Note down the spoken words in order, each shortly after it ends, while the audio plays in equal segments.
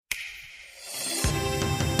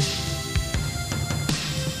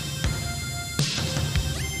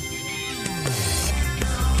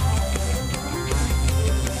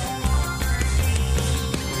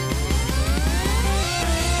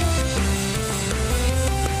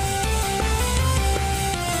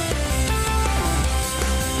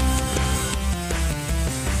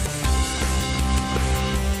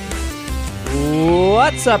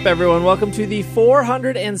What's up, everyone? Welcome to the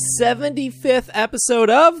 475th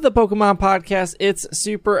episode of the Pokemon Podcast. It's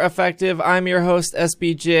super effective. I'm your host,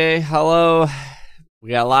 SBJ. Hello.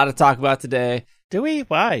 We got a lot to talk about today. Do we?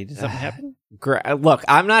 Why? Did something happen? Look,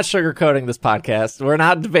 I'm not sugarcoating this podcast. We're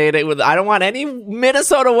not debating. I don't want any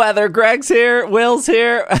Minnesota weather. Greg's here. Will's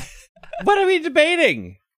here. What are we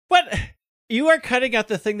debating? What? You are cutting out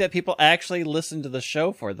the thing that people actually listen to the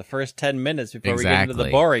show for, the first 10 minutes before we get into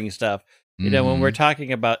the boring stuff. You know, when we're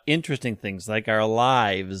talking about interesting things like our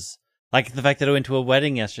lives, like the fact that I went to a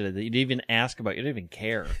wedding yesterday that you didn't even ask about, you didn't even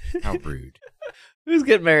care. How rude. Who's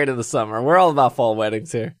getting married in the summer? We're all about fall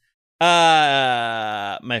weddings here.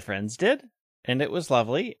 My friends did, and it was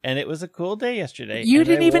lovely, and it was a cool day yesterday. You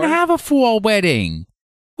didn't even have a fall wedding.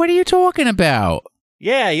 What are you talking about?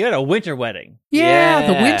 Yeah, you had a winter wedding. Yeah,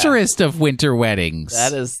 the winterest of winter weddings.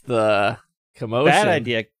 That is the commotion. Bad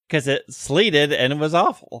idea, because it sleeted, and it was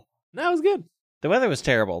awful. That was good. The weather was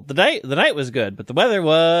terrible. The night was good, but the weather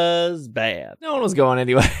was bad. No one was going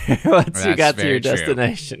anywhere. Once you got to your true.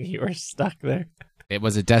 destination, you were stuck there. It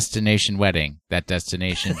was a destination wedding. That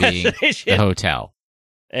destination being the hotel.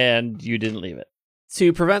 And you didn't leave it.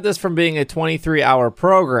 To prevent this from being a 23-hour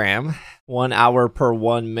program, 1 hour per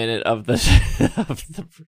 1 minute of the...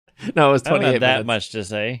 No, it was 28 I don't have that minutes. much to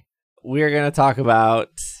say. We're going to talk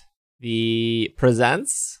about the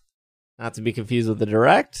Presents, not to be confused with the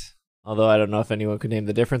Direct, although I don't know if anyone could name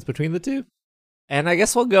the difference between the two. And I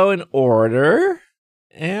guess we'll go in order.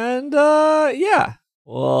 And, yeah.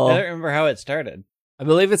 Well, I don't remember how it started. I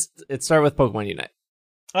believe it started with Pokemon Unite.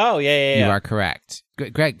 Oh, yeah. You are correct.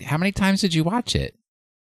 Greg, how many times did you watch it?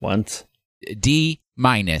 Once. D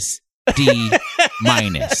minus. D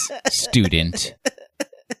minus, student.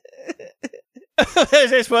 Was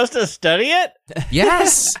I supposed to study it?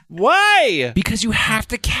 Yes. Why? Because you have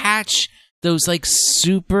to catch those, like,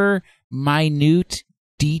 super minute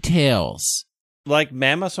details. Like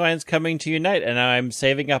Mamoswine's coming to Unite, and I'm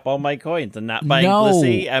saving up all my coins. I'm not buying No.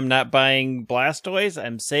 Blissey. I'm not buying Blastoise.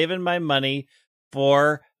 I'm saving my money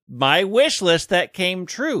for my wish list that came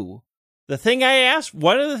true.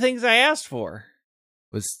 One of the things I asked for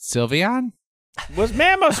Was Sylveon? was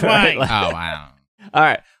Mamoswine. Oh, wow. All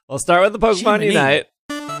right, we'll start with the Pokemon Jiminy. Unite.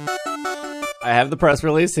 I have the press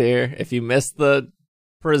release here. If you missed the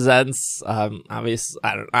Presents, obviously,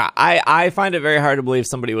 I find it very hard to believe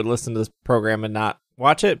somebody would listen to this program and not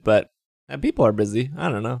watch it, but people are busy. I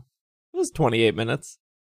don't know. It was 28 minutes.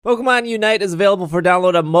 Pokemon Unite is available for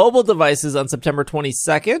download on mobile devices on September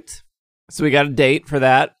 22nd. So we got a date for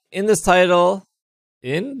that. In this title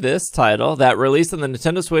that released on the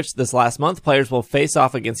Nintendo Switch this last month, players will face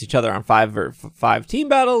off against each other on five team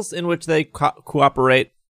battles in which they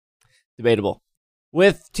cooperate. Debatable.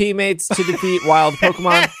 With teammates to defeat wild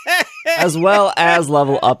Pokemon, as well as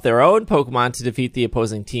level up their own Pokemon to defeat the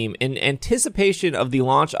opposing team. In anticipation of the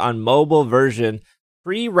launch on mobile version,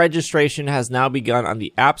 pre-registration has now begun on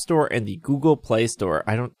the App Store and the Google Play Store.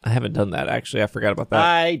 I haven't done that, actually. I forgot about that.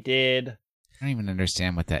 I did. I don't even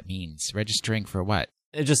understand what that means. Registering for what?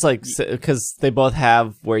 It's just like, because they both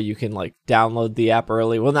have where you can like download the app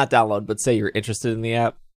early. Well, not download, but say you're interested in the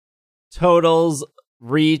app. Totals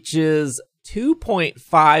reaches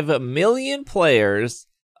 2.5 million players.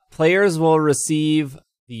 Players will receive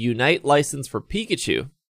the Unite license for Pikachu.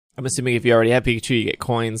 I'm assuming if you already have Pikachu, you get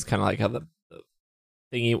coins, kind of like how the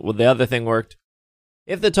other thing worked.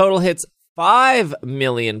 If the total hits 5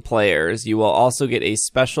 million players, you will also get a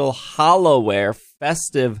special HoloWare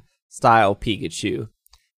festive style Pikachu.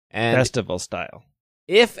 And Festival style.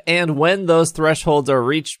 if and when those thresholds are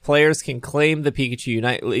reached, players can claim the Pikachu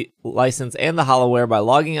Unite license and the HoloWare by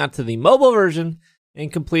logging onto the mobile version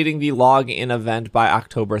and completing the log-in event by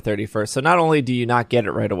October 31st. So not only do you not get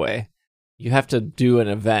it right away, you have to do an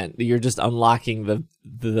event. You're just unlocking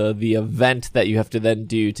the event that you have to then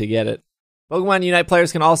do to get it. Pokemon Unite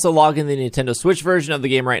players can also log in the Nintendo Switch version of the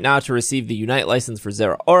game right now to receive the Unite license for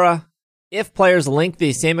Zeraora. If players link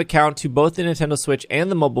the same account to both the Nintendo Switch and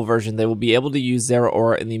the mobile version, they will be able to use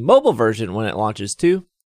Zeraora in the mobile version when it launches too.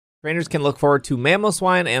 Trainers can look forward to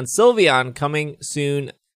Mamoswine and Sylveon coming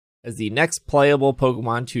soon as the next playable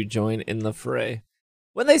Pokemon to join in the fray.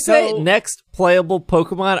 When they say next playable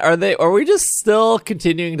Pokemon, are we just still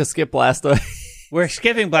continuing to skip Blastoise? We're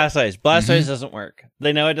skipping Blastoise. Blastoise doesn't work.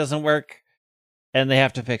 They know it doesn't work, and they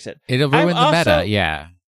have to fix it. It'll ruin the meta, yeah.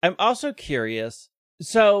 I'm also curious.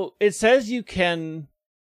 So it says you can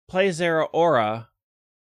play Zeraora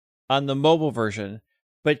on the mobile version,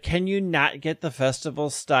 but can you not get the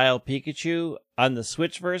festival-style Pikachu on the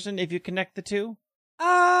Switch version if you connect the two?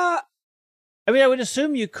 I mean, I would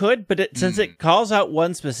assume you could, but since it calls out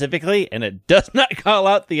one specifically and it does not call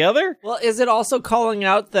out the other. Well, is it also calling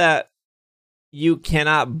out that you can't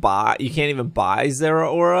even buy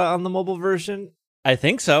Zeraora on the mobile version? I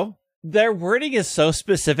think so. Their wording is so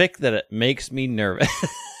specific that it makes me nervous.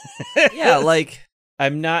 Yeah, like,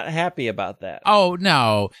 I'm not happy about that. Oh,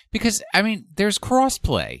 no. Because, I mean, there's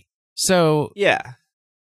crossplay. So. Yeah.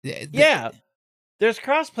 Yeah. There's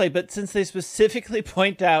crossplay, but since they specifically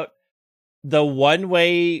point out the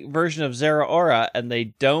one-way version of Zeraora and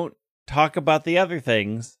they don't talk about the other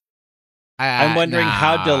things, I'm wondering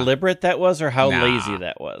how deliberate that was or how lazy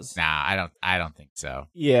that was. Nah, I don't think so.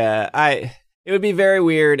 Yeah, it would be very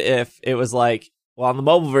weird if it was like, well, on the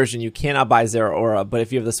mobile version, you cannot buy Zeraora, but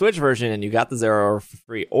if you have the Switch version and you got the Zeraora for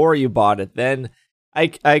free or you bought it, then I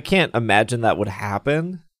can't imagine that would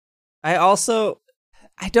happen. I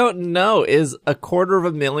don't know, is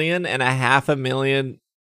 250,000 and 500,000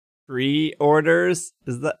 pre-orders?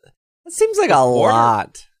 That seems like a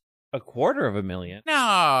lot. 250,000?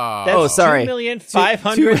 No. That's sorry.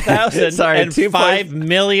 2,500,000 sorry, and 5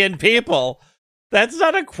 million people. That's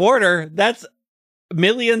not a quarter. That's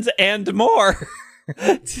millions and more.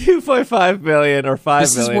 2.5 million or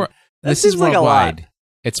 5 million. This is like worldwide. A lot.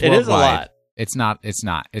 It's worldwide. It is a lot. It's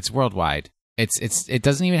not. It's worldwide. It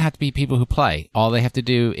doesn't even have to be people who play. All they have to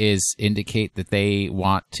do is indicate that they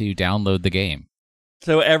want to download the game.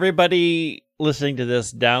 So everybody listening to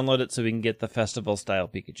this, download it so we can get the festival-style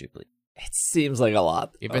Pikachu, please. It seems like a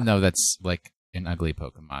lot. Even though that's like an ugly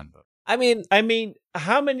Pokemon. But I mean,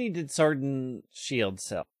 how many did Sword and Shield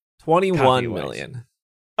sell? 21 million.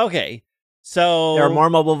 Okay, so there are more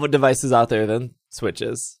mobile devices out there than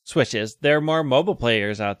Switches. There are more mobile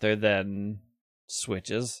players out there than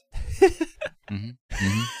Switches.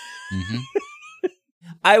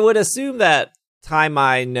 I would assume that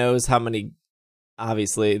Taimai knows how many.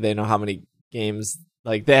 Obviously, they know how many games.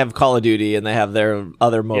 Like, they have Call of Duty and they have their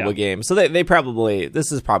other mobile games, so they probably,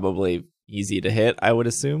 this is probably easy to hit, I would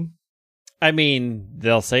assume. I mean,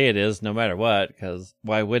 they'll say it is no matter what, because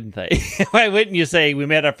why wouldn't they? Why wouldn't you say we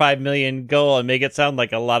made our 5 million goal and make it sound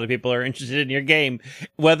like a lot of people are interested in your game,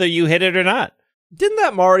 whether you hit it or not? Didn't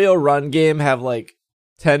that Mario Run game have like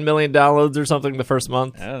 10 million downloads or something the first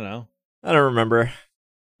month? I don't know. I don't remember.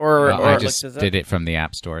 I just did it from the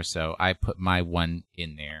App Store, so I put my one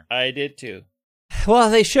in there. I did too. Well,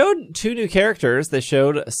 they showed 2 new characters. They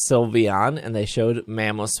showed Sylveon and they showed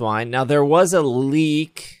Mamoswine. Now, there was a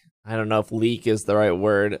leak. I don't know if leak is the right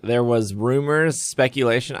word. There was rumors,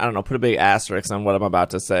 speculation. I don't know. Put a big asterisk on what I'm about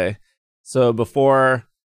to say. So before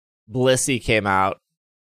Blissey came out,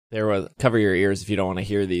 there was, cover your ears if you don't want to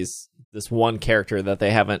hear this one character that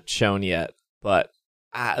they haven't shown yet. But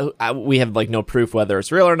we have like no proof whether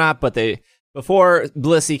it's real or not. But before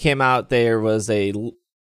Blissey came out, there was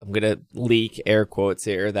I'm going to leak air quotes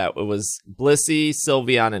here, that it was Blissey,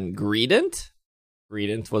 Sylveon, and Greedent.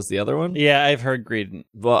 Greedent was the other one? Yeah, I've heard Greedent.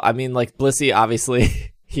 Well, I mean, like, Blissey,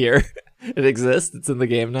 obviously, here. It exists. It's in the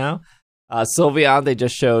game now. Sylveon, they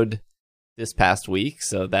just showed this past week,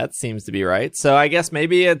 so that seems to be right. So I guess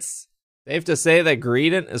maybe it's safe to say that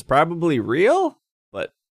Greedent is probably real,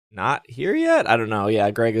 but not here yet? I don't know. Yeah,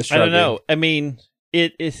 Greg is shrugging. I don't know. I mean,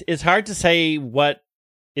 it's hard to say what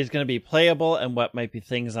is going to be playable and what might be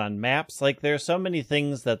things on maps. Like, there are so many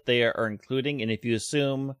things that they are including, and if you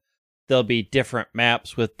assume there'll be different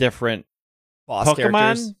maps with different boss Pokemon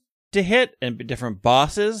characters to hit and different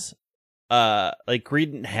bosses. Like,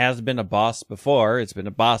 Greedent has been a boss before. It's been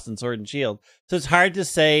a boss in Sword and Shield. So it's hard to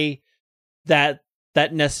say that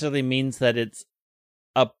necessarily means that it's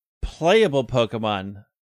a playable Pokemon.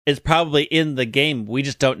 It's probably in the game. We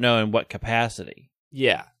just don't know in what capacity.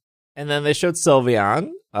 Yeah. And then they showed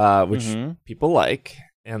Sylveon, which people like.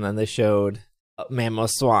 And then they showed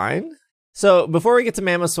Mamoswine. So before we get to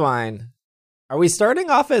Mamoswine, are we starting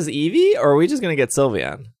off as Eevee, or are we just going to get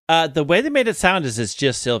Sylveon? The way they made it sound is it's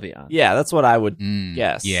just Sylveon. Yeah, that's what I would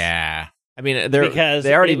guess. Yeah. I mean, because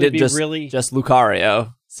they already did just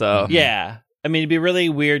Lucario. So yeah. I mean, it'd be really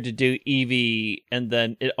weird to do Eevee and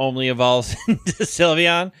then it only evolves into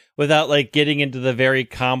Sylveon without like getting into the very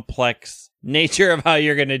complex nature of how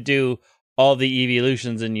you're going to do all the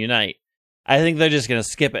evolutions in Unite. I think they're just going to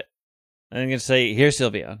skip it. I'm going to say, here's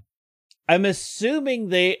Sylveon. I'm assuming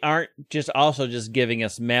they aren't just giving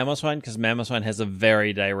us Mamoswine, because Mamoswine has a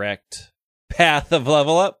very direct path of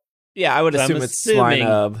level up. Yeah, I would assume it's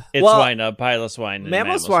Swinub. It's Swinub, Piloswine, and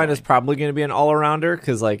Mamoswine is probably going to be an all-arounder,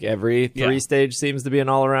 because like every 3-stage seems to be an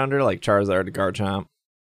all-arounder, like Charizard, Garchomp.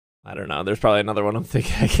 I don't know. There's probably another one I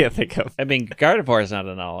can't think of. I mean, Gardevoir is not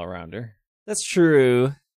an all-arounder. That's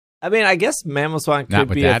true. I mean, I guess Mamoswine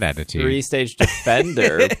could be a 3-stage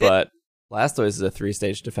defender, but Blastoise is a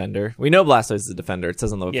 3-stage defender. We know Blastoise is a defender. It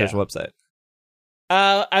says on the official website.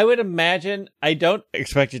 I would imagine, I don't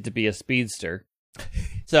expect it to be a speedster.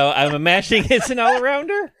 So I'm imagining it's an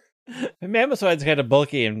all-arounder. Mamoswide's kind of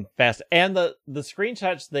bulky and fast. And the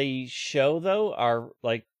screenshots they show, though, are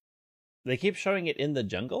like, they keep showing it in the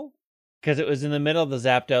jungle. Because it was in the middle of the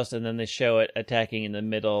Zapdos, and then they show it attacking in the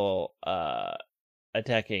middle,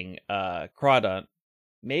 attacking Crawdaunt.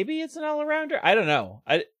 Maybe it's an all-arounder? I don't know.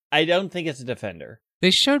 I don't think it's a defender.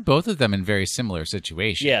 They showed both of them in very similar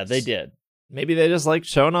situations. Yeah, they did. Maybe they just like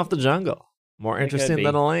showing off the jungle. More interesting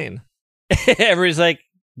than a lane. Everybody's like,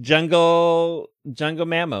 jungle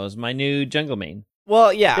Mamos, my new jungle main.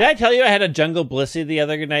 Well, yeah. Did I tell you I had a jungle Blissey the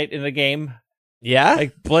other night in the game? Yeah?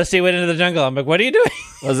 Like, Blissey went into the jungle. I'm like, what are you doing?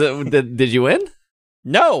 Was it? Did you win?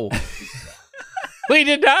 No. We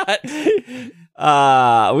did not.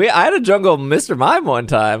 I had a jungle Mr. Mime one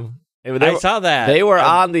time. I saw that. They were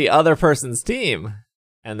on the other person's team,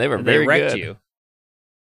 and they were very wrecked good. You.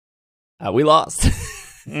 We lost.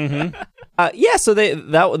 Mm-hmm. So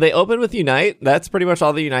they opened with Unite. That's pretty much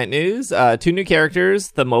all the Unite news. 2 new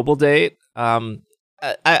characters, the mobile date.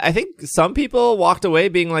 I think some people walked away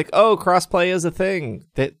being like, "Oh, crossplay is a thing."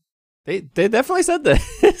 They definitely said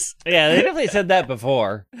this. Yeah, they definitely said that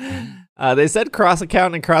before. They said cross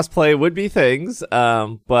account and crossplay would be things,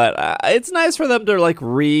 but it's nice for them to like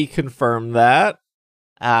reconfirm that.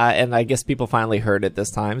 And I guess people finally heard it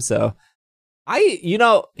this time. So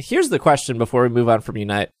here's the question before we move on from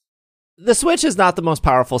Unite. The Switch is not the most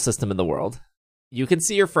powerful system in the world. You can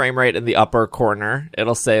see your frame rate in the upper corner.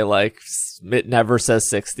 It'll say like, it never says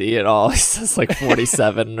 60. It always says like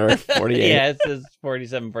 47 or 48. Yeah, it says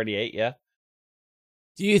 47, 48, yeah.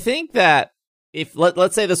 Do you think that if,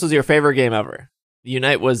 let's say this was your favorite game ever,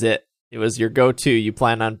 Unite was it was your go-to, you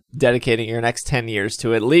plan on dedicating your next 10 years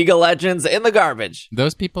to it, League of Legends in the garbage.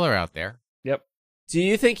 Those people are out there. Yep. Do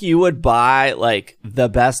you think you would buy like the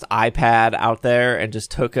best iPad out there and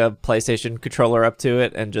just hook a PlayStation controller up to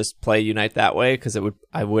it and just play Unite that way? Because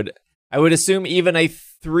I would assume even a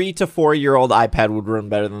 3 to 4 year old iPad would run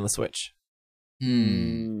better than the Switch. I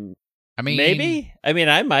mean, maybe. I mean,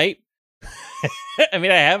 I might. I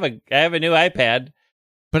mean, I have a new iPad,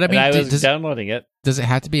 but I mean, I was downloading it. Does it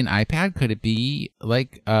have to be an iPad? Could it be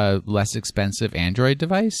like a less expensive Android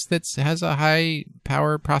device that has a high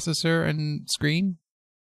power processor and screen?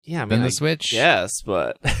 Yeah, I mean, than the Switch. Yes,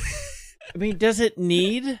 but I mean, does it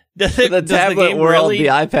need the tablet world? The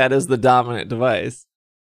iPad is the dominant device.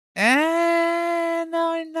 No,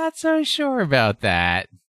 I'm not so sure about that.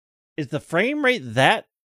 Is the frame rate that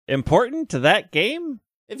important to that game?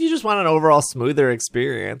 If you just want an overall smoother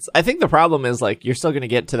experience, I think the problem is like you're still going to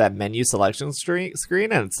get to that menu selection screen,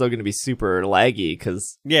 and it's still going to be super laggy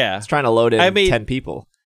because it's trying to load in 10 people.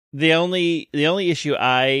 The only issue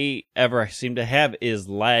I ever seem to have is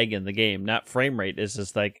lag in the game, not frame rate. It's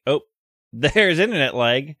just like, oh, there's internet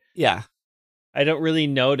lag. Yeah, I don't really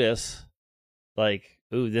notice like,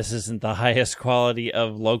 ooh, this isn't the highest quality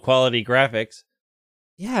of low quality graphics.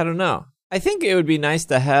 Yeah, I don't know. I think it would be nice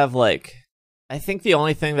to have like. I think the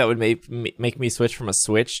only thing that would make me switch from a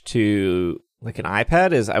Switch to like an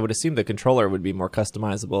iPad is I would assume the controller would be more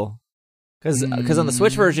customizable. Because on the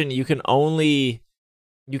Switch version, you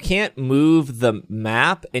can't move the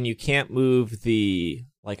map and you can't move the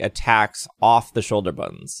like attacks off the shoulder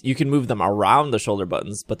buttons. You can move them around the shoulder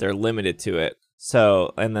buttons, but they're limited to it.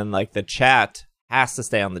 So, and then like the chat has to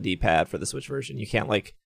stay on the D-pad for the Switch version. You can't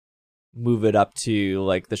like move it up to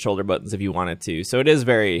like the shoulder buttons if you wanted to. So it is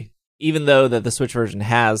very... Even though that the Switch version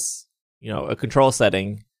has, a control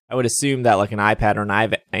setting, I would assume that like an iPad or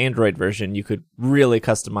an Android version, you could really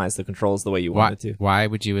customize the controls the way you wanted to. Why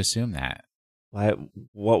would you assume that?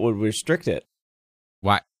 What would restrict it?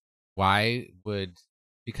 Why would...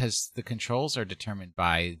 Because the controls are determined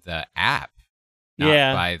by the app,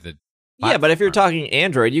 not by the... Yeah, but if you're talking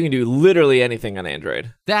Android, you can do literally anything on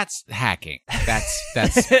Android. That's hacking. That's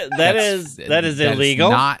that is illegal.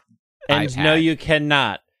 Not and iPad. No, you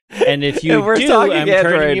cannot. And if you I'm Android,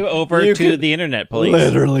 turning you over to the internet police.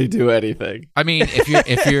 Literally do anything. I mean,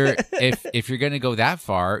 if you're going to go that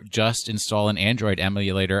far, just install an Android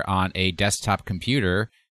emulator on a desktop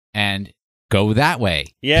computer and go that way.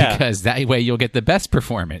 Yeah, because that way you'll get the best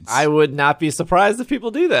performance. I would not be surprised if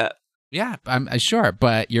people do that. Yeah, I'm sure,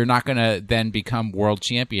 but you're not going to then become world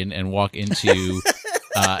champion and walk into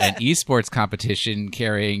an esports competition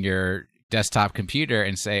carrying your desktop computer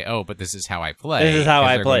and say, "Oh, but this is how I play." This is how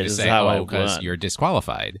I play. This is how I because you're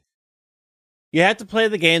disqualified. You have to play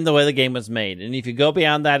the game the way the game was made, and if you go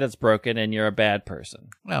beyond that, it's broken, and you're a bad person.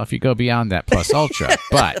 Well, if you go beyond that, plus ultra,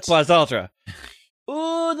 but plus ultra.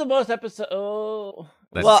 Ooh, the most episode. Oh,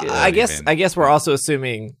 I guess we're also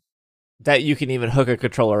assuming that you can even hook a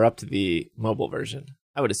controller up to the mobile version.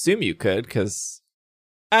 I would assume you could, because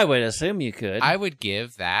I would assume you could. I would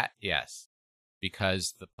give that, yes,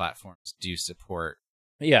 because the platforms do support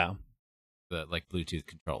the Bluetooth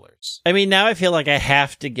controllers. I mean, now I feel like I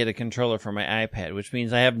have to get a controller for my iPad, which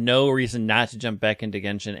means I have no reason not to jump back into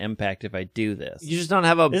Genshin Impact if I do this. You just don't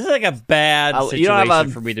have a... This is like a bad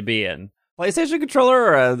situation for me to be in. PlayStation controller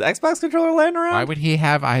or an Xbox controller laying around? Why would he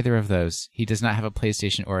have either of those? He does not have a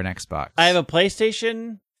PlayStation or an Xbox. I have a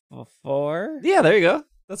PlayStation 4. Yeah, there you go.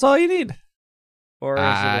 That's all you need. Or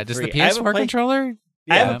does the PS4 controller?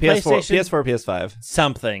 I have a PlayStation, PS4, PS5.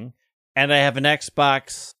 Something. And I have an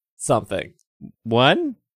Xbox... Something.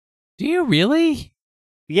 One? Do you really?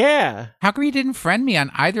 Yeah. How come you didn't friend me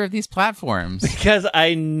on either of these platforms? Because I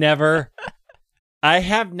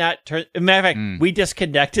have not turned... Matter of fact, we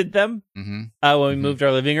disconnected them when we moved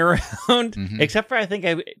our living around. Except for, I think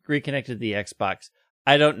I reconnected the Xbox.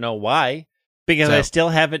 I don't know why. Because I still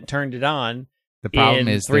haven't turned it on. The problem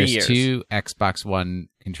is there's years. 2 Xbox One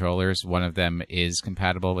controllers. One of them is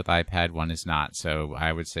compatible with iPad. One is not. So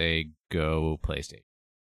I would say go PlayStation.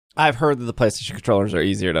 I've heard that the PlayStation controllers are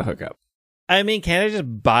easier to hook up. I mean, can't I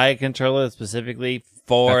just buy a controller specifically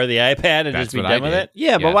for the iPad and just be done with it?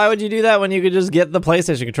 Yeah, but why would you do that when you could just get the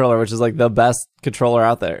PlayStation controller, which is like the best controller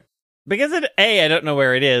out there? Because A, I don't know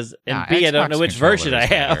where it is, and B, I don't know which version I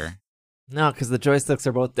have. No, because the joysticks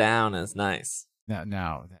are both down and it's nice.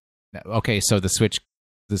 No. Okay, so the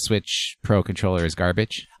Switch Pro controller is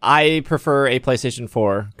garbage? I prefer a PlayStation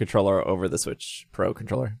 4 controller over the Switch Pro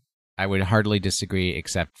controller. I would hardly disagree,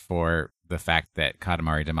 except for the fact that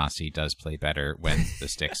Katamari Damacy does play better when the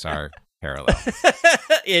sticks are parallel.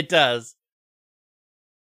 It does.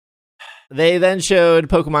 They then showed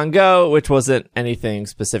Pokemon Go, which wasn't anything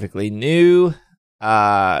specifically new.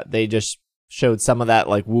 They just showed some of that,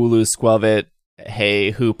 like Wooloo, Squelvet,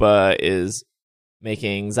 Hey, Hoopa is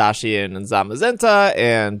making Zacian and Zamazenta,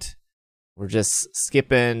 and we're just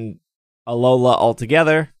skipping Alola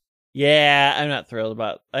altogether. Yeah, I'm not thrilled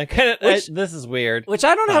about. This is weird. Which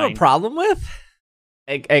I don't have a problem with.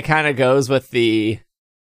 It kind of goes with the.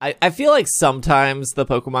 I feel like sometimes the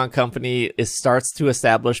Pokemon Company starts to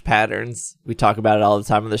establish patterns. We talk about it all the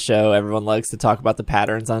time on the show. Everyone likes to talk about the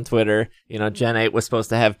patterns on Twitter. You know, Gen 8 was supposed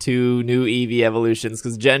to have 2 new Eevee evolutions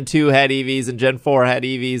because Gen 2 had Eevees and Gen 4 had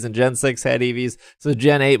Eevees and Gen 6 had Eevees. So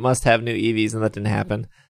Gen 8 must have new Eevees, and that didn't happen.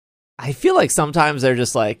 I feel like sometimes they're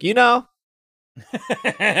just like,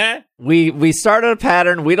 we started a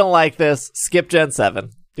pattern. We don't like this. Skip Gen 7.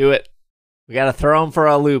 Do it. We got to throw them for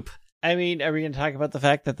a loop. I mean, are we going to talk about the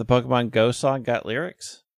fact that the Pokemon Go song got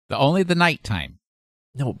lyrics? Only the nighttime.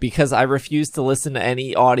 No, because I refuse to listen to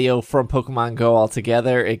any audio from Pokemon Go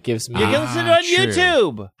altogether. It gives me... You can listen to it on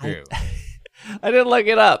YouTube! True. I didn't look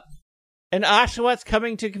it up. And Oshawott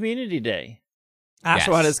coming to Community Day.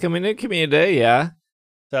 Oshawott is coming to Community Day, yeah.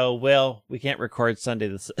 So, we can't record Sunday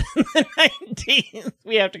the 19th.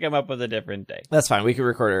 We have to come up with a different day. That's fine. We can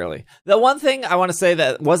record early. The one thing I want to say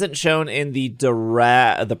that wasn't shown in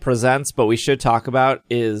the presents, but we should talk about,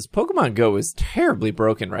 is Pokemon Go is terribly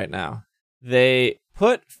broken right now. They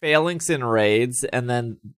put Phalanx in raids, and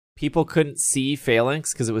then people couldn't see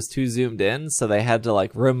Phalanx because it was too zoomed in, so they had to,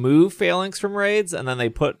 remove Phalanx from raids, and then they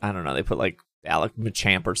put, Alec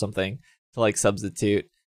Machamp or something to, substitute.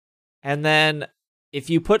 And then... if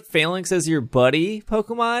you put Phalanx as your buddy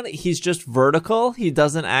Pokemon, he's just vertical. He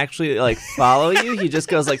doesn't actually, follow you. He just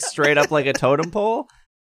goes, straight up like a totem pole.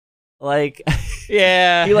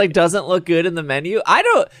 Yeah. He, doesn't look good in the menu.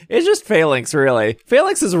 It's just Phalanx, really.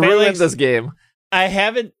 Phalanx has ruined this game. I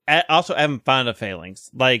haven't found a Phalanx.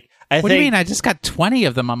 What do you mean? I just got 20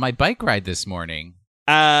 of them on my bike ride this morning.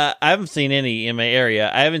 I haven't seen any in my area.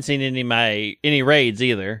 I haven't seen any raids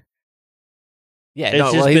either. Yeah,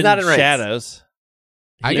 he's not in raids. Shadows.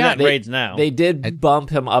 I got raids now. They did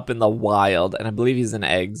bump him up in the wild, and I believe he's in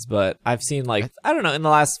eggs, but I've seen, I don't know, in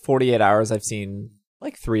the last 48 hours, I've seen,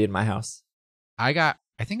 3 in my house. I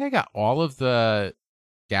think I got all of the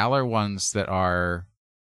Galar ones that are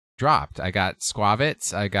dropped. I got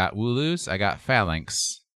Squavits, I got Wooloos, I got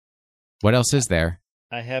Phalanx. What else is there?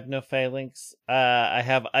 I have no Phalanx. I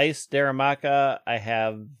have Ice Daramaka. I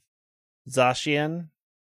have Zacian,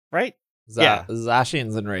 right?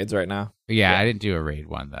 Zacian's in raids right now. Yeah, I didn't do a raid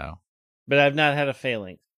one though. But I've not had a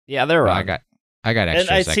Phalanx. Yeah, they're right. I got extras.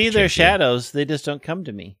 And I see their shadows. They just don't come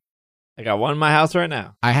to me. I got one in my house right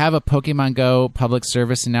now. I have a Pokemon Go public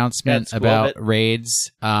service announcement about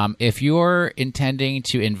raids. If you're intending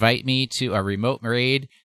to invite me to a remote raid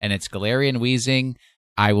and it's Galarian Weezing,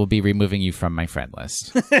 I will be removing you from my friend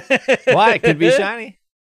list. Why? It could be shiny.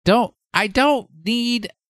 Don't I don't need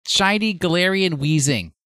shiny Galarian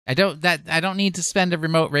wheezing. I don't need to spend a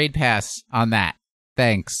remote raid pass on that.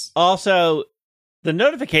 Thanks. Also, the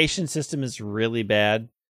notification system is really bad.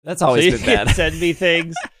 That's always been bad. Send me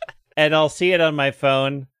things, and I'll see it on my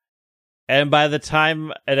phone, and by the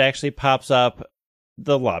time it actually pops up,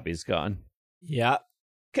 the lobby's gone. Yeah.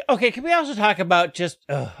 Okay, can we also talk about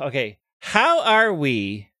how are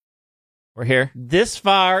we... We're here. This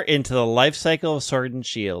far into the life cycle of Sword and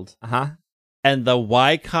Shield, and the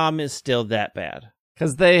YCOM is still that bad?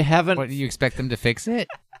 Because they haven't... What, do you expect them to fix it?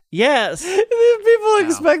 Yes. People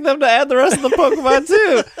expect them to add the rest of the Pokemon,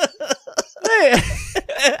 too.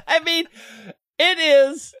 I mean, it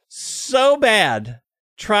is so bad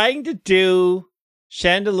trying to do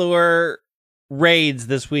Chandelure raids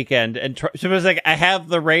this weekend. And so it was like, I have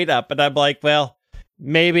the raid up, and I'm like, well,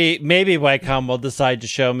 maybe YCOM will decide to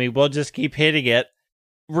show me. We'll just keep hitting it.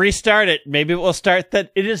 Restart it. Maybe we'll start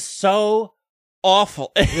that. It is so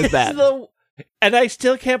awful. It's bad. And I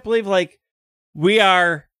still can't believe, like, we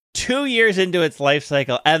are 2 years into its life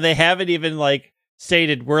cycle, and they haven't even, like,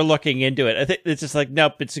 stated we're looking into it. I think it's just like,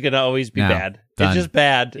 nope, it's going to always be bad. Done. It's just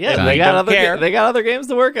bad. Yeah, they got other games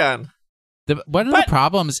to work on. One of the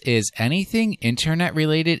problems is anything internet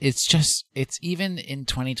related, it's even in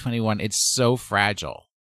 2021, it's so fragile.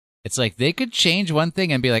 It's like they could change one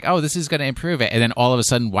thing and be like, oh, this is going to improve it. And then all of a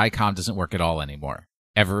sudden, YCOM doesn't work at all anymore.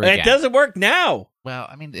 Ever again. It doesn't work now. Well,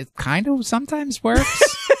 I mean, it kind of sometimes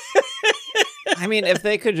works. I mean, if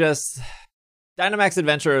they could just... Dynamax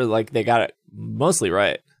Adventure, like, they got it mostly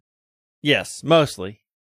right. Yes, mostly.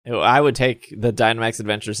 I would take the Dynamax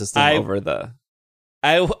Adventure system over the...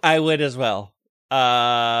 I would as well.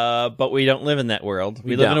 But we don't live in that world.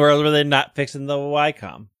 We live in a world where they're not fixing the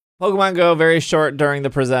YCOM. Pokemon Go, very short during the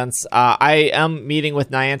presents. I am meeting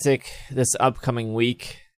with Niantic this upcoming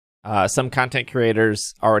week. Some content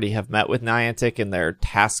creators already have met with Niantic and their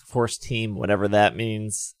task force team, whatever that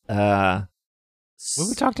means.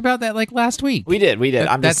 We talked about that like last week. We did.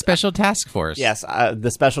 That special task force. Yes,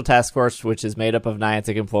 the special task force, which is made up of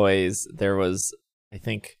Niantic employees. There was, I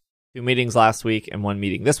think, 2 meetings last week and 1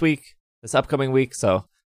 meeting this upcoming week. So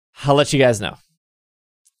I'll let you guys know.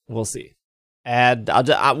 We'll see. And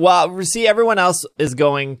see, everyone else is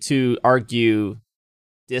going to argue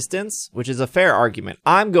distance, which is a fair argument.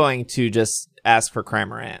 I'm going to just ask for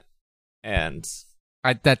Cramorant. And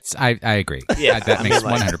I agree. Yeah, that makes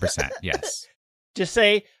 100%. Yes. Just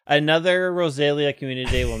say another Rosalia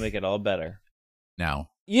Community Day will make it all better. No.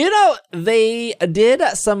 You know, they did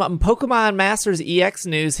some Pokemon Masters EX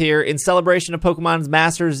news here in celebration of Pokemon's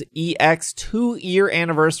Masters EX 2-year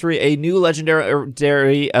anniversary, a new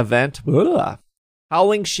legendary event. Ugh.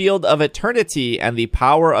 Howling Shield of Eternity and the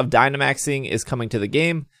power of Dynamaxing is coming to the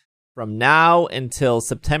game. From now until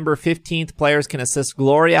September 15th, players can assist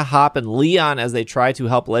Gloria, Hop, and Leon as they try to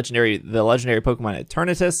help the legendary Pokemon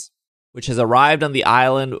Eternatus, which has arrived on the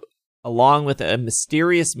island along with a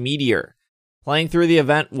mysterious meteor. Playing through the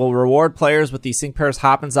event will reward players with the sync pairs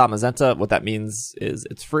Hop and Zamazenta. What that means is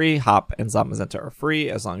it's free. Hop and Zamazenta are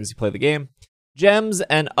free as long as you play the game. Gems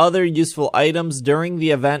and other useful items during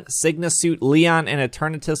the event. Signasuit, Leon, and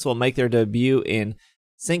Eternatus will make their debut in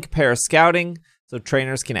sync pair scouting, so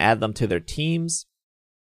trainers can add them to their teams.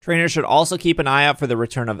 Trainers should also keep an eye out for the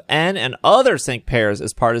return of N and other sync pairs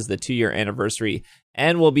as part of the 2-year anniversary.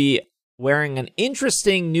 N will be wearing an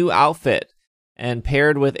interesting new outfit and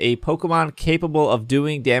paired with a Pokemon capable of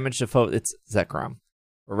doing damage to foes. It's Zekrom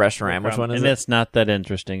or Reshiram. Which one is it? And it's not that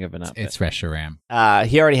interesting of an outfit. It's Reshiram.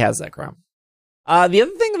 He already has Zekrom. The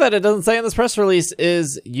other thing that it doesn't say in this press release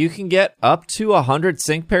is you can get up to 100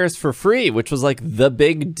 sync pairs for free, which was like the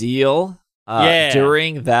big deal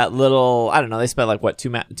during that little, I don't know, they spent like, what,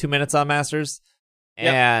 2 minutes on Masters?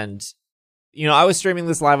 Yep. And, you know, I was streaming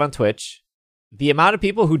this live on Twitch. The amount of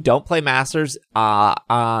people who don't play Masters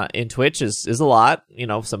in Twitch is a lot. You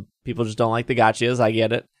know, some people just don't like the gotchas. I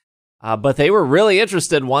get it. But they were really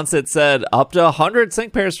interested once it said up to 100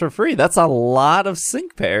 sync pairs for free. That's a lot of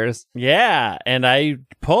sync pairs. Yeah, and I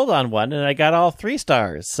pulled on one and I got all 3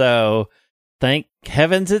 stars. So thank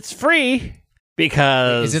heavens it's free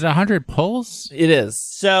because... Is it 100 pulls? It is.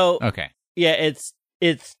 So, okay. Yeah, it's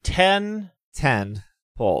 10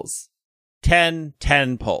 pulls. 10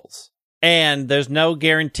 pulls. And there's no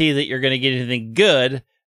guarantee that you're going to get anything good,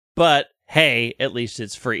 but hey, at least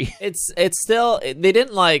it's free. It's still, they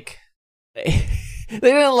didn't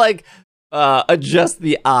adjust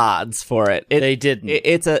the odds for it. They didn't.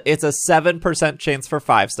 It's a 7% chance for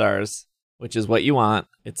 5 stars, which is what you want.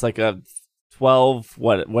 It's like a 12,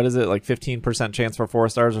 what is it, like 15% chance for 4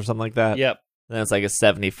 stars or something like that? Yep. Then it's like a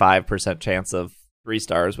 75% chance of 3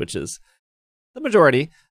 stars, which is the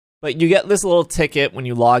majority. But you get this little ticket when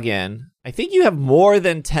you log in. I think you have more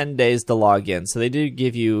than 10 days to log in. So they did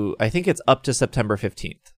give you, I think it's up to September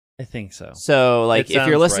 15th. I think so. So, like, if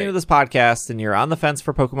you're listening to this podcast and you're on the fence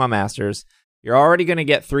for Pokemon Masters, you're already going to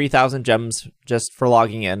get 3,000 gems just for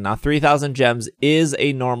logging in. Now, 3,000 gems is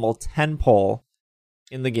a normal 10 pull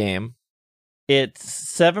in the game.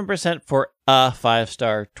 It's 7% for a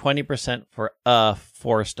 5-star, 20% for a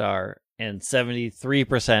 4-star, and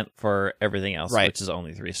 73% for everything else, which is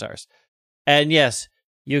only 3 stars. And yes,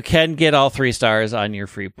 you can get all 3 stars on your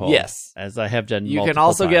free pull. Yes. As I have done You can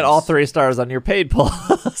also get all 3 stars on your paid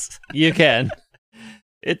pulls. You can.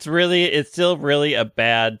 It's still really a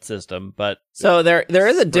bad system, but so there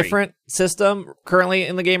is a different system currently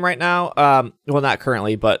in the game right now. Well, not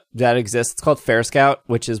currently, but that exists. It's called Fair Scout,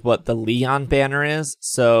 which is what the Leon banner is.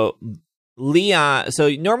 So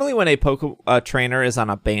normally when a trainer is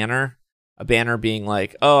on a banner being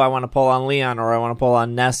like, oh, I want to pull on Leon, or I want to pull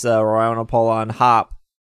on Nessa, or I want to pull on Hop.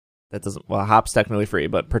 Hop's technically free,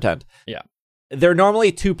 but pretend. Yeah. They're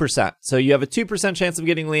normally 2%. So you have a 2% chance of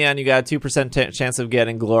getting Leon, you got a 2% chance of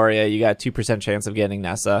getting Gloria, you got a 2% chance of getting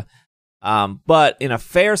Nessa. But in a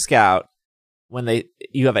Fair Scout,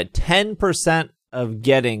 you have a 10% of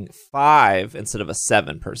getting 5 instead of a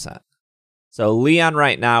 7%. So Leon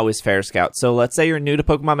right now is Fair Scout. So let's say you're new to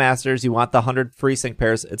Pokemon Masters, you want the 100 free sync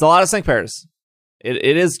pairs. It's a lot of sync pairs.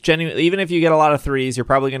 It is genuine. Even if you get a lot of 3s, you're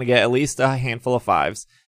probably going to get at least a handful of 5s.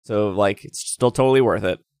 So like it's still totally worth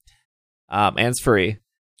it. And it's free.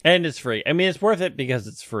 And it's free. I mean, it's worth it because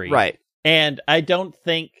it's free. Right. And I don't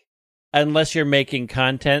think, unless you're making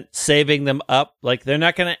content, saving them up, like, they're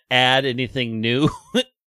not going to add anything new.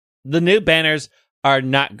 The new banners are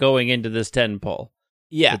not going into this 10 pull.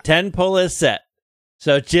 Yeah. The 10 pull is set.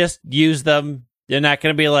 So just use them. They're not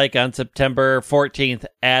going to be like on September 14th,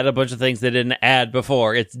 add a bunch of things they didn't add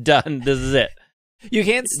before. It's done. This is it. You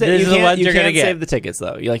can't save the tickets,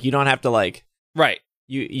 though. You don't have to, like... Right.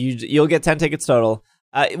 You'll get 10 tickets total.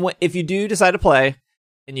 If you do decide to play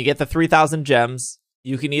and you get the 3,000 gems,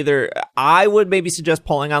 you can either... I would maybe suggest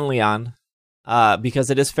pulling on Leon because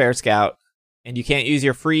it is Fair Scout and you can't use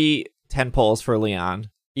your free 10 pulls for Leon.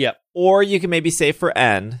 Yep. Or you can maybe save for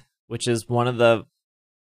N, which is one of the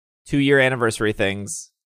 2-year anniversary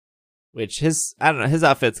things, which his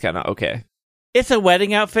outfit's kind of okay. It's a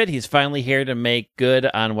wedding outfit. He's finally here to make good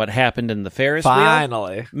on what happened in the Ferris wheel.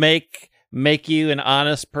 Finally. Make you an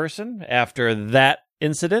honest person after that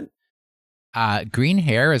incident. Green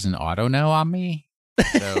hair is an auto no on me.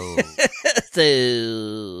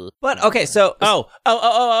 But okay, so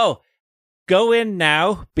go in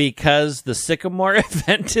now because the Sycamore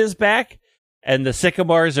event is back, and the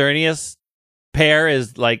Sycamore Xerneas pair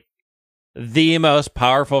is like the most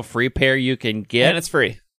powerful free pair you can get, and it's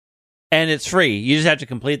free. You just have to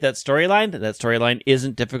complete that storyline. That storyline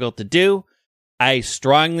isn't difficult to do. I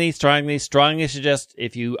strongly suggest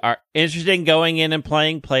if you are interested in going in and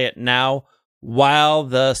play it now while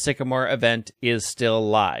the Sycamore event is still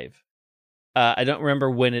live. I don't remember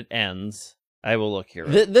when it ends. I will look here.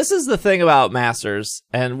 This is the thing about Masters,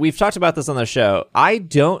 and we've talked about this on the show. I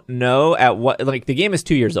don't know the game is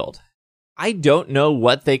 2 years old. I don't know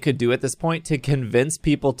what they could do at this point to convince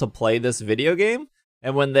people to play this video game.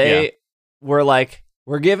 And when they were like,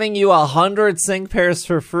 we're giving you 100 sync pairs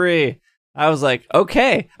for free, I was like,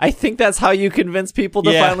 okay, I think that's how you convince people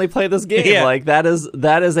to finally play this game. Yeah. Like that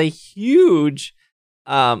is a huge,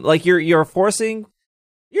 like you're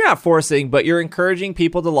not forcing, but you're encouraging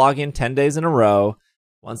people to log in 10 days in a row.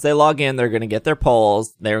 Once they log in, they're going to get their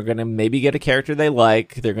polls. They're going to maybe get a character they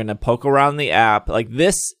like. They're going to poke around the app. Like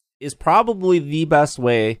this is probably the best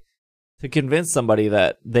way to convince somebody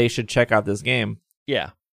that they should check out this game.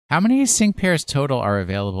 Yeah. How many sync pairs total are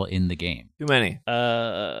available in the game? Too many.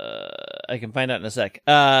 I can find out in a sec.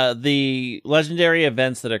 The legendary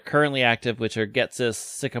events that are currently active, which are Getsis,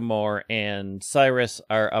 Sycamore, and Cyrus,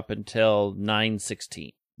 are up until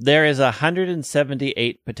 9/16. There is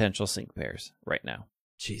 178 potential sync pairs right now.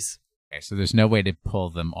 Jeez. Okay, so there's no way to pull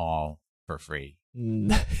them all for free in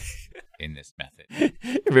this method.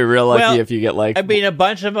 You'd be real lucky if you get like... I mean, a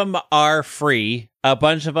bunch of them are free. A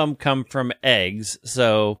bunch of them come from eggs.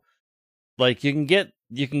 So, like, you can get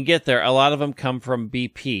there. A lot of them come from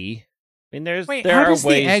BP. I mean, how does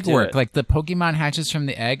the egg work? Like, the Pokemon hatches from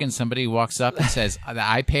the egg and somebody walks up and says,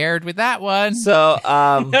 I paired with that one. So,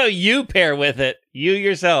 no, you pair with it. You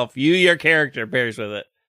yourself. Your character pairs with it.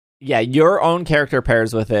 Yeah, your own character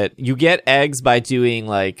pairs with it. You get eggs by doing,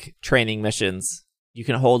 like, training missions. You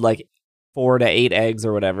can hold, like, 4 to 8 eggs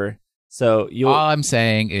or whatever. So all I'm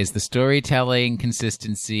saying is the storytelling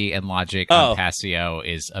consistency and logic on Passio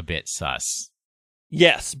is a bit sus.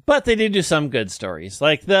 Yes, but they do some good stories.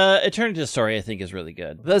 Like the Eternatus story, I think, is really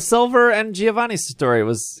good. The Silver and Giovanni story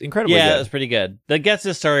was incredibly good. Yeah, it was pretty good. The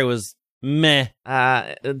Getsus story was meh.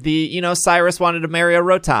 Cyrus wanted to marry a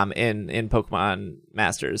Rotom in Pokemon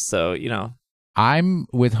Masters, so, I'm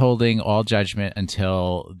withholding all judgment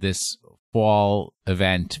until this fall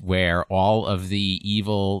event where all of the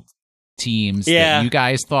evil teams that you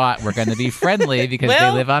guys thought were going to be friendly because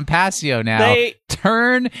they live on Passio now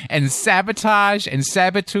turn and sabotage and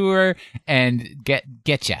saboteur and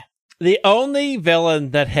get ya. The only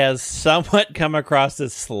villain that has somewhat come across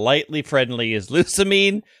as slightly friendly is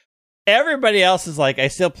Lucamine. Everybody else is like, I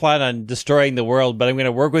still plan on destroying the world, but I'm going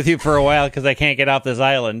to work with you for a while because I can't get off this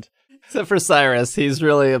island. Except for Cyrus. He's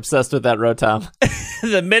really obsessed with that Rotom.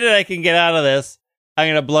 The minute I can get out of this, I'm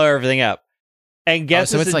going to blow everything up. And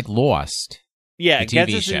so it's like Lost. Yeah, the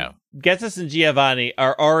TV show. Getsus and Giovanni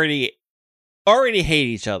are already hate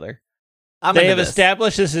each other. They have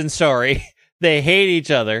established this in story. They hate each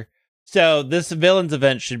other. So this villains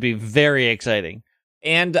event should be very exciting.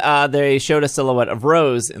 And they showed a silhouette of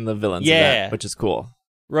Rose in the villains event, which is cool.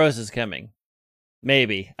 Rose is coming.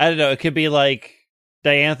 Maybe. I don't know. It could be like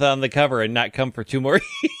Diantha on the cover and not come for 2 more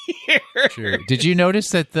years. Sure. Did you notice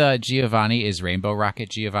that the Giovanni is Rainbow Rocket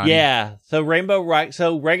Giovanni? Yeah. So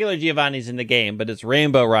regular Giovanni's in the game, but it's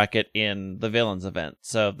Rainbow Rocket in the villains event.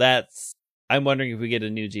 So I'm wondering if we get a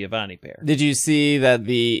new Giovanni pair. Did you see that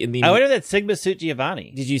I wonder if that's Sigma Suit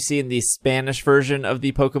Giovanni. Did you see in the Spanish version of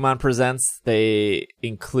the Pokemon Presents, they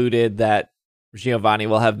included that Giovanni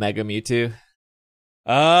will have Mega Mewtwo?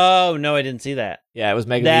 Oh, no, I didn't see that. Yeah, it was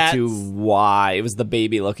Mega Mewtwo Y. It was the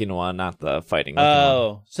baby-looking one, not the fighting-looking one.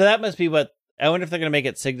 Oh, so that must be what... I wonder if they're going to make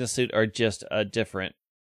it Sigma Suit or just a different...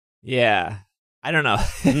 Yeah. I don't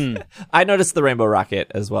know. I noticed the Rainbow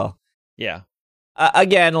Rocket as well. Yeah.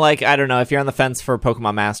 Again, like, I don't know, if you're on the fence for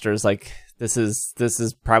Pokemon Masters, like, this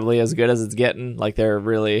is probably as good as it's getting. Like, they're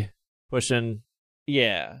really pushing...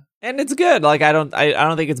 Yeah. And it's good. Like, I don't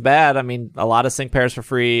think it's bad. I mean, a lot of sync pairs for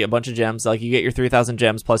free, a bunch of gems. Like, you get your 3,000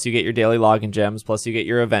 gems, plus you get your daily login gems, plus you get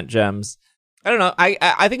your event gems. I don't know.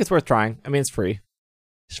 I think it's worth trying. I mean, it's free.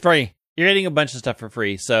 It's free. You're getting a bunch of stuff for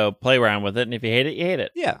free, so play around with it. And if you hate it, you hate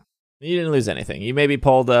it. Yeah. You didn't lose anything. You maybe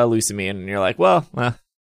pulled Lucamine, and you're like, well,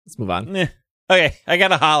 let's move on. Okay, I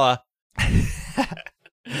got a holla.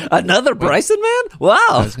 Another Bryson man?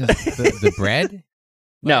 Wow. The bread?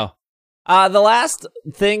 No. The last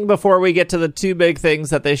thing before we get to the 2 big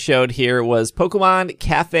things that they showed here was Pokemon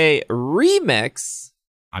Cafe Remix.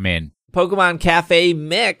 I'm in. Pokemon Cafe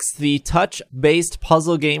Mix, the touch-based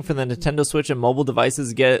puzzle game for the Nintendo Switch and mobile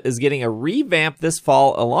devices, is getting a revamp this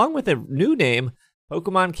fall, along with a new name,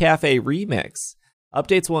 Pokemon Cafe Remix.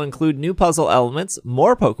 Updates will include new puzzle elements,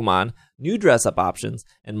 more Pokemon, new dress-up options,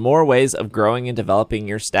 and more ways of growing and developing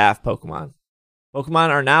your staff Pokemon. Pokemon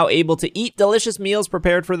are now able to eat delicious meals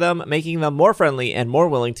prepared for them, making them more friendly and more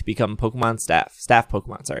willing to become Pokemon staff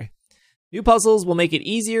Pokemon, sorry. New puzzles will make it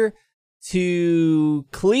easier to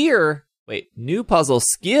clear... new puzzle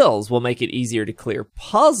skills will make it easier to clear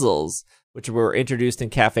puzzles, which were introduced in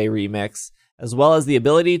Cafe Remix, as well as the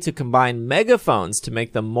ability to combine megaphones to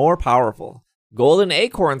make them more powerful. Golden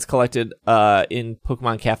acorns collected in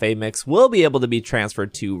Pokemon Cafe Mix will be able to be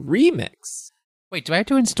transferred to Remix. Wait, do I have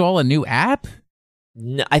to install a new app?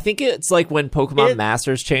 No, I think it's like when Pokemon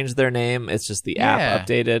Masters changed their name, it's just the app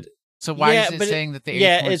updated. So why is it saying that the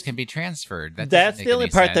acorns can be transferred? That's the only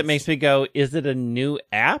part that makes me go, is it a new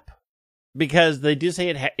app? Because they do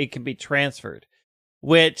say it can be transferred,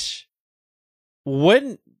 which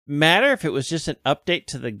wouldn't matter if it was just an update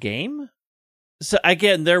to the game. So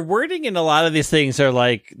again, their wording in a lot of these things are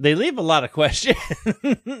like, they leave a lot of questions.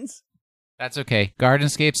 That's okay.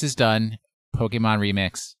 Gardenscapes is done. Pokemon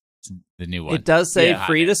Remix. The new one. It does say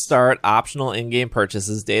free to start, optional in-game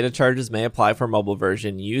purchases. Data charges may apply for mobile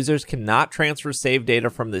version. Users cannot transfer save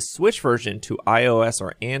data from the Switch version to iOS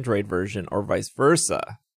or Android version or vice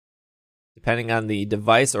versa. Depending on the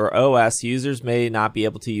device or OS, users may not be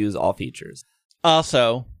able to use all features.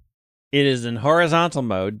 Also, it is in horizontal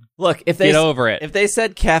mode. Look, get over it. If they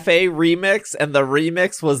said Cafe Remix and the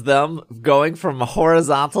remix was them going from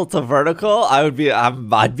horizontal to vertical, I'd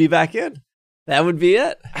be back in. That would be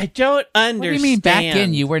it. I don't understand. What do you mean back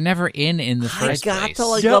in? You were never in the first place. I got to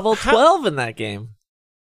level 12 in that game.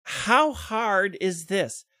 How hard is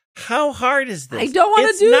this? How hard is this? I don't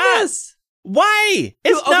want to do this. Why?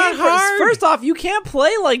 It's not hard. First off, you can't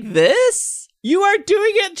play like this. You are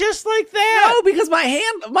doing it just like that. No, because my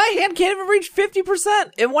hand can't even reach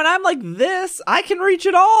 50%. And when I'm like this, I can reach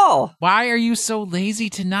it all. Why are you so lazy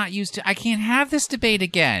to not use I can't have this debate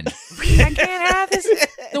again. I can't have this.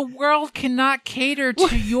 The world cannot cater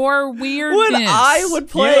to your weirdness. When I would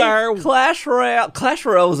play Clash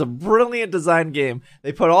Royale was a brilliant design game.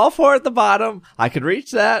 They put all 4 at the bottom. I could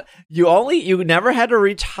reach that. You never had to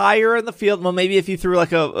reach higher in the field. Well, maybe if you threw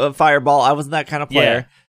like a fireball. I wasn't that kind of player. Yeah.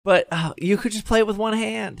 But you could just play it with one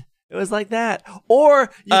hand. It was like that. Or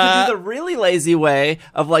you could do the really lazy way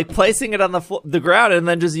of like placing it on the ground and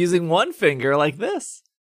then just using one finger like this.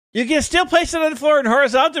 You can still place it on the floor in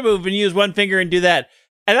horizontal move and use one finger and do that.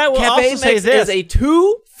 And I will also say this: is a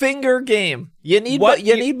 2-finger game. You need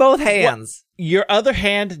both hands. Your other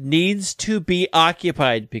hand needs to be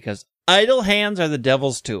occupied because idle hands are the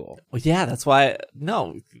devil's tool. Well, yeah, that's why.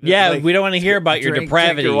 No. Yeah, like, we don't want to hear about your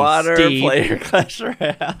depravity, drink your water, Steve. Play your Clash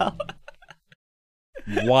Royale.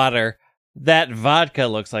 Water. That vodka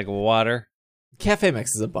looks like water. Cafe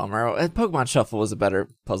Mix is a bummer. Pokemon Shuffle was a better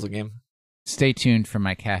puzzle game. Stay tuned for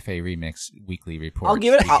my Cafe Remix weekly report. I'll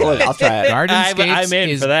give it. I'll try it. I'm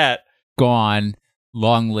in for that. Gone.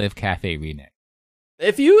 Long live Cafe Remix.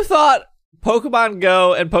 If you thought Pokemon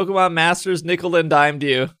Go and Pokemon Masters nickel and dimed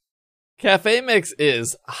you, Cafe Mix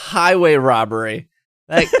is highway robbery.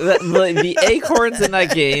 Like the acorns in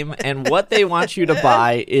that game and what they want you to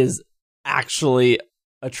buy is actually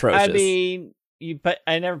atrocious. I mean,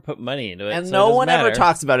 I never put money into it, and so no one matter. ever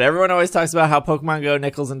talks about it. Everyone always talks about how Pokemon Go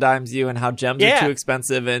nickels and dimes you, and how gems are too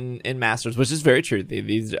expensive in Masters, which is very true.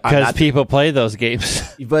 Because people play those games.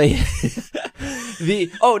 But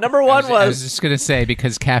number one I was just gonna say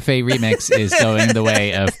because Cafe Remix is going the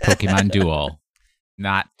way of Pokemon Duel.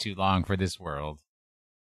 Not too long for this world.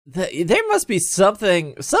 There must be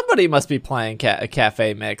something. Somebody must be playing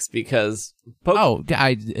Cafe Mix because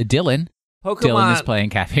Dylan. Dylan is playing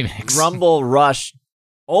Cafe Mix. Rumble Rush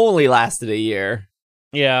only lasted a year.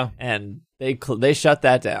 Yeah, and they shut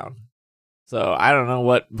that down. So I don't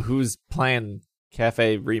know who's playing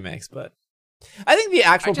Cafe Remix, but I think the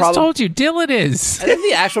actual problem. I just told you, Dylan is. I think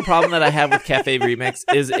the actual problem that I have with Cafe Remix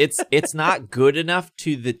is it's not good enough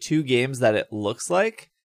to the 2 games that it looks like.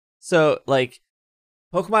 So like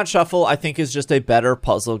Pokemon Shuffle, I think is just a better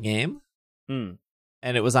puzzle game, and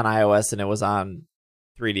it was on iOS and it was on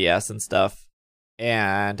 3DS and stuff,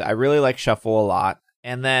 and I really like Shuffle a lot.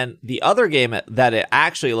 And then the other game that it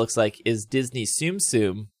actually looks like is Disney Tsum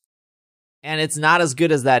Tsum, and it's not as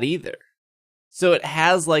good as that either. So it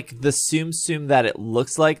has like the Tsum Tsum that it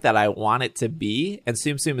looks like that I want it to be, and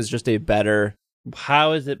Tsum Tsum is just a better.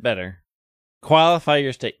 How is it better? Qualify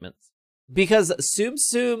your statements. Because Tsum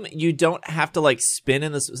Tsum, you don't have to like spin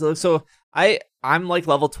in this. So I'm like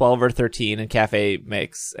level 12 or 13 in Cafe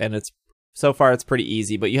Mix, and so far it's pretty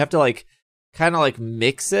easy, but you have to like kind of like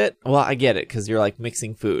mix it. Well, I get it because you're like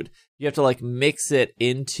mixing food. You have to like mix it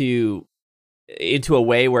into a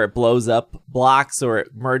way where it blows up blocks or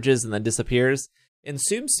it merges and then disappears. In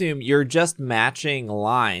Tsum Tsum, you're just matching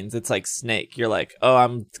lines. It's like Snake. You're like, oh,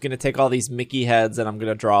 I'm going to take all these Mickey heads and I'm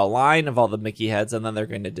going to draw a line of all the Mickey heads and then they're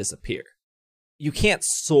going to disappear. You can't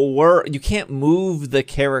you can't move the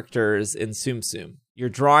characters in Tsum Tsum. You're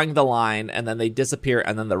drawing the line and then they disappear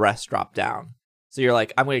and then the rest drop down. So you're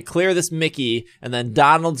like, I'm going to clear this Mickey and then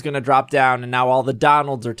Donald's going to drop down and now all the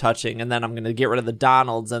Donalds are touching and then I'm going to get rid of the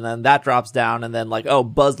Donalds and then that drops down and then like, oh,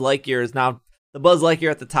 Buzz Lightyear is now, the Buzz Lightyear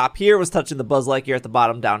at the top here was touching the Buzz Lightyear at the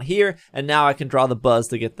bottom down here and now I can draw the Buzz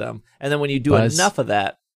to get them. And then when you do enough of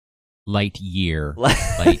that. Lightyear.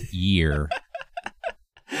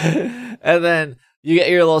 And then you get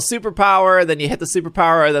your little superpower, then you hit the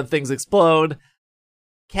superpower and then things explode.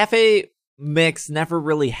 Cafe Mix never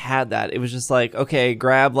really had that. It was just like, okay,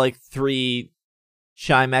 grab like 3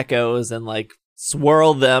 Chime Echoes and like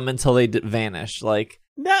swirl them until they vanish. Like,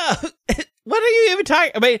 no, what are you even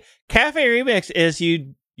talking? I mean, Cafe Remix is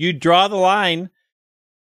you draw the line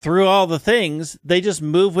through all the things. They just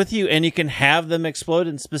move with you, and you can have them explode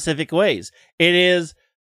in specific ways. It is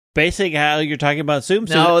basically how you're talking about Tsum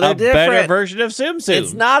Tsum. No, they're different. Better version of Tsum Tsum.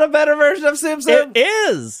 It's not a better version of Tsum Tsum. It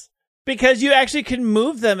is. Because you actually can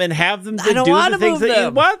move them and have them do the things that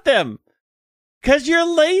you want them. Because you're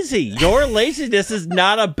lazy. Your laziness is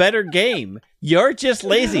not a better game. You're just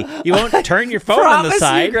lazy. You won't turn your phone on the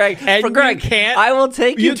side. You, Greg. And Greg, you can't. I will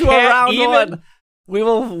take you to a round one. We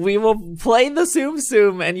will play the Tsum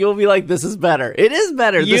Tsum, and you'll be like, "This is better. It is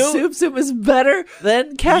better. The Tsum Tsum is better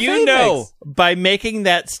than Cafe Mix." By making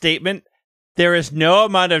that statement, There is no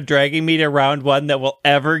amount of dragging me to round 1 that will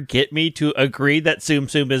ever get me to agree that Tsum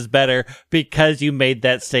Tsum is better because you made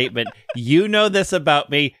that statement. You know this about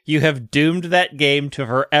me. You have doomed that game to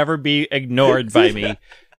forever be ignored by me.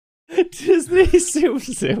 Disney Tsum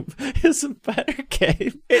Tsum is a better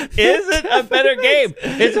game. It isn't a better game.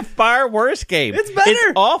 It's a far worse game. It's better.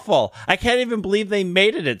 It's awful. I can't even believe they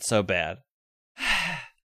made it. It's so bad.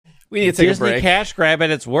 We need to take Disney a break. cash grab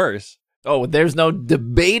at its worst. Oh, there's no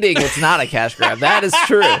debating it's not a cash grab. That is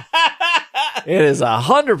true. It is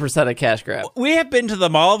 100% a cash grab. We have been to the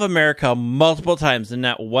Mall of America multiple times, and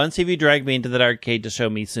not once have you dragged me into that arcade to show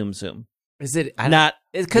me Tsum Tsum. Is it not?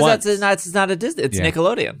 Because it's not a Disney. It's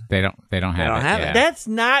Nickelodeon. They don't have it. That's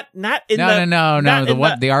not in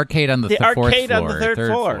the arcade on the fourth floor. On the third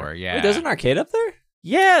floor. Yeah. Wait, there's an arcade up there?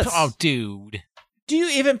 Yes. Oh, dude. Do you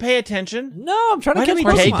even pay attention? No, I'm trying to Why get do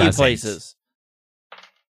me we take Pokemon. you places?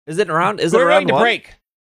 Is it around? We're around going to one? break.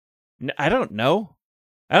 No, I don't know.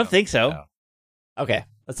 I don't think so. No. Okay,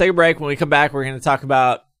 let's take a break. When we come back, we're going to talk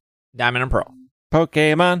about Diamond and Pearl.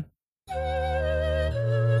 Pokémon.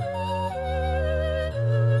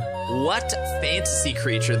 What fantasy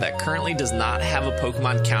creature that currently does not have a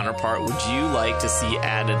Pokemon counterpart would you like to see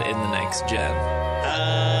added in the next gen?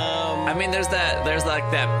 I mean, there's like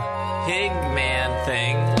that pig man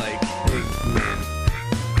thing, like pig man.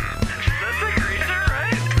 That's a creature,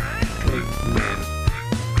 right?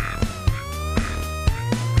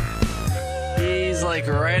 He's like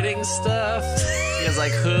writing stuff. He has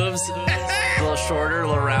like hooves, a little shorter, a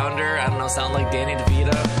little rounder. I don't know, sound like Danny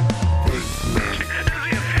DeVito.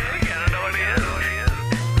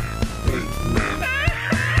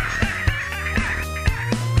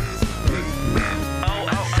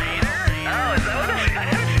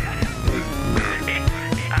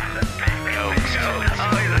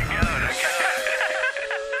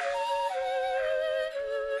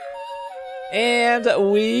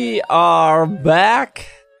 And we are back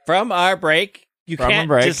from our break. You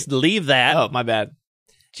can't just leave that. Oh, my bad.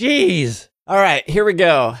 Jeez. All right, here we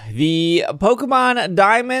go. The Pokemon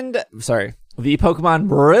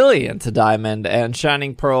Brilliant Diamond and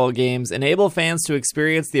Shining Pearl games enable fans to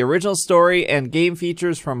experience the original story and game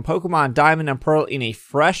features from Pokemon Diamond and Pearl in a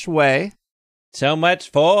fresh way. So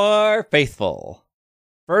much for Faithful.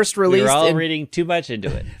 First released, we're all reading too much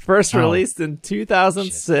into it. Released in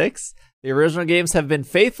 2006. The original games have been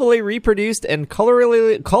faithfully reproduced and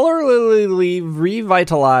colorfully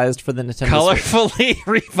revitalized for the Nintendo Colorfully Switch.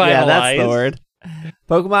 revitalized? Yeah, that's the word.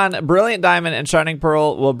 Pokemon Brilliant Diamond and Shining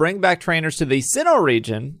Pearl will bring back trainers to the Sinnoh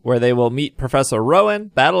region, where they will meet Professor Rowan,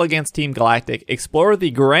 battle against Team Galactic, explore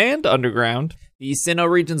the Grand Underground. The Sinnoh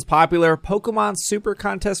region's popular Pokemon Super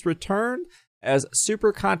Contest return, as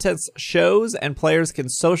Super Contest shows and players can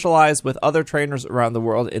socialize with other trainers around the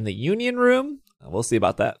world in the Union Room. We'll see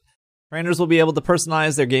about that. Trainers will be able to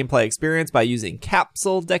personalize their gameplay experience by using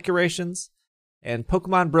capsule decorations. And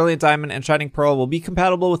Pokemon Brilliant Diamond and Shining Pearl will be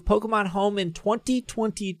compatible with Pokemon Home in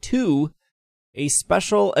 2022. A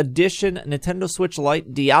special edition Nintendo Switch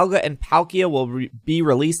Lite Dialga and Palkia will be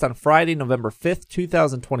released on Friday, November 5th,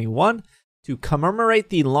 2021 to commemorate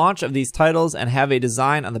the launch of these titles and have a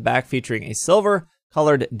design on the back featuring a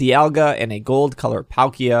silver-colored Dialga and a gold-colored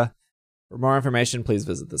Palkia. For more information, please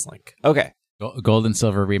visit this link. Okay. Gold and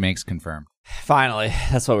silver remakes confirmed. Finally,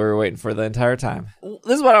 that's what we were waiting for the entire time.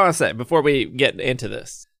 This is what I want to say before we get into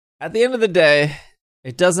this. At the end of the day,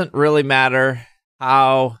 it doesn't really matter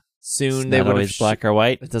how soon they would always black or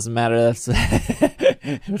white. It doesn't matter. That's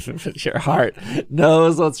your heart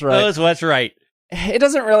knows what's right. Knows what's right. It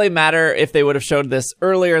doesn't really matter if they would have showed this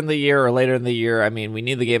earlier in the year or later in the year. I mean, we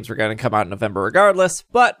knew the games were going to come out in November regardless.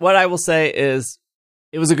 But what I will say is,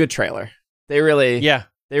 it was a good trailer. They really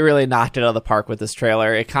knocked it out of the park with this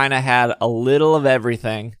trailer. It kind of had a little of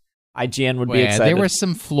everything. IGN would be excited. There were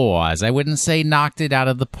some flaws. I wouldn't say knocked it out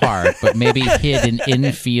of the park, but maybe hit an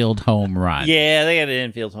infield home run. Yeah, they got an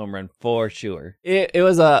infield home run for sure. It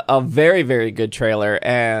was a very, very good trailer,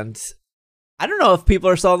 and I don't know if people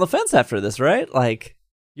are still on the fence after this, right? Like,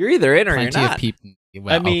 you're either in or you're not.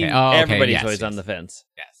 Everybody's always on the fence.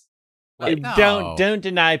 Yes. Don't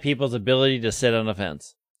deny people's ability to sit on a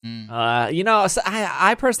fence.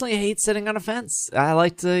 I personally hate sitting on a fence. I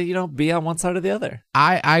like to, be on one side or the other.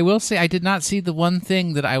 I will say I did not see the one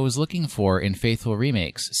thing that I was looking for in Faithful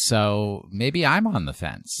Remakes, so maybe I'm on the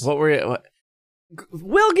fence. What were you?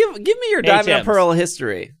 Will, give me your Diamond and Pearl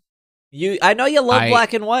history. I know you love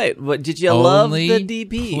Black and White, but did you love the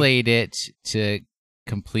DP? Played it to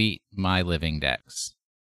complete my living decks.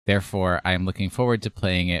 Therefore, I am looking forward to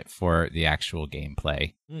playing it for the actual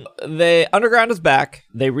gameplay. The Underground is back.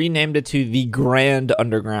 They renamed it to the Grand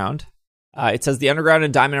Underground. It says the Underground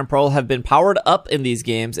and Diamond and Pearl have been powered up in these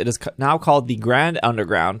games. It is now called the Grand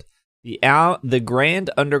Underground. The Grand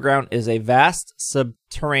Underground is a vast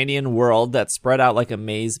subterranean world that's spread out like a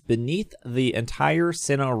maze beneath the entire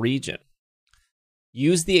Sinnoh region.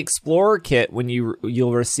 Use the Explorer Kit when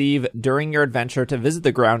you'll receive during your adventure to visit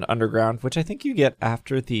the Grand Underground, which I think you get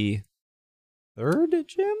after the third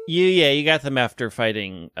gym? You got them after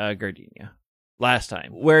fighting Gardenia last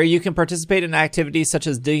time. Where you can participate in activities such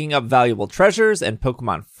as digging up valuable treasures and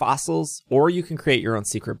Pokemon fossils, or you can create your own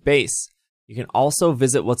secret base. You can also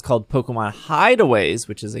visit what's called Pokemon Hideaways,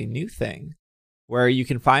 which is a new thing, where you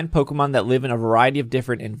can find Pokemon that live in a variety of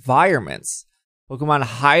different environments. Pokemon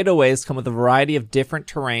Hideaways come with a variety of different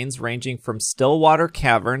terrains ranging from stillwater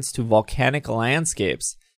caverns to volcanic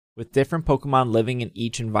landscapes, with different Pokemon living in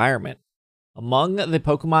each environment. Among the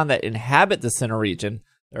Pokemon that inhabit the Sinnoh region,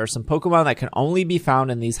 there are some Pokemon that can only be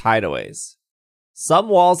found in these hideaways. Some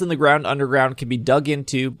walls in the Ground Underground can be dug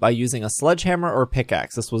into by using a sledgehammer or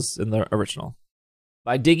pickaxe. This was in the original.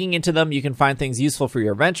 By digging into them, you can find things useful for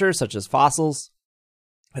your adventure, such as fossils,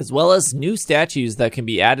 as well as new statues that can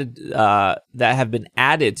be added, that have been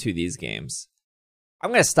added to these games.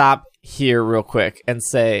 I'm going to stop here real quick and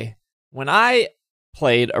say, when I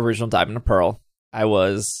played original Diamond and Pearl, I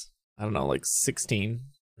was, like 16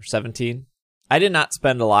 or 17. I did not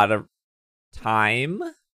spend a lot of time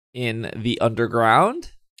in the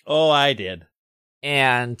underground. Oh, I did.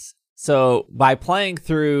 And so by playing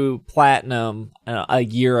through Platinum a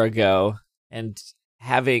year ago and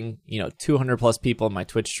having, 200 plus people in my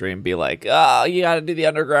Twitch stream be like, oh, you got to do the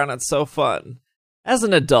underground. It's so fun. As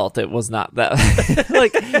an adult, it was not that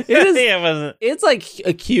like it is. Yeah, it wasn't. It's like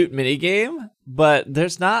a cute mini game, but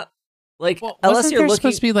there's not unless you're looking,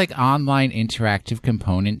 supposed to be like online interactive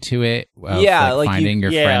component to it. Yeah, like finding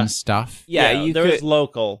your friends' stuff. Yeah, was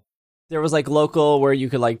local. There was like local where you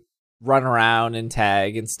could like run around and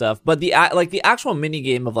tag and stuff. But the actual mini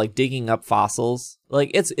game of like digging up fossils,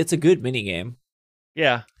 like it's a good mini game.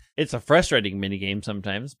 Yeah, it's a frustrating mini game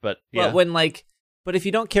sometimes, but yeah. But if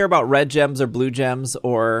you don't care about red gems or blue gems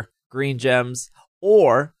or green gems,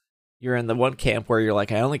 or you're in the one camp where you're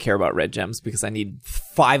like, I only care about red gems because I need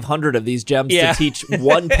 500 of these gems to teach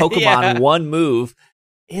one Pokemon one move.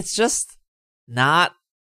 It's just not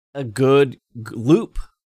a good loop.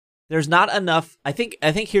 There's not enough. I think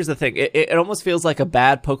here's the thing. It almost feels like a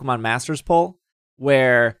bad Pokemon Masters pull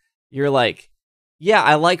where you're like, yeah,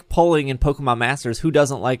 I like pulling in Pokemon Masters. Who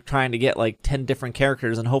doesn't like trying to get like 10 different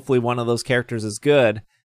characters and hopefully one of those characters is good?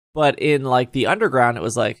 But in like the Underground, it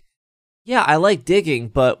was like, yeah, I like digging,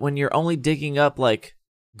 but when you're only digging up like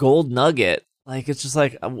gold nugget, like it's just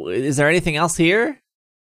like, is there anything else here?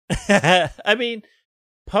 I mean,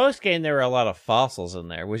 post game there were a lot of fossils in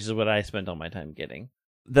there, which is what I spent all my time getting.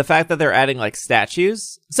 The fact that they're adding like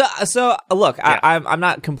statues. So look, yeah. I'm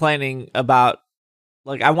not complaining about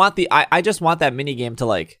like I just want that mini game to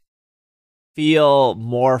like feel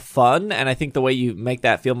more fun, and I think the way you make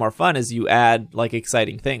that feel more fun is you add like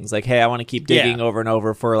exciting things. Like, hey, I want to keep digging over and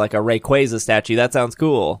over for like a Rayquaza statue. That sounds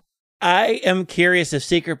cool. I am curious if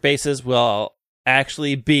secret bases will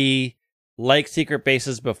actually be like secret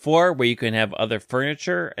bases before, where you can have other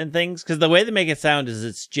furniture and things. Because the way they make it sound is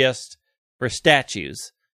it's just for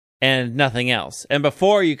statues and nothing else. And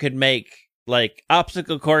before you could make like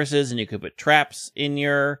obstacle courses and you could put traps in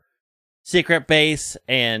your secret base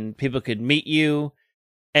and people could meet you.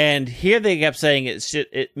 And here they kept saying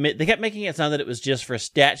they kept making it sound that it was just for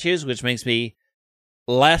statues, which makes me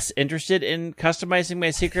less interested in customizing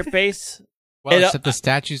my secret base. Well, except the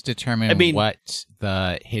statues determine what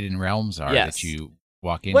the hidden realms are that you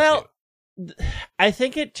walk into. Well, I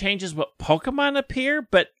think it changes what Pokemon appear,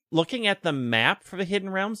 but looking at the map for the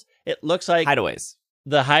hidden realms, it looks like hideaways.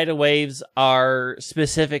 The hideaways are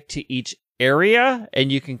specific to each area,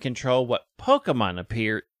 and you can control what Pokemon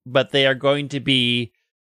appear, but they are going to be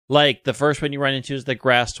like the first one you run into is the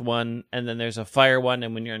grass one, and then there's a fire one,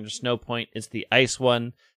 and when you're under Snow Point, it's the ice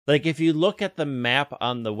one. Like, if you look at the map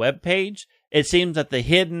on the webpage, it seems that the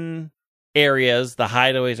hidden areas, the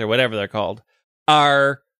hideaways, or whatever they're called,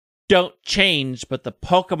 don't change, but the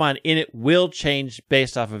Pokemon in it will change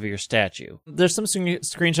based off of your statue. There's some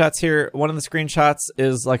screenshots here. One of the screenshots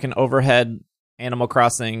is like an overhead Animal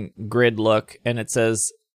Crossing grid look, and it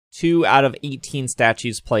says 2 out of 18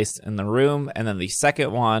 statues placed in the room. And then the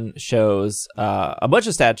second one shows a bunch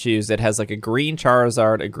of statues. It has like a green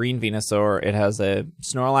Charizard, a green Venusaur. It has a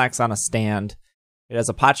Snorlax on a stand. It has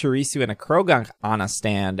a Pachirisu and a Croagunk on a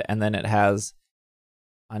stand. And then it has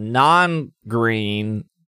a non-green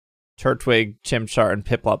Turtwig, Chimchar, and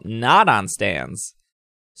Piplup not on stands.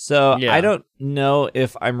 So I don't know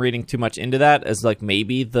if I'm reading too much into that as like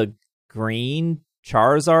maybe the green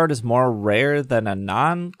Charizard is more rare than a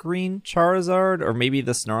non-green Charizard, or maybe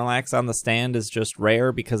the Snorlax on the stand is just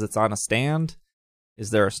rare because it's on a stand.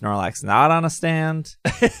 Is there a Snorlax not on a stand?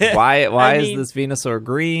 Why is this Venusaur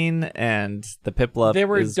green and the Piplup there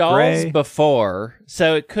were is dolls gray? before,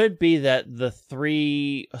 so it could be that the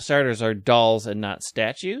 3 starters are dolls and not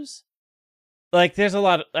statues. Like, I have a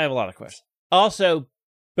lot of questions. Also,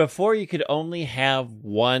 before you could only have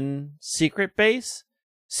one secret base.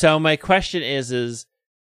 So my question is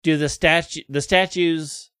do the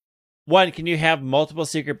statues, one, can you have multiple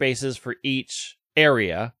secret bases for each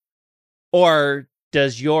area? Or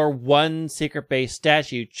does your one secret base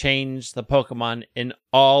statue change the Pokemon in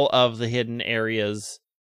all of the hidden areas?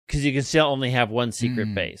 Because you can still only have one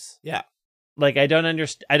secret base. Yeah. Like, I don't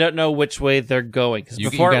understand. I don't know which way they're going. Because You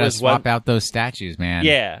before gotta it was swap out those statues, man.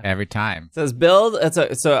 Yeah. Every time. It says build.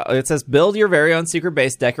 It says build your very own secret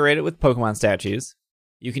base, decorate it with Pokemon statues.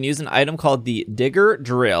 You can use an item called the Digger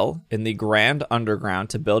Drill in the Grand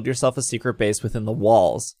Underground to build yourself a secret base within the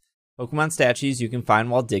walls. Pokemon statues you can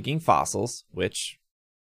find while digging fossils, which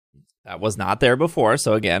that was not there before.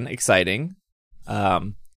 So again, exciting.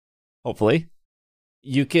 Hopefully,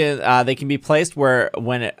 you can. They can be placed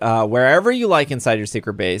wherever you like inside your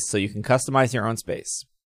secret base, so you can customize your own space.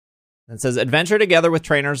 And it says adventure together with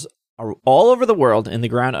trainers all over the world in the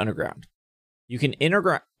Grand Underground. You can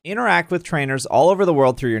interact with trainers all over the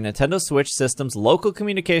world through your Nintendo Switch system's local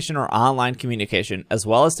communication or online communication, as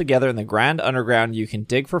well as together in the Grand Underground. You can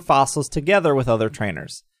dig for fossils together with other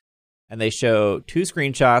trainers. And they show 2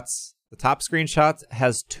 screenshots. The top screenshot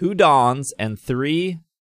has 2 Dawns and 3,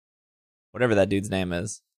 whatever that dude's name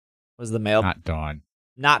is. What was the male? Not Dawn.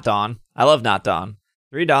 Not Dawn. I love Not Dawn.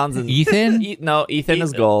 3 Dawns and Ethan? No, Ethan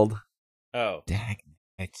is gold. Oh. Dang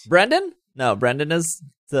it. Brendan? No, Brendan is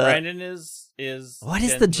the... Brandon is What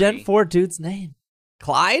is the Gen 3. 4 dude's name?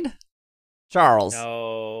 Clyde? Charles?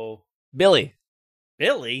 No. Billy?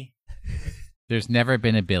 Billy? There's never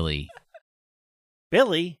been a Billy.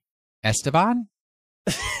 Billy? Esteban?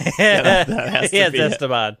 Yeah, that has to Yes, be it.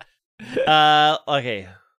 Esteban. Okay.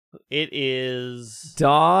 It is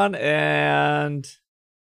Dawn and...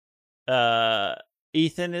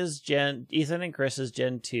 Ethan and Chris is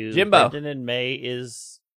Gen 2. Jimbo. Brendan and May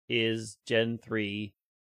is Gen 3.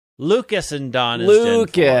 Lucas and Dawn is Gen 4.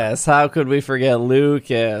 Lucas. How could we forget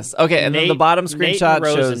Lucas? Okay, and then the bottom screenshot Nate and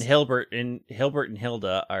Rose shows... and Hilbert and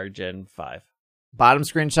Hilda are Gen 5. Bottom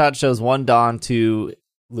screenshot shows 1 Dawn, 2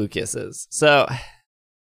 Lucas's. So...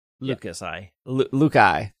 Lucas,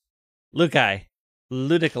 Lukai.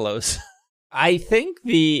 Ludicolo. I think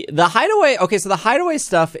the hideaway... Okay, so the hideaway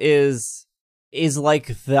stuff is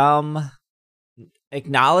like them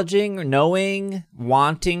acknowledging, knowing,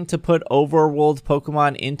 wanting to put overworld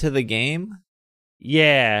Pokemon into the game.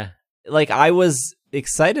 Yeah. Like, I was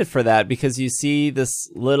excited for that because you see this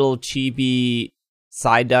little chibi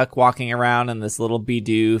Psyduck walking around and this little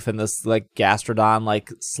Bidoof and this, like, Gastrodon, like,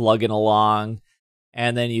 slugging along.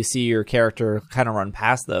 And then you see your character kind of run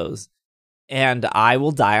past those. And I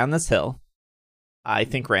will die on this hill. I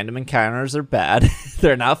think random encounters are bad.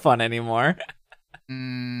 They're not fun anymore.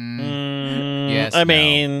 Yes. I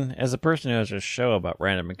mean, as a person who has a show about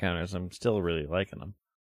random encounters, I'm still really liking them.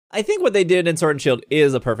 I think what they did in Sword and Shield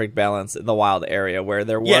is a perfect balance in the wild area where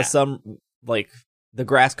there was some, like, the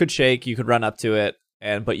grass could shake, you could run up to it,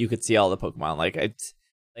 but you could see all the Pokemon.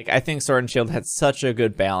 I think Sword and Shield had such a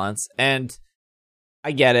good balance, and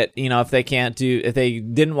I get it. You know, if they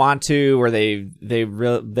didn't want to, or they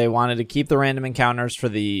wanted to keep the random encounters for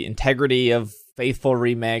the integrity of faithful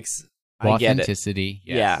remakes. I get it. Authenticity.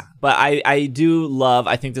 Yes. Yeah, but I do love.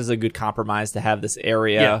 I think this is a good compromise to have this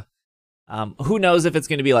area. Yeah. Who knows if it's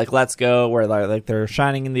going to be like Let's Go, where they're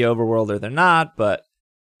shining in the overworld or they're not. But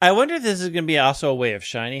I wonder if this is going to be also a way of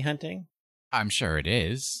shiny hunting. I'm sure it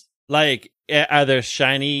is. Like, are there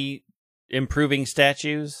shiny improving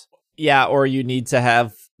statues? Yeah, or you need to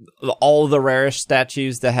have all the rarest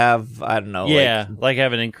statues to have, I don't know. Yeah, like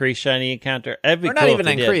have an increased shiny encounter. That'd be or cool not even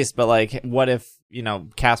if they increased, but like, what if,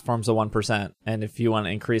 cast form's a 1%, and if you want to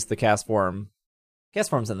increase the cast form's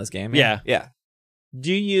in this game. Yeah. Yeah.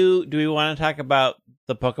 Do we want to talk about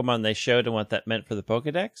the Pokemon they showed and what that meant for the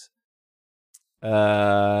Pokedex?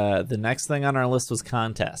 The next thing on our list was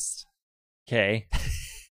contest. Okay.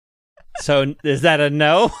 So is that a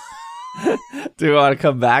no? Do we want to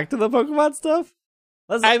come back to the Pokemon stuff?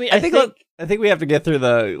 I think we have to get through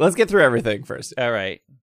let's get through everything first. All right.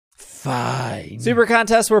 Fine. Super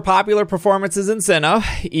contests were popular performances in Sinnoh,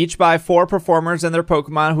 each by 4 performers and their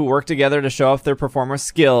Pokemon who work together to show off their performance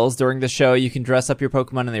skills. During the show, you can dress up your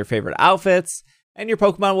Pokemon in their favorite outfits. and your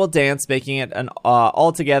Pokemon will dance, making it an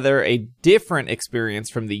altogether a different experience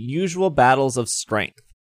from the usual battles of strength.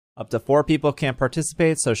 Up to 4 people can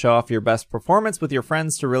participate, so show off your best performance with your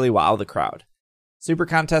friends to really wow the crowd. Super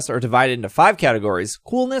contests are divided into 5 categories: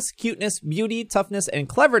 coolness, cuteness, beauty, toughness, and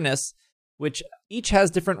cleverness, which each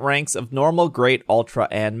has different ranks of normal, great, ultra,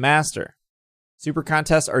 and master. Super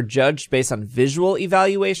contests are judged based on visual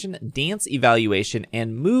evaluation, dance evaluation,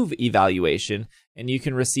 and move evaluation, and you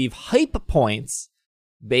can receive hype points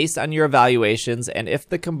based on your evaluations, and if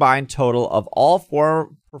the combined total of all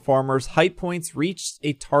 4 performers' hype points reach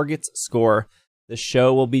a target's score, the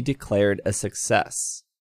show will be declared a success.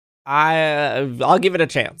 I'll give it a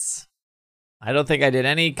chance. I don't think I did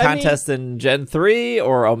any contests in Gen 3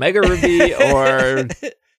 or Omega Ruby or...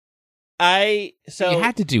 You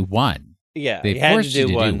had to do one. Yeah, they forced you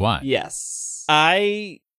to do one. Yes.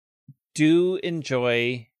 I do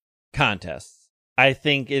enjoy contests. I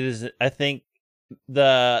think the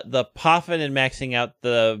poffing and maxing out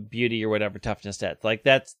the beauty or whatever toughness stats, like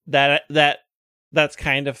that's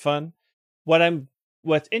kind of fun.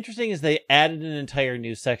 What's interesting is they added an entire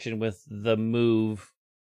new section with the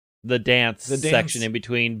dance section in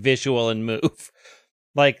between visual and move.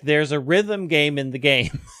 Like, there's a rhythm game in the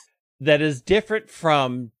game that is different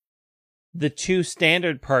from the 2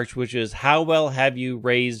 standard parts, which is how well have you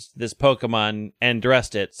raised this Pokemon and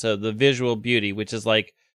dressed it. So the visual beauty, which is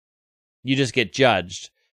like, you just get judged.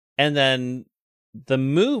 And then the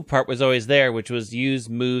move part was always there, which was use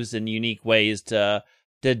moves in unique ways to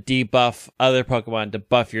debuff other Pokemon, to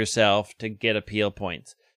buff yourself, to get appeal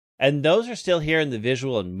points. And those are still here in the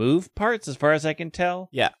visual and move parts, as far as I can tell.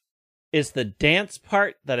 Yeah. It's the dance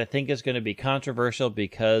part that I think is going to be controversial,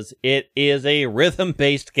 because it is a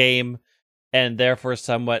rhythm-based game and therefore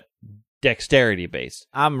somewhat dexterity-based.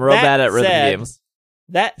 I'm real bad at rhythm games.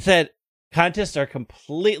 That said, contests are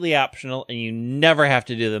completely optional, and you never have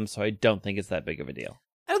to do them, so I don't think it's that big of a deal.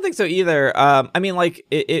 I don't think so either. I mean, like,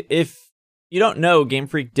 if you don't know, Game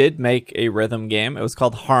Freak did make a rhythm game. It was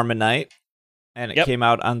called Harmonite, and it came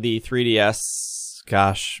out on the 3DS,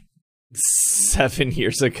 7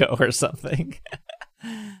 years ago or something.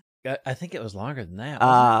 I think it was longer than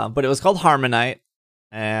that. But it was called Harmonite,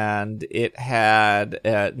 and it had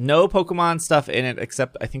no Pokemon stuff in it,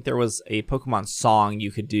 except I think there was a Pokemon song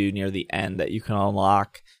you could do near the end that you can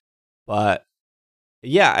unlock. But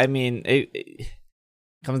yeah, I mean, it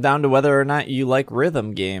comes down to whether or not you like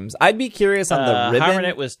rhythm games. I'd be curious on the ribbon.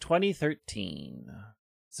 Harmonite was 2013.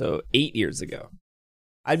 So 8 years ago.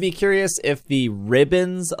 I'd be curious if the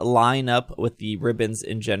ribbons line up with the ribbons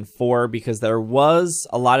in Gen 4, because there was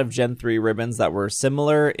a lot of Gen 3 ribbons that were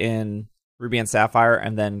similar in Ruby and Sapphire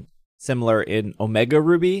and then similar in Omega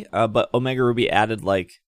Ruby, but Omega Ruby added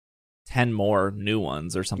like 10 more new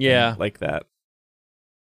ones or something like that.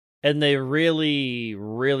 And they really,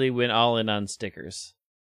 really went all in on stickers.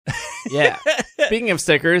 Yeah. Speaking of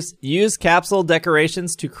stickers, use capsule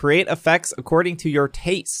decorations to create effects according to your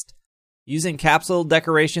taste. Using capsule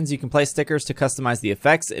decorations, you can place stickers to customize the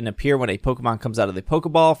effects and appear when a Pokemon comes out of the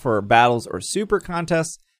Pokeball for battles or super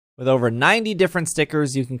contests. With over 90 different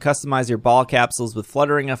stickers, you can customize your ball capsules with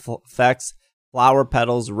fluttering effects, flower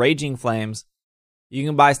petals, raging flames. You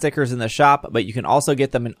can buy stickers in the shop, but you can also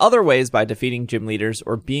get them in other ways by defeating gym leaders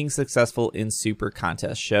or being successful in super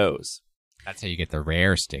contest shows. That's how you get the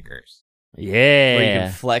rare stickers. Yeah. Where you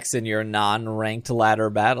can flex in your non-ranked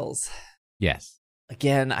ladder battles. Yes.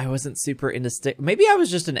 Again, I wasn't super into Maybe I was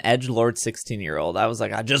just an edgelord 16-year-old. I was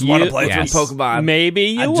like, I just want to play through Pokemon. Maybe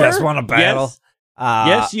you were. I just want to battle.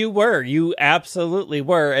 Yes, you were. You absolutely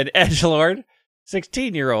were an edgelord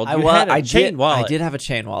 16-year-old. I did have a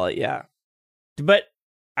chain wallet, yeah. But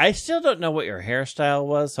I still don't know what your hairstyle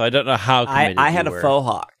was, so I don't know how committed I had you a were. faux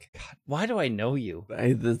hawk. God, why do I know you?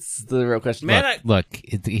 That's the real question. Man, look,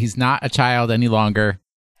 he's not a child any longer.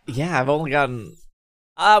 Yeah, I've only gotten...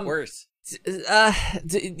 worse.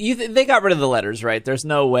 They got rid of the letters, right? There's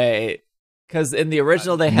no way, because in the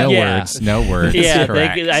original they had no words. Yeah,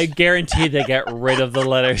 correct. I guarantee they got rid of the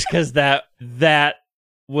letters, because that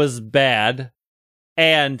was bad,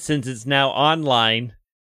 and since it's now online,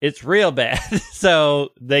 it's real bad. So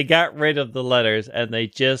they got rid of the letters, and they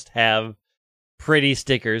just have pretty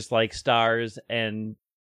stickers like stars and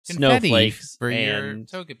Confetti snowflakes for and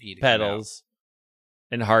your Togepi petals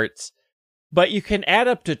and hearts. But you can add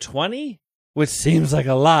up to 20, which seems like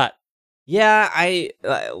a lot. Yeah, I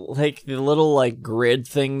like the little like grid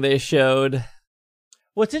thing they showed.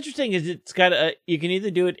 What's interesting is it's got you can either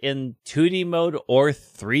do it in 2D mode or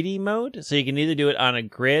 3D mode. So you can either do it on a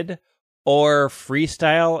grid or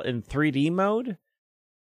freestyle in 3D mode.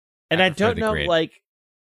 And I don't know, grid. like,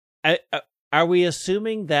 are we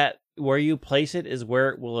assuming that where you place it is where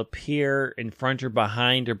it will appear in front or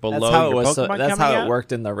behind or below That's how your it was. Pokemon That's coming how out. it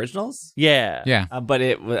worked in the originals. Yeah. Yeah. But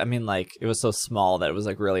it was so small that it was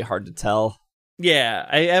like really hard to tell. Yeah,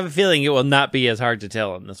 I have a feeling it will not be as hard to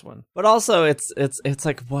tell in this one. But also, it's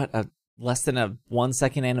like less than a 1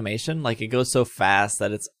 second animation. Like it goes so fast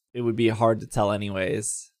that it would be hard to tell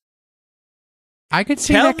anyways. I could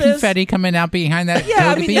see Tell that this- confetti coming out behind that.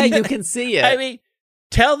 Yeah, Togepi. you can see it. I mean,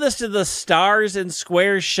 tell this to the stars and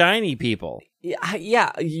squares shiny people.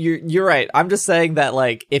 Yeah, you're right. I'm just saying that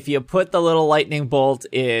like if you put the little lightning bolt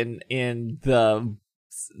in the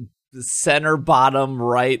center bottom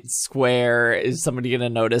right square, is somebody gonna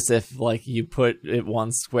notice if like you put it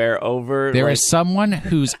one square over? There like, is someone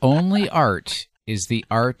whose only art is the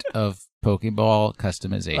art of Pokeball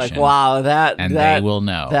customization. like wow, they will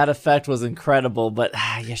know. that effect was incredible. But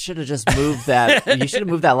you should have just moved that. You should have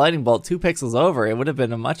moved that lightning bolt 2 pixels over. It would have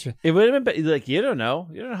been a much. It would have been like, you don't know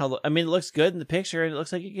how. I mean, it looks good in the picture, and it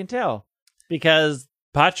looks like you can tell because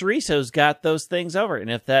Pachiriso's got those things over.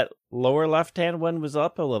 And if that lower left-hand one was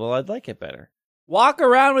up a little, I'd like it better. Walk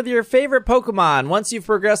around with your favorite Pokemon. Once you've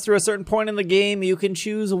progressed through a certain point in the game, you can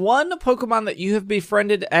choose one Pokemon that you have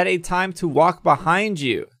befriended at a time to walk behind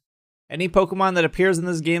you. Any Pokemon that appears in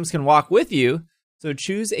these games can walk with you, so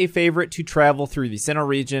choose a favorite to travel through the Sinnoh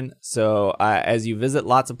region so as you visit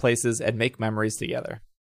lots of places and make memories together.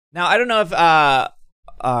 Now, I don't know if our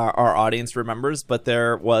audience remembers, but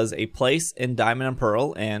there was a place in Diamond and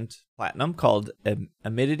Pearl and Platinum called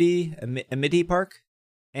Amity Park,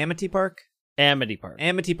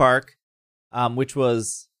 which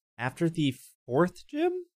was after the 4th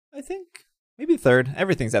gym, I think. Maybe 3rd.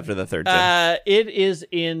 Everything's after the 3rd gym. It is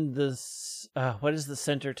in the what is the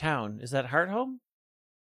center town? Is that Hearthome?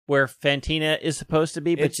 Where Fantina is supposed to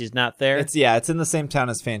be, but she's not there. It's in the same town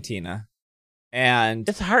as Fantina. And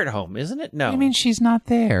it's Hearthome, isn't it? No. I mean, she's not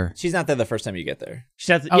there. She's not there the first time you get there. She's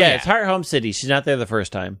not it's Hearthome City. She's not there the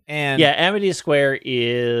first time. And Amity Square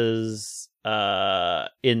is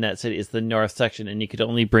in that city. It's the north section, and you could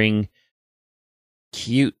only bring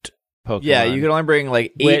cute Pokemon. Yeah, you could only bring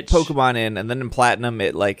like 8 Pokemon in, and then in Platinum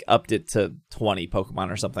it like upped it to 20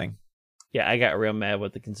 Pokemon or something. Yeah, I got real mad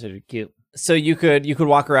what they considered cute. So you could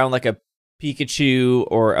walk around like a Pikachu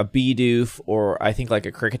or a Bidoof or I think like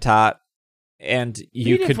a Kricketot, and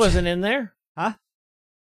you Bidoof wasn't in there, huh?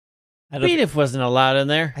 Bidoof wasn't allowed in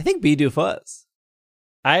there. I think Bidoof was.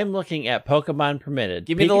 I'm looking at Pokemon permitted.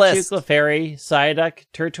 Give me Pikachu, the list. Clefairy, Psyduck,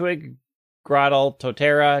 Turtwig, Grotle,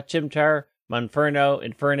 Totera, Chimchar, Monferno,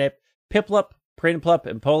 Infernape, Piplup, Prinplup,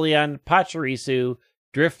 Empoleon, Pachirisu,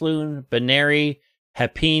 Drifloon, Baneri,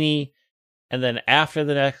 Happiny, and then after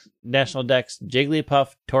the next National Dex,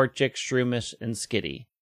 Jigglypuff, Torchic, Shroomish, and Skitty.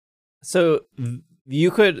 So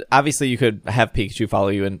you could have Pikachu follow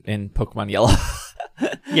you in Pokemon Yellow.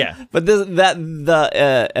 Yeah. But the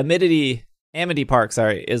Amity Park,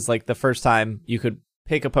 is like the first time you could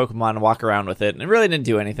pick a Pokemon and walk around with it. And it really didn't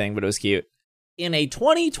do anything, but it was cute. In a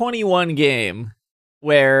 2021 game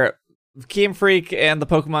where Game Freak and the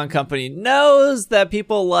Pokemon Company knows that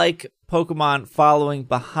people like Pokemon following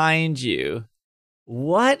behind you,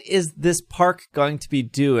 what is this park going to be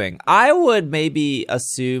doing? I would maybe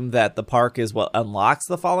assume that the park is what unlocks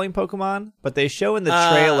the following Pokemon, but they show in the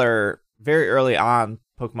trailer very early on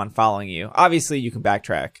Pokemon following you. Obviously, you can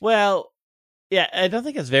backtrack. Well, yeah, I don't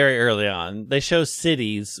think it's very early on. They show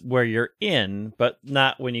cities where you're in, but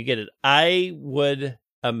not when you get it. I would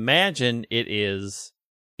imagine it is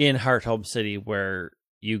in Hearthome City where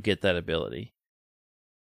you get that ability.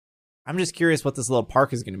 I'm just curious what this little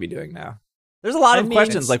park is going to be doing now. There's a lot of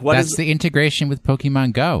questions like what that's the integration with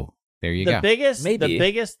Pokemon Go. There you go. The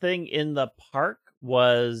biggest thing in the park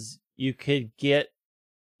was you could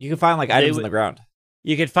find like items on the ground.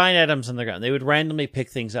 You could find items on the ground. They would randomly pick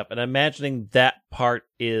things up, and I'm imagining that part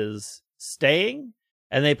is staying,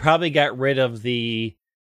 and they probably got rid of the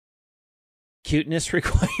cuteness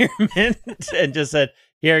requirement and just said,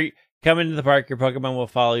 here, come into the park, your Pokemon will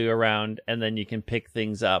follow you around, and then you can pick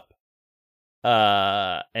things up.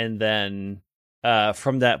 And then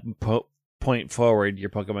from that point forward, your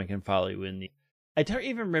Pokemon can follow you in the... I don't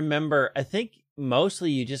even remember. I think mostly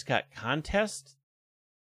you just got contest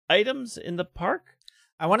items in the park.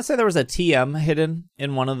 I want to say there was a TM hidden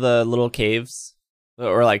in one of the little caves.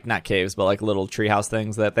 Or like, not caves, but like little treehouse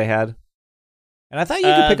things that they had. And I thought you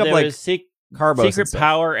could pick up like Carbos. Secret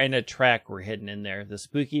Power and a track were hidden in there. The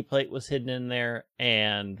Spooky Plate was hidden in there,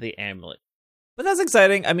 and the Amulet. But that's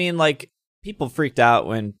exciting. I mean, like, people freaked out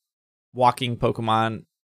when walking Pokemon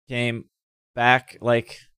came back.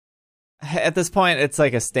 Like, at this point, it's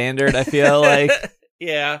like a standard, I feel like.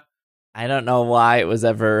 Yeah. I don't know why it was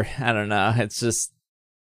ever, I don't know. It's just,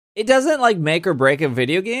 it doesn't like make or break a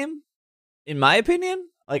video game, in my opinion.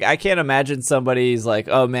 Like, I can't imagine somebody's like,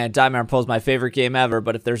 oh man, Diamond Pearl's my favorite game ever,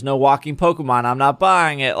 but if there's no walking Pokemon, I'm not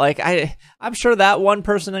buying it. Like, I'm sure that one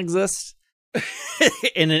person exists.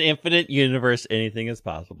 In an infinite universe, anything is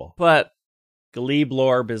possible. But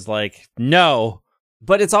Gleeblorb is like, no.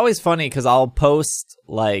 But it's always funny because I'll post,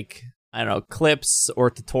 like, I don't know, clips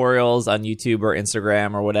or tutorials on YouTube or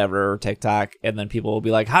Instagram or whatever, or TikTok, and then people will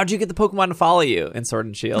be like, how'd you get the Pokemon to follow you in Sword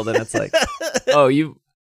and Shield? And it's like, oh, you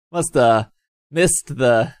must missed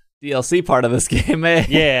the DLC part of this game, eh?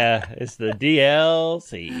 Yeah, it's the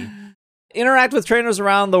DLC. Interact with trainers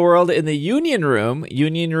around the world in the Union Room.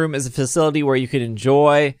 Union Room is a facility where you can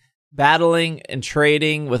enjoy battling and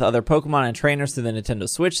trading with other Pokemon and trainers through the Nintendo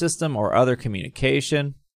Switch system or other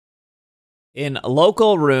communication. In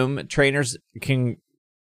Local Room, trainers can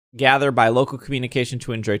gather by local communication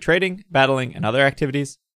to enjoy trading, battling, and other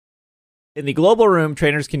activities. In the Global Room,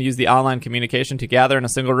 trainers can use the online communication to gather in a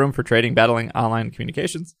single room for trading, battling, online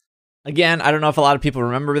communications. Again, I don't know if a lot of people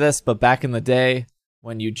remember this, but back in the day,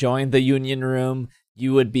 when you joined the Union Room,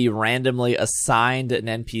 you would be randomly assigned an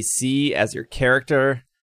NPC as your character,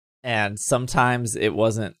 and sometimes it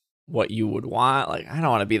wasn't what you would want. Like, I don't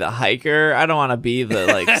want to be the hiker. I don't want to be the,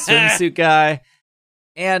 like, swimsuit guy.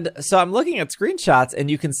 And so I'm looking at screenshots, and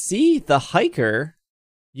you can see the hiker.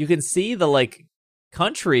 You can see the, like,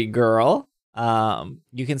 country girl.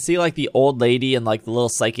 You can see, like, the old lady and, like, the little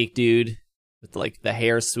psychic dude with, like, the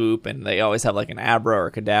hair swoop, and they always have, like, an Abra or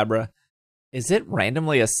a Kadabra. Is it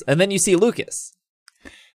randomly and then you see Lucas.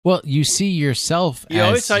 Well, you see yourself you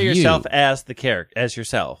always saw yourself as the character, as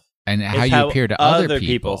yourself. And how you appear to other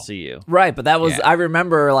people see you. Right, but that was, I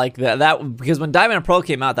remember, like, that because when Diamond and Pearl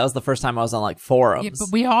came out, that was the first time I was on, like, forums. Yeah, but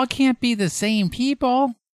we all can't be the same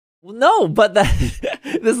people. Well, no, but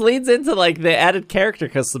this leads into, like, the added character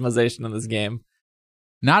customization in this game.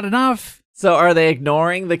 Not enough. So are they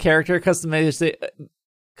ignoring the character customization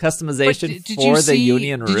for the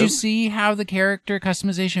Union Room? Did you see how the character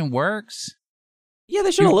customization works? Yeah,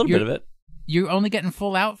 they showed a little bit of it. You're only getting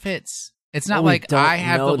full outfits. It's not like I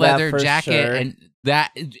have the leather jacket and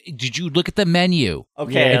that. Did you look at the menu?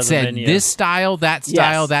 Okay, it said this style, that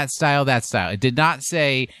style, that style, that style. It did not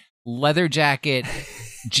say leather jacket,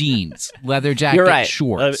 jeans, leather jacket,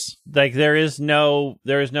 shorts. Like there is no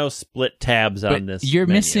split tabs on this. You're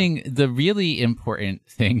menu. missing the really important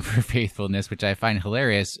thing for faithfulness, which I find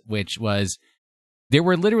hilarious. Which was there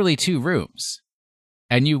were literally 2 rooms,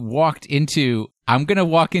 and you walked into. I'm going to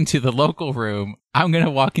walk into the local room. I'm going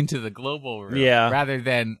to walk into the global room. Yeah. Rather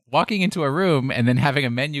than walking into a room and then having a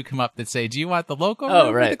menu come up that say, do you want the local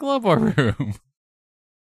room or the global room?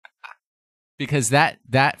 Because that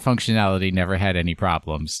functionality never had any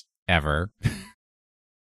problems ever.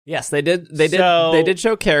 Yes, they did. They did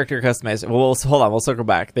show character customization. Well, hold on. We'll circle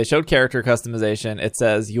back. They showed character customization. It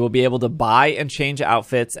says you will be able to buy and change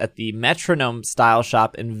outfits at the Metronome Style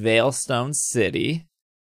Shop in Veilstone City.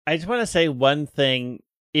 I just want to say one thing.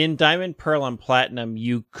 In Diamond, Pearl, and Platinum,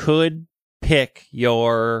 you could pick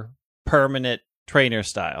your permanent trainer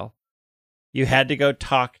style. You had to go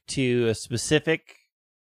talk to a specific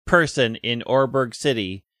person in Orberg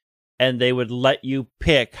City, and they would let you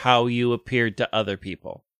pick how you appeared to other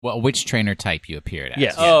people. Well, which trainer type you appeared as.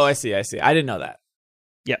 Yes. Oh, I see. I didn't know that.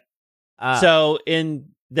 Yep. So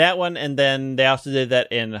in that one, and then they also did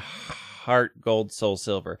that in Heart Gold, Soul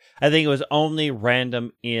Silver. I think it was only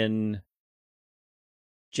random in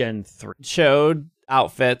Gen 3. Showed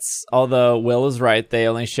outfits, although Will is right. They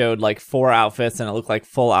only showed like 4 outfits, and it looked like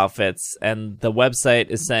full outfits. And the website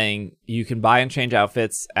is saying you can buy and change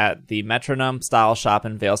outfits at the Metronome Style Shop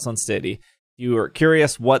in Veilstone City. If you are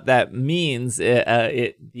curious what that means,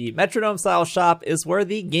 the Metronome Style Shop is where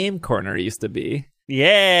the Game Corner used to be.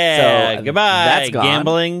 Yeah. So goodbye. That's gone.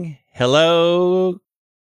 Gambling. Hello.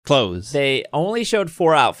 Clothes. They only showed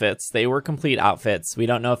 4 outfits. They were complete outfits. We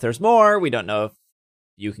don't know if there's more. We don't know if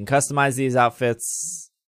you can customize these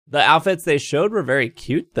outfits. The outfits they showed were very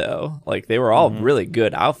cute, though. Like, they were all really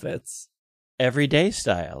good outfits. Everyday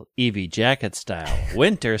style, Eevee jacket style,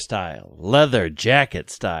 winter style, leather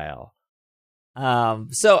jacket style. We don't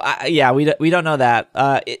know that.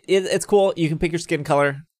 It's cool. You can pick your skin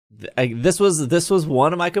color. This was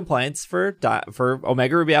one of my complaints for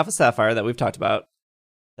Omega Ruby Alpha Sapphire that we've talked about.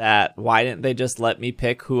 That why didn't they just let me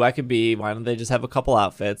pick who I could be? Why don't they just have a couple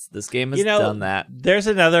outfits? This game has done that. There's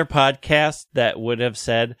another podcast that would have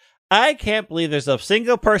said, I can't believe there's a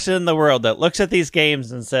single person in the world that looks at these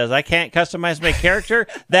games and says, I can't customize my character.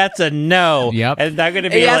 That's a no. Yep. And they're going to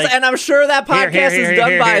be and I'm sure that podcast is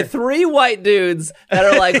done by 3 white dudes that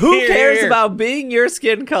are like, who cares about being your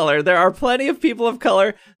skin color? There are plenty of people of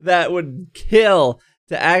color that would kill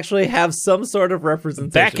to actually have some sort of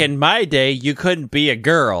representation. Back in my day, you couldn't be a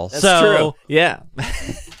girl. That's true. Yeah.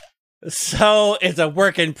 So it's a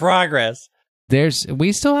work in progress.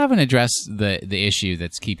 We still haven't addressed the issue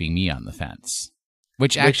that's keeping me on the fence,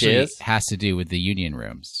 which actually has to do with the union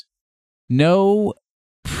rooms. No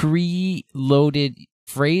preloaded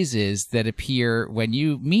phrases that appear when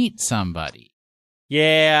you meet somebody.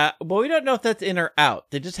 Yeah, but we don't know if that's in or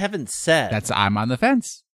out. They just haven't said. I'm on the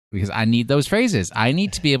fence because I need those phrases. I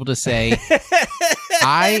need to be able to say,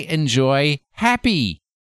 I enjoy happy.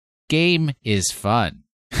 Game is fun.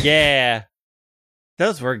 Yeah.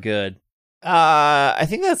 Those were good. I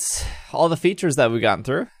think that's all the features that we've gotten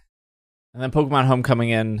through. And then Pokemon Home coming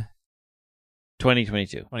in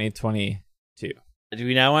 2022. 2022. Do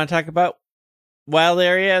we now want to talk about Wild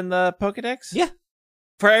Area and the Pokedex? Yeah.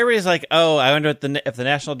 For everybody's like, oh, I wonder if the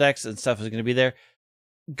National Dex and stuff is going to be there.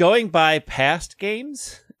 Going by past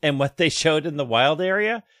games and what they showed in the Wild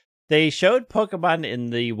Area, they showed Pokemon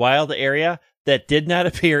in the Wild Area that did not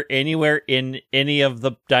appear anywhere in any of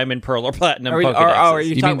the Diamond, Pearl, or Platinum Pokedexes. Are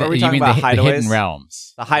we talking about hideaways? The hidden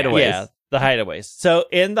realms. The hideaways. Yeah, the hideaways. So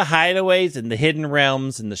in the hideaways, in the hidden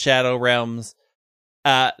realms, in the shadow realms,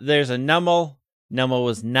 there's a Numel. Numel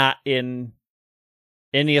was not in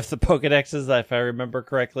any of the Pokedexes, if I remember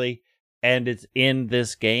correctly, and it's in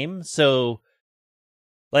this game. So,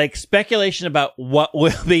 like, speculation about what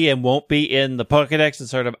will be and won't be in the Pokedex is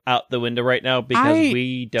sort of out the window right now because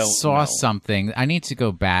we don't saw know. Something. I need to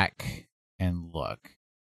go back and look.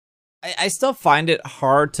 I still find it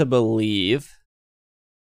hard to believe,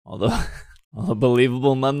 although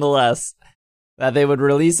believable nonetheless, that they would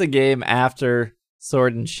release a game after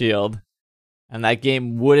Sword and Shield, and that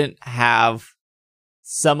game wouldn't have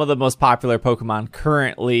some of the most popular Pokemon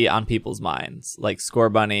currently on people's minds, like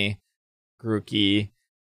Scorbunny, Grookey,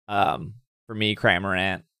 for me,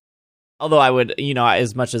 Cramorant. Although I would,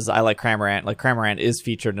 as much as I like Cramorant is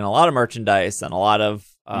featured in a lot of merchandise and a lot of,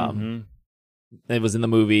 it was in the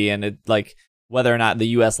movie, and it, like, whether or not the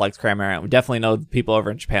US likes Cramorant, we definitely know people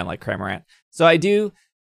over in Japan like Cramorant. So I do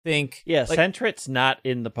think... Yeah, Sentret's not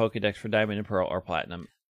in the Pokedex for Diamond and Pearl or Platinum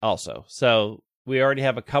also. So we already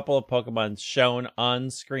have a couple of Pokemon shown on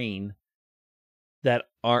screen that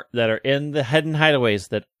are in the hidden hideaways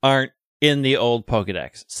that aren't in the old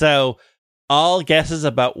Pokedex. So all guesses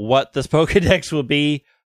about what this Pokedex will be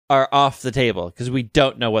are off the table because we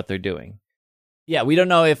don't know what they're doing. Yeah, we don't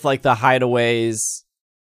know if, like, the hideaways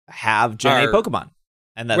have Gen 8 Pokemon.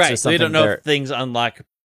 And that's just something we don't know if things unlock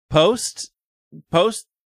post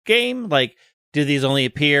game. Like, do these only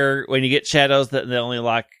appear when you get shadows that they only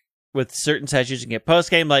lock with certain statues you can get post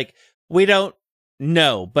game? Like, we don't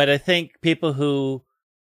know. But I think people who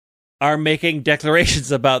are making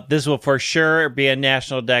declarations about this will for sure be a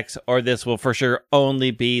national dex or this will for sure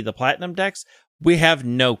only be the Platinum dex, we have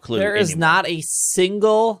no clue. There is not a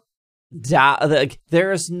single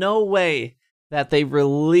there is no way that they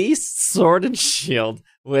released Sword and Shield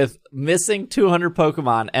with missing 200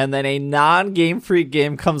 Pokemon, and then a non-Game Freak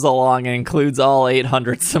game comes along and includes all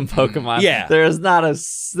 800 some Pokemon. Yeah, that's not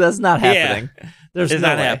happening. Yeah. It's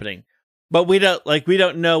not happening. But we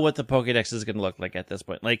don't know what the Pokédex is going to look like at this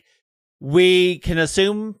point. Like, we can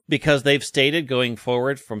assume, because they've stated going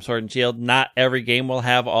forward from Sword and Shield, not every game will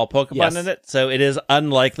have all Pokemon in it. So it is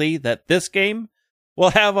unlikely that this game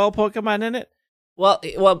will have all Pokemon in it. Well,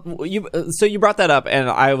 you brought that up, and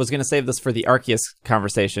I was going to save this for the Arceus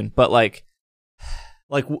conversation, but like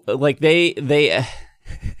they they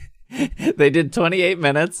did 28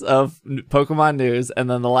 minutes of Pokemon news, and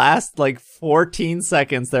then the last 14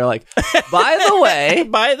 seconds, they're like, by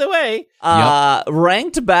the way,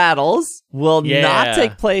 ranked battles will not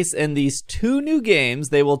take place in these two new games.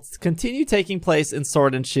 They will continue taking place in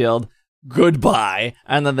Sword and Shield. Goodbye.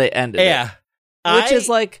 And then they ended it. Which is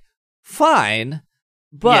fine,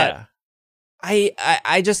 but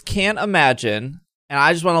I just can't imagine, and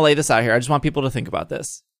I just want to lay this out here. I just want people to think about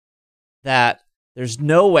this, that there's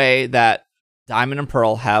no way that Diamond and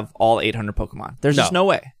Pearl have all 800 Pokemon. There's just no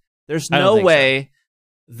way. There's no way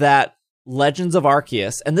that Legends of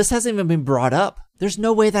Arceus, and this hasn't even been brought up, there's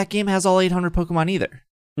no way that game has all 800 Pokemon either.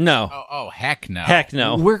 No. Oh, heck no. Heck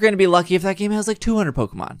no. We're going to be lucky if that game has 200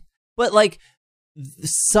 Pokemon. But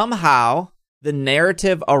somehow the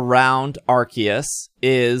narrative around Arceus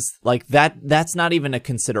is that's not even a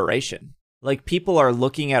consideration. People are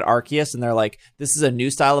looking at Arceus and they're like, this is a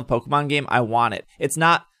new style of Pokemon game. I want it. It's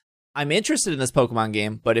not, I'm interested in this Pokemon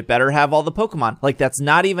game, but it better have all the Pokemon. That's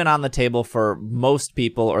not even on the table for most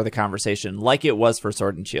people or the conversation like it was for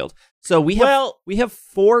Sword and Shield. So we have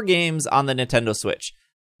 4 games on the Nintendo Switch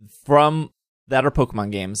that are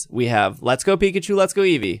Pokemon games. We have Let's Go Pikachu, Let's Go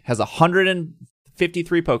Eevee, has 150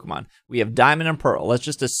 53 Pokemon. We have Diamond and Pearl. Let's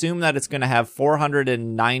just assume that it's going to have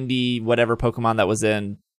 490 whatever Pokemon that was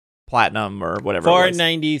in Platinum or whatever.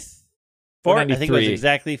 494. I think it was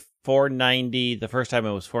exactly 490. The first time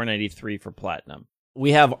it was 493 for Platinum.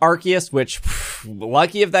 We have Arceus, which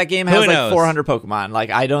lucky if that game has like 400 Pokemon.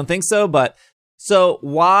 Like, I don't think so, but so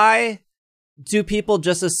why do people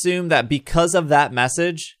just assume that because of that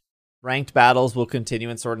message, ranked battles will continue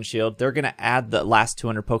in Sword and Shield? They're going to add the last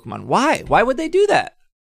 200 Pokemon. Why? Why would they do that?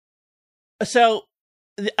 So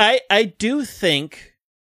I do think,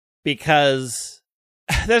 because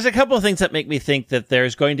there's a couple of things that make me think that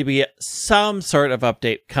there's going to be some sort of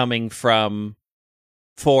update coming for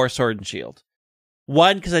Sword and Shield.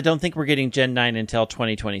 One, because I don't think we're getting Gen 9 until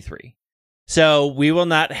 2023. So we will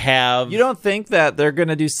not have... You don't think that they're going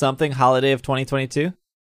to do something holiday of 2022?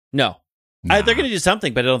 No. Nah. They're going to do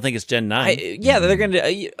something, but I don't think it's Gen 9. They're going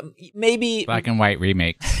to... maybe... Black and white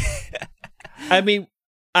remakes. I mean,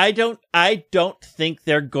 I don't think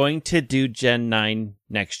they're going to do Gen 9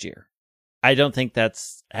 next year. I don't think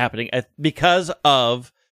that's happening because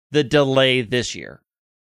of the delay this year.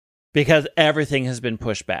 Because everything has been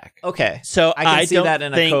pushed back. Okay. So I can see that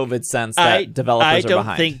in a COVID sense that developers are behind. I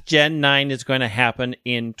don't think Gen 9 is going to happen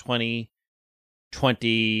in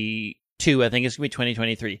 2022. I think it's going to be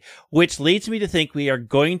 2023. Which leads me to think we are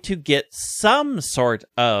going to get some sort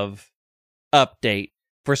of update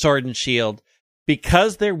for Sword and Shield,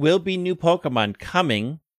 because there will be new Pokemon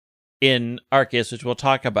coming in Arceus, which we'll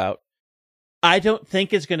talk about. I don't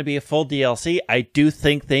think it's going to be a full DLC. I do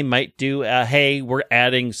think they might do, hey, we're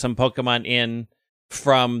adding some Pokemon in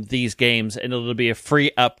from these games, and it'll be a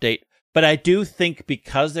free update. But I do think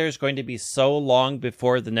because there's going to be so long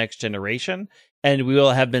before the next generation, and we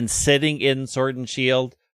will have been sitting in Sword and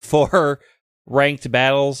Shield for ranked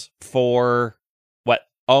battles for,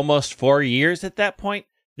 almost 4 years at that point,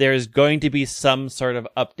 there's going to be some sort of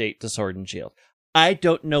update to Sword and Shield. I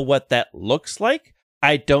don't know what that looks like.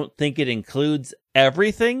 I don't think it includes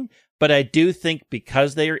everything, but I do think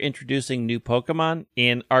because they are introducing new Pokemon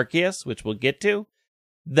in Arceus, which we'll get to,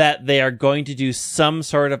 that they are going to do some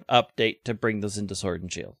sort of update to bring those into Sword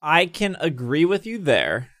and Shield. I can agree with you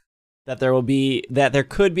there that there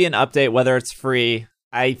could be an update, whether it's free.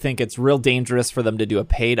 I think it's real dangerous for them to do a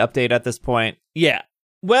paid update at this point. Yeah.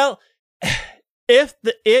 Well,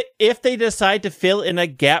 if they decide to fill in a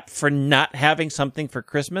gap for not having something for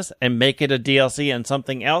Christmas and make it a DLC and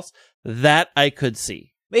something else, that I could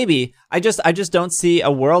see. Maybe. I just don't see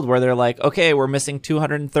a world where they're like, okay, we're missing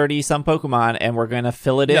 230 some Pokemon and we're going to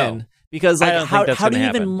fill it in. Because like, how do you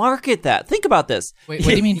even market that? Think about this. Wait, what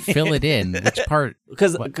do you mean fill it in? Which part?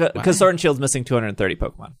 Because Sword and Shield's missing 230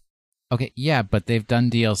 Pokemon. Okay, yeah, but they've done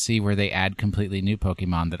DLC where they add completely new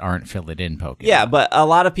Pokemon that aren't fill-it-in Pokemon. Yeah, but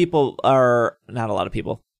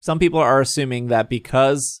some people are assuming that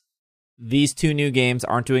because these two new games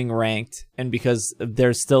aren't doing ranked, and because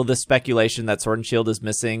there's still this speculation that Sword and Shield is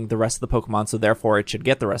missing the rest of the Pokemon, so therefore it should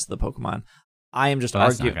get the rest of the Pokemon. I am just arguing.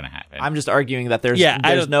 That's not going to happen. I'm just arguing that there's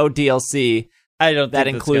no DLC. I don't that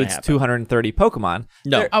think includes 230 Pokemon.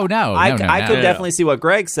 No. I could definitely see what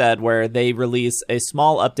Greg said, where they release a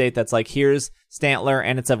small update that's like, here's Stantler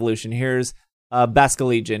and its evolution, here's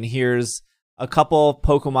Basculegion, here's a couple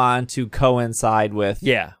Pokemon to coincide with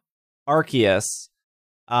Arceus.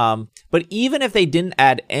 But even if they didn't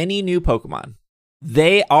add any new Pokemon,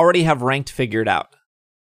 they already have ranked figured out.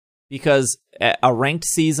 Because a ranked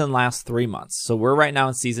season lasts 3 months. So we're right now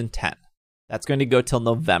in season 10. That's going to go till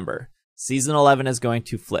November. Season 11 is going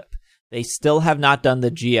to flip. They still have not done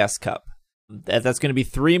the GS Cup. That's going to be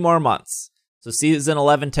 3 more months. So season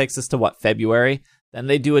 11 takes us to February? Then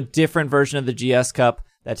they do a different version of the GS Cup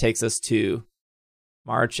that takes us to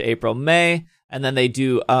March, April, May. And then they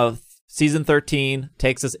do season 13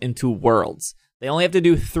 takes us into Worlds. They only have to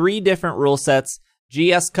do 3 different rule sets.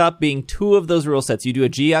 GS Cup being 2 of those rule sets. You do a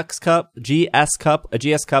GS Cup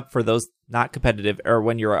for those not competitive, or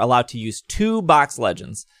when you're allowed to use 2 box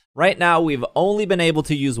legends. Right now, we've only been able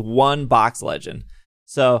to use 1 box legend.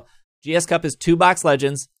 So GS Cup is 2 box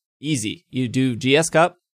legends. Easy. You do GS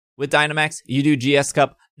Cup with Dynamax. You do GS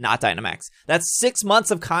Cup, not Dynamax. That's 6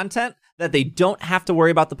 months of content that they don't have to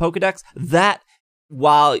worry about the Pokedex. That,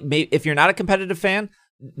 if you're not a competitive fan,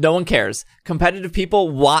 no one cares. Competitive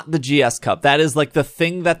people want the GS Cup. That is like the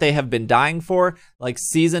thing that they have been dying for. Like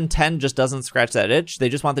season 10 just doesn't scratch that itch. They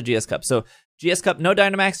just want the GS Cup. So GS Cup, no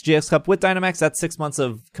Dynamax, GS Cup with Dynamax, that's 6 months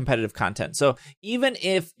of competitive content. So even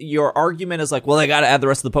if your argument is like, well, I got to add the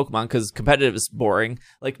rest of the Pokemon because competitive is boring,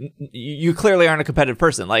 like you clearly aren't a competitive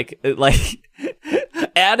person. Like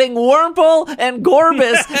adding Wurmple and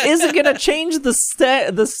Gorbis isn't going to change the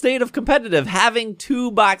state of competitive. Having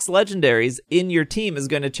 2-box legendaries in your team is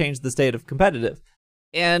going to change the state of competitive.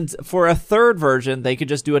 And for a third version, they could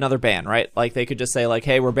just do another ban, right? Like, they could just say, like,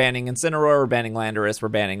 hey, we're banning Incineroar, we're banning Landorus, we're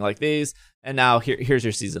banning, like, these, and now here's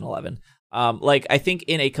your Season 11. Like, I think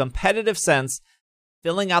in a competitive sense,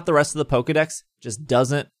 filling out the rest of the Pokedex just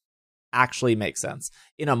doesn't actually make sense.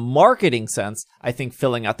 In a marketing sense, I think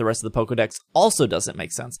filling out the rest of the Pokedex also doesn't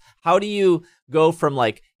make sense. How do you go from,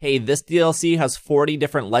 like, hey, this DLC has 40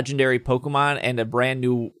 different legendary Pokemon and a brand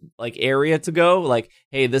new, like, area to go? Like,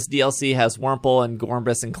 hey, this DLC has Wurmple and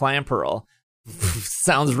Gorbis and Clamperl.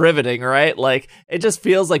 Sounds riveting, right? Like, it just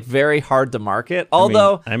feels like very hard to market.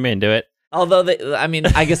 Although I'm into it. Although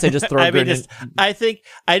I guess they just throw. I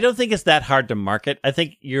don't think it's that hard to market. I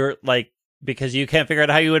think you're like, because you can't figure out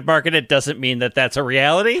how you would market it doesn't mean that that's a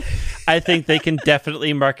reality. I think they can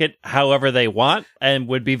definitely market however they want and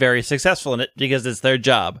would be very successful in it because it's their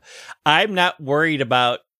job. I'm not worried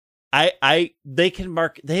about. They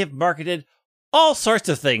have marketed all sorts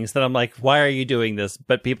of things that I'm like, why are you doing this?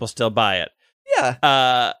 But people still buy it.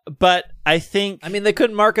 Yeah. But I think. They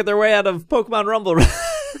couldn't market their way out of Pokemon Rumble.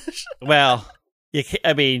 Well, you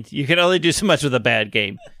can only do so much with a bad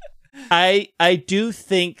game. I do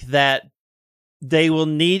think that they will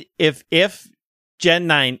need, if Gen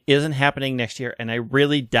 9 isn't happening next year, and I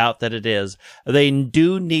really doubt that it is, they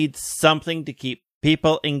do need something to keep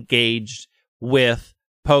people engaged with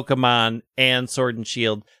Pokemon and Sword and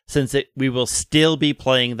Shield, since we will still be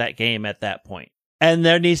playing that game at that point. And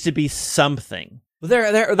there needs to be something.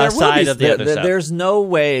 There aside of the other stuff. There's no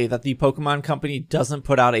way that the Pokemon Company doesn't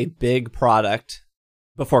put out a big product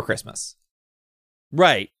before Christmas.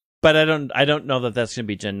 Right. But I don't know that that's going to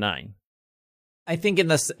be Gen 9. I think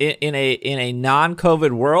in a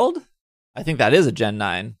non-COVID world, I think that is a Gen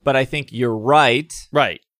 9. But I think you're right.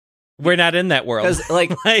 Right. We're not in that world. Because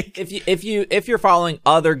if you're following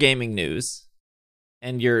other gaming news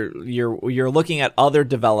and you're looking at other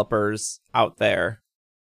developers out there,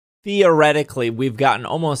 theoretically, we've gotten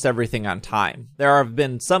almost everything on time. There have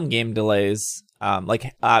been some game delays.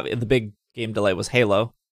 The big game delay was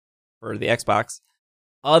Halo for the Xbox.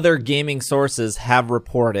 Other gaming sources have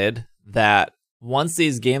reported that once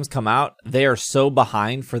these games come out, they are so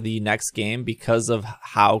behind for the next game because of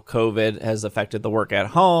how COVID has affected the work at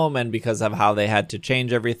home and because of how they had to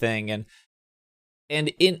change everything. And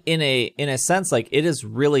in a sense, like, it is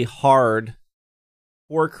really hard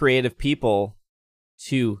for creative people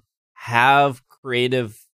to have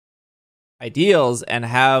creative ideals and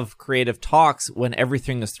have creative talks when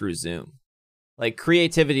everything is through Zoom. Like,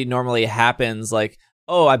 creativity normally happens like,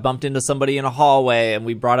 oh, I bumped into somebody in a hallway and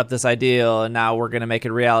we brought up this ideal and now we're going to make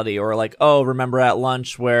it reality. Or like, oh, remember at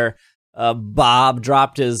lunch where Bob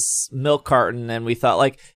dropped his milk carton and we thought,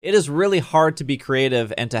 like, it is really hard to be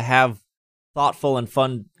creative and to have thoughtful and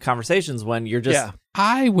fun conversations when you're just... Yeah.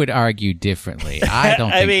 I would argue differently. I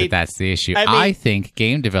don't think that's the issue. I think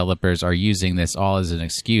game developers are using this all as an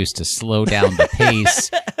excuse to slow down the pace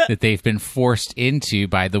that they've been forced into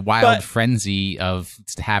by the wild frenzy of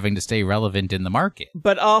having to stay relevant in the market.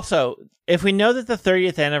 But also, if we know that the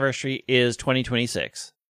 30th anniversary is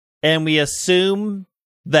 2026, and we assume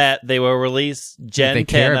that they will release Gen 10... They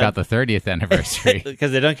care about the 30th anniversary.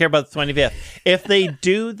 Because they don't care about the 25th. If they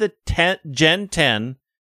do the Gen 10...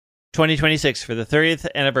 2026 for the 30th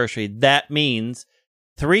anniversary, that means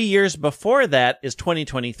 3 years before that is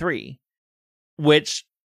 2023, which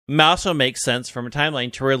also makes sense from a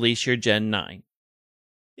timeline to release your Gen 9.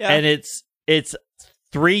 Yeah. And it's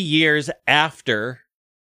 3 years after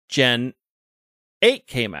Gen 8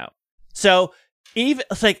 came out. So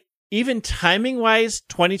even timing wise,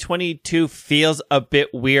 2022 feels a bit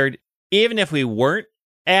weird, even if we weren't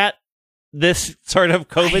at this sort of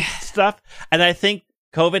COVID stuff. And I think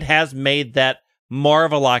COVID has made that more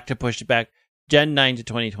of a lock to push it back Gen 9 to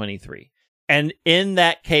 2023. And in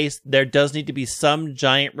that case, there does need to be some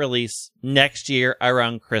giant release next year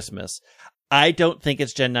around Christmas. I don't think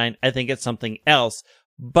it's Gen 9. I think it's something else.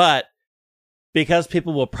 But because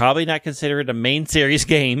people will probably not consider it a main series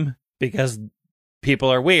game because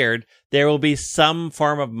people are weird, there will be some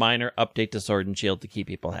form of minor update to Sword and Shield to keep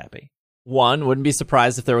people happy. Wouldn't be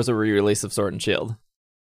surprised if there was a re-release of Sword and Shield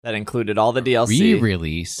that included all the DLC.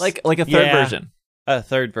 Re-release? Like a third version. A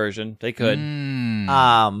third version. They could.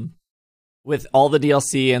 With all the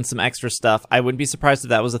DLC and some extra stuff, I wouldn't be surprised if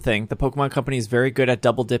that was a thing. The Pokemon Company is very good at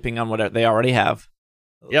double dipping on what they already have.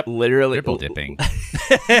 Yep. Literally. Triple dipping.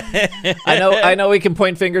 I know we can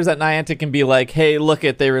point fingers at Niantic and be like, hey, look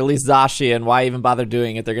it, they released Zacian, and why even bother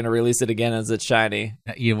doing it? They're going to release it again as it's shiny.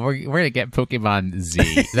 We're going to get Pokemon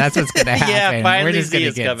Z. That's what's going to happen. Yeah, finally we're just going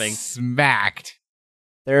to get coming. smacked.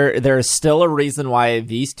 There is still a reason why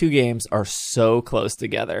these two games are so close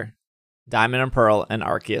together. Diamond and Pearl and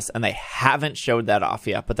Arceus, and they haven't showed that off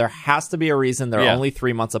yet, but there has to be a reason they're only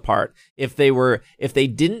 3 months apart. If they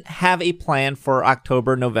didn't have a plan for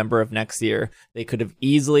October, November of next year, they could have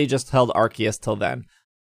easily just held Arceus till then.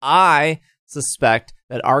 I suspect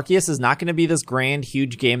that Arceus is not going to be this grand,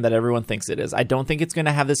 huge game that everyone thinks it is. I don't think it's going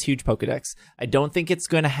to have this huge Pokedex. I don't think it's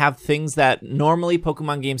going to have things that normally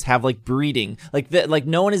Pokemon games have, like breeding. Like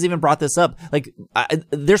no one has even brought this up. Like,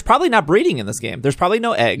 there's probably not breeding in this game. There's probably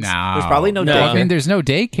no eggs. No. There's probably no daycare. I mean, there's no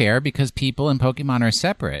daycare because people and Pokemon are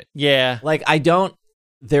separate. Yeah. Like, I don't...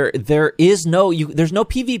 There is no... There's no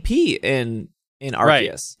PvP in Arceus.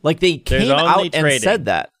 Right. Like, they came out and said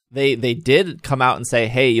that. They did come out and say,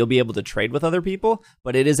 hey, you'll be able to trade with other people,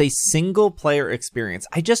 but it is a single player experience.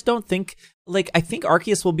 I just don't think, I think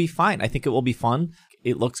Arceus will be fine. I think it will be fun.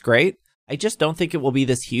 It looks great. I just don't think it will be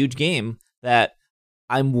this huge game that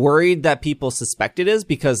I'm worried that people suspect it is,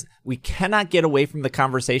 because we cannot get away from the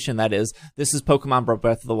conversation that is, this is Pokemon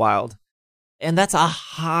Breath of the Wild. And that's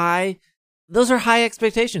those are high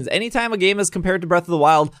expectations. Anytime a game is compared to Breath of the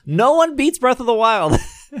Wild, no one beats Breath of the Wild.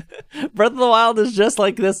 Breath of the Wild is just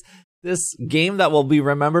like this game that will be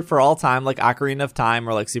remembered for all time, like Ocarina of Time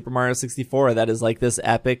or like Super Mario 64. That is like this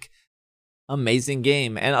epic, amazing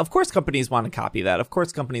game. And of course companies want to copy that. Of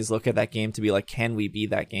course companies look at that game to be like, can we be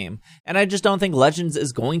that game? And I just don't think Legends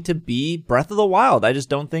is going to be Breath of the Wild. I just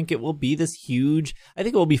don't think it will be this huge. I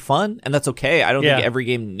think it will be fun, and that's okay. I don't think every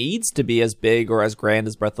game needs to be as big or as grand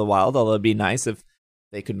as Breath of the Wild, although it'd be nice if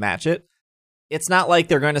they could match it. It's not like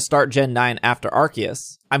they're going to start Gen 9 after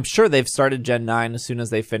Arceus. I'm sure they've started Gen 9 as soon as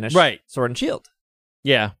they finish Sword and Shield.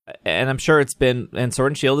 Yeah. And I'm sure and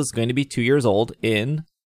Sword and Shield is going to be 2 years old in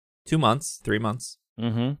 2 months, 3 months.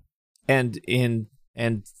 Mm-hmm.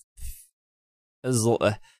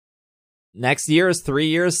 Next year is 3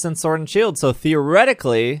 years since Sword and Shield, so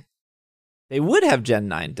theoretically, they would have Gen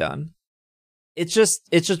 9 done. It's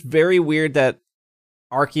just very weird that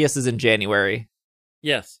Arceus is in January.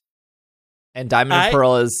 Yes. And Diamond and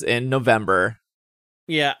Pearl is in November.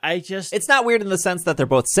 Yeah, it's not weird in the sense that they're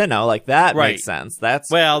both Sinnoh, like that makes sense.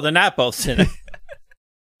 Well, they're not both Sinnoh.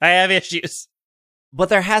 I have issues. But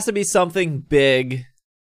there has to be something big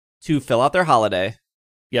to fill out their holiday.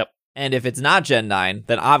 Yep. And if it's not Gen 9,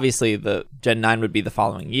 then obviously the Gen 9 would be the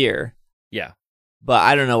following year. Yeah. But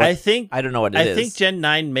I don't know what I don't know what it is. I think Gen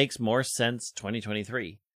 9 makes more sense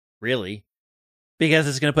 2023. Really. Because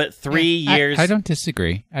it's going to put 3 years. I don't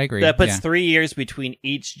disagree. I agree. That puts 3 years between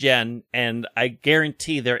each gen, and I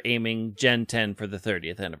guarantee they're aiming Gen 10 for the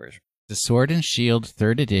 30th anniversary. The Sword and Shield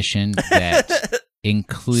 3rd edition that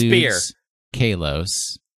includes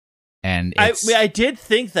Kalos. And I did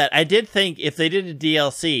think that. I did think if they did a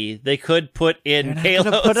DLC, they could put in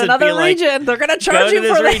Kalos. Put another region. They're going to charge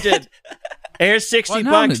you for region. Here's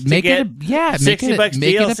 $60 make it $60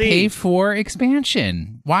 make DLC. it a pay-for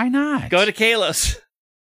expansion. Why not? Go to Kalos.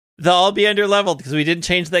 They'll all be under-leveled because we didn't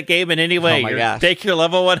change that game in any way. Oh my gosh. Take your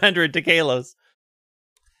level 100 to Kalos.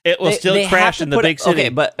 It will still crash in the big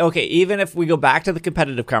city. Okay, even if we go back to the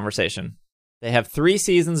competitive conversation, they have 3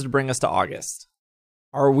 seasons to bring us to August.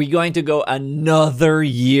 Are we going to go another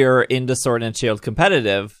year into Sword and Shield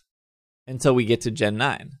competitive until we get to Gen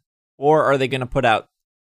 9? Or are they going to put out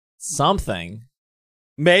something?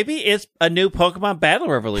 Maybe it's a new Pokemon Battle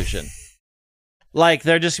Revolution. Like,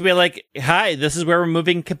 they're just going to be like, hi, this is where we're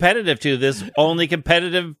moving competitive to, this only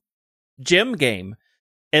competitive gym game.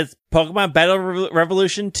 It's Pokemon Battle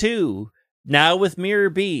Revolution 2, now with Mirror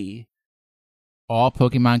B. All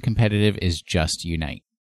Pokemon competitive is just Unite.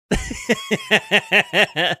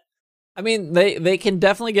 I mean, they can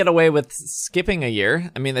definitely get away with skipping a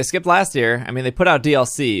year. I mean, they skipped last year. I mean, they put out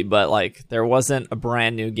DLC, but like there wasn't a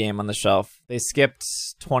brand new game on the shelf. They skipped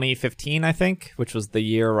 2015, I think, which was the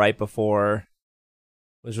year right before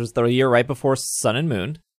Sun and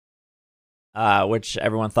Moon, which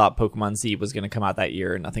everyone thought Pokemon Z was going to come out that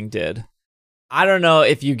year, and nothing did. I don't know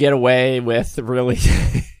if you get away with really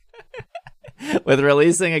with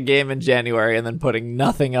releasing a game in January and then putting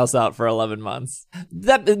nothing else out for 11 months.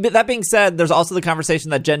 That being said, there's also the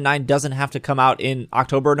conversation that Gen 9 doesn't have to come out in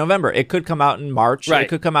October or November. It could come out in March. Right. It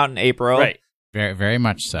could come out in April. Right. Very, very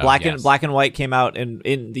much so. Black and White came out in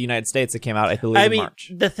the United States. It came out, I believe, in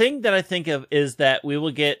March. The thing that I think of is that we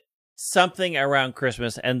will get something around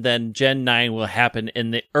Christmas, and then Gen 9 will happen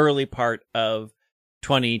in the early part of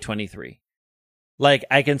 2023. Like,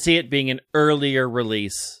 I can see it being an earlier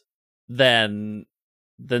release than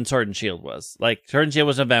Sword and Shield was. Like, Sword and Shield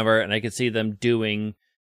was November, and I could see them doing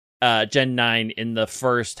Gen 9 in the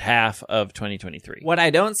first half of 2023. What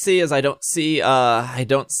I don't see is I don't see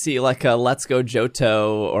like a Let's Go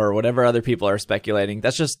Johto or whatever other people are speculating.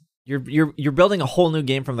 That's just you're building a whole new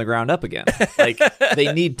game from the ground up again. Like,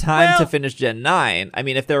 they need time to finish Gen 9. I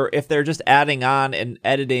mean, if they're just adding on and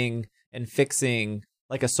editing and fixing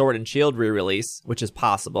like a Sword and Shield re-release, which is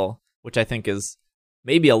possible, which I think is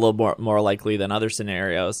maybe a little more likely than other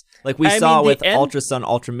scenarios. Like we saw with Ultra Sun,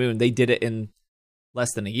 Ultra Moon, they did it in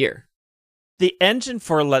less than a year. The engine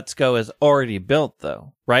for Let's Go is already built,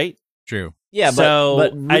 though, right? True. Yeah,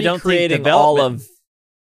 but I don't think all of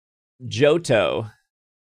Johto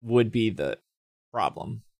would be the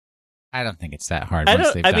problem. I don't think it's that hard. I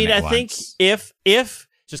think if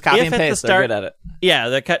just copy and paste, they're good at it. Yeah,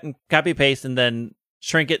 they're cutting copy paste and then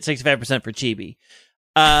shrink it 65% for chibi.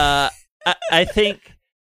 I think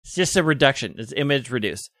it's just a reduction. It's image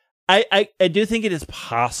reduced. I do think it is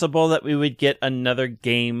possible that we would get another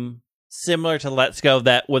game similar to Let's Go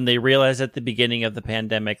that when they realize at the beginning of the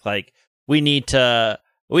pandemic, like, we need to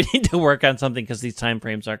work on something because these time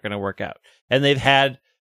frames aren't going to work out. And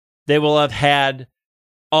they will have had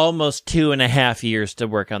almost 2.5 years to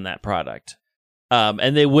work on that product.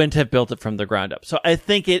 And they wouldn't have built it from the ground up. So I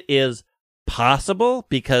think it is possible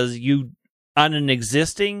because on an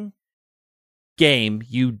existing game,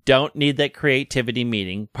 you don't need that creativity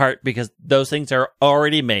meeting, part because those things are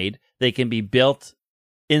already made. They can be built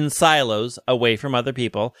in silos away from other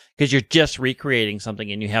people because you're just recreating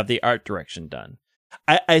something and you have the art direction done.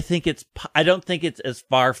 I don't think it's as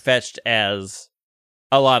far-fetched as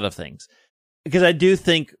a lot of things, because I do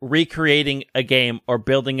think recreating a game or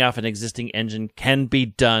building off an existing engine can be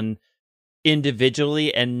done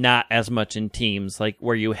individually and not as much in teams, like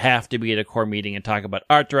where you have to be at a core meeting and talk about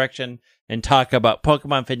art direction and talk about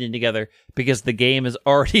Pokemon fitting together because the game is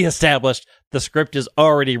already established, the script is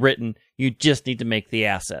already written, you just need to make the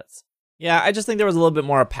assets. Yeah, I just think there was a little bit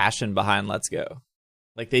more passion behind Let's Go.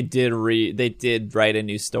 Like, they did write a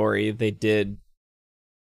new story, they did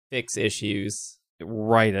fix issues.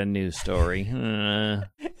 Write a new story.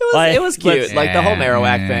 It was cute. Like, the whole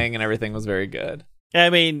Marowak thing and everything was very good.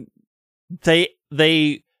 I mean, they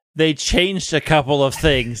changed a couple of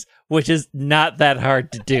things, which is not that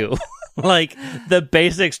hard to do. Like, the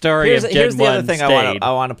basic story of Gen 1 Here's the other thing stayed.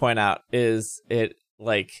 I want to point out is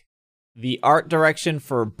the art direction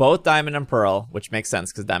for both Diamond and Pearl, which makes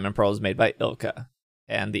sense because Diamond and Pearl is made by Ilka,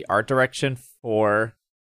 and the art direction for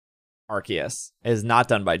Arceus is not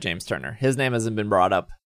done by James Turner. His name hasn't been brought up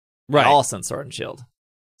at all since Sword and Shield.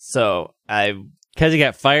 So because he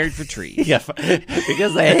got fired for trees. Yeah,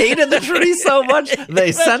 because they hated the trees so much,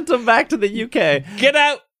 they sent him back to the UK. Get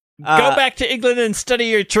out! Go back to England and study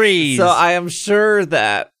your trees. So I am sure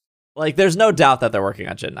that, like, there's no doubt that they're working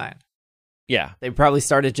on Gen 9. Yeah. They probably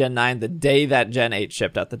started Gen 9 the day that Gen 8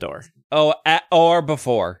 shipped out the door. Oh, or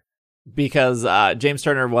before. Because James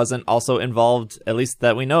Turner wasn't also involved, at least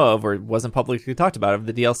that we know of, or wasn't publicly talked about, of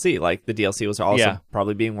the DLC. Like, the DLC was also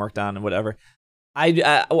probably being worked on and whatever.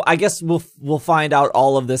 I guess we'll find out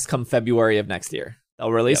all of this come February of next year.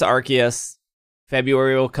 They'll release Arceus.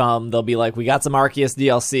 February will come. They'll be like, we got some Arceus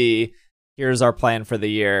DLC. Here's our plan for the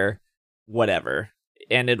year. Whatever.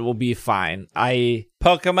 And it will be fine.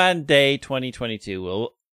 Pokemon Day 2022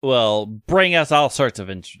 will bring us all sorts of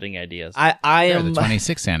interesting ideas. I am the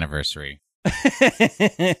 26th anniversary.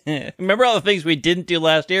 Remember all the things we didn't do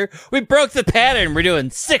last year? We broke the pattern. We're doing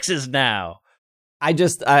 6s now. I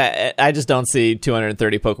just don't see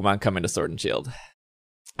 230 Pokemon coming to Sword and Shield.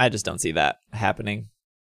 I just don't see that happening.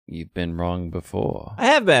 You've been wrong before. I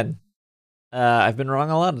have been. I've been wrong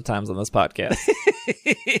a lot of times on this podcast.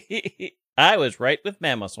 I was right with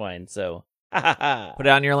Mamoswine, so put it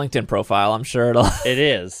on your LinkedIn profile. I'm sure it'll. It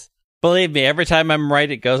is. Believe me, every time I'm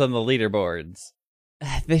right, it goes on the leaderboards.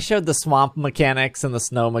 They showed the swamp mechanics and the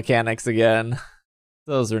snow mechanics again.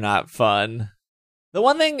 Those are not fun. The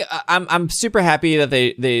one thing I'm super happy that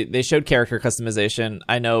they showed character customization.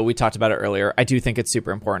 I know we talked about it earlier. I do think it's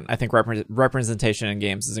super important. I think representation in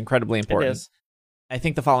games is incredibly important. It is. I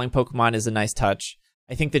think the following Pokemon is a nice touch.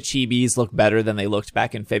 I think the Chibis look better than they looked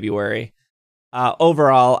back in February.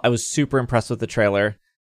 Overall, I was super impressed with the trailer.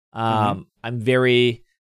 I've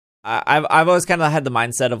always kind of had the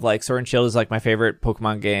mindset of like Sword and Shield is like my favorite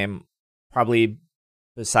Pokemon game. Probably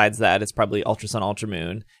besides that, it's probably Ultra Sun, Ultra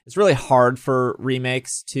Moon. It's really hard for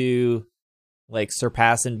remakes to like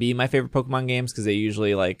surpass and be my favorite Pokemon games because they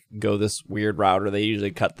usually like go this weird route or they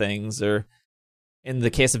usually cut things. Or in the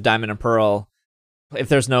case of Diamond and Pearl, if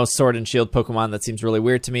there's no Sword and Shield Pokemon, that seems really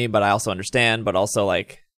weird to me, but I also understand. But also,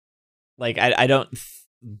 like I don't.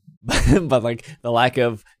 But like the lack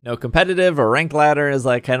of no competitive or rank ladder is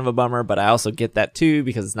like kind of a bummer. But I also get that too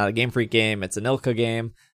because it's not a Game Freak game; it's an Ilka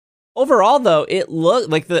game. Overall, though, it looked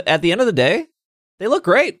like at the end of the day, they look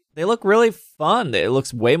great. They look really fun. It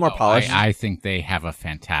looks way more polished. I think they have a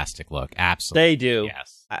fantastic look. Absolutely, they do.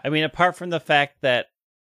 Yes. I mean, apart from the fact that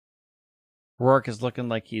Rourke is looking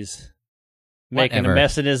like he's making a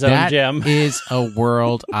mess in his own gym. That is a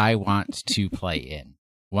world I want to play in.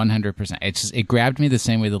 100%. It grabbed me the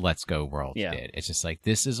same way the Let's Go world did. It's just like,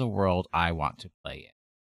 this is a world I want to play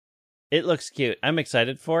in. It looks cute. I'm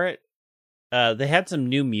excited for it. They had some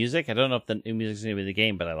new music. I don't know if the new music's going to be the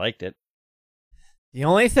game, but I liked it. The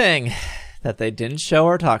only thing that they didn't show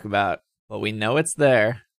or talk about, but we know it's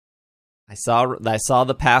there. I saw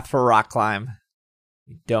the path for Rock Climb.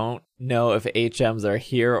 We don't know if HMs are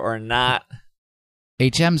here or not.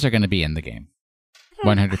 HMs are going to be in the game.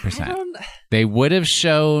 100%. They would have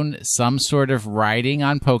shown some sort of writing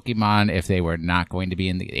on Pokemon if they were not going to be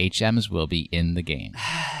in the HMs will be in the game.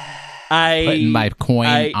 Putting my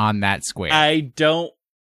coin on that square. I don't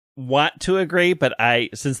want to agree, but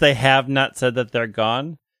since they have not said that they're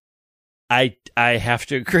gone, I have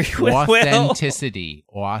to agree with authenticity.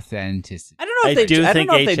 Will. Authenticity. I don't know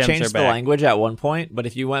if they changed the language at one point, but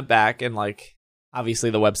if you went back and like, obviously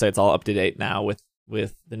the website's all up to date now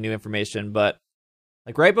with the new information, but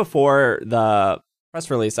like right before the press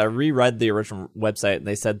release, I reread the original website and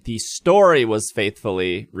they said the story was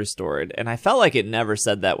faithfully restored. And I felt like it never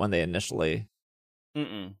said that when they initially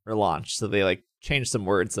relaunched. So they like changed some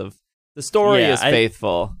words of the story is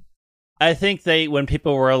faithful. I think when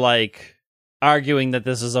people were like arguing that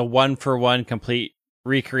this is a 1-for-1 complete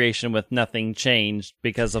recreation with nothing changed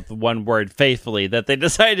because of the one word faithfully, that they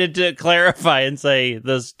decided to clarify and say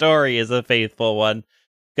the story is a faithful one.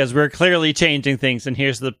 Because we're clearly changing things, and here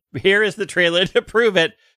is the trailer to prove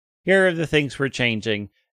it. Here are the things we're changing.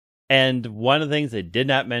 And one of the things they did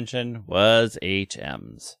not mention was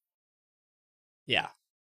HMs. Yeah.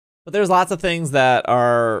 But there's lots of things that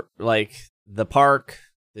are like the park,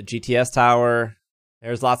 the GTS tower.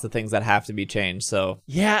 There's lots of things that have to be changed. So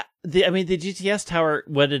yeah, the GTS tower,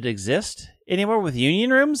 would it exist anymore with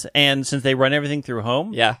union rooms? And since they run everything through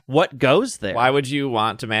home, what goes there? Why would you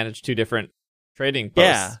want to manage two different trading posts?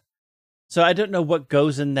 Yeah. So I don't know what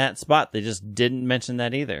goes in that spot. They just didn't mention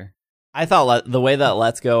that either. I thought the way that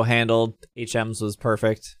Let's Go handled HMs was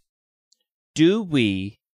perfect. Do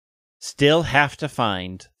we still have to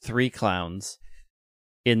find 3 clowns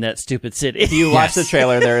in that stupid city? If you watch the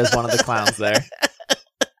trailer, there is one of the clowns there.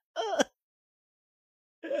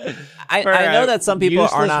 I know that some people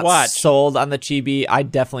are not sold on the chibi. I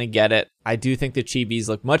definitely get it. I do think the chibis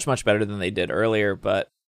look much, much better than they did earlier, but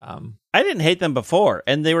I didn't hate them before,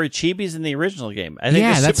 and they were chibis in the original game. I think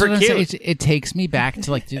they're super cute. It takes me back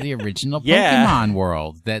to like the original Pokemon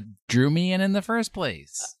world that drew me in the first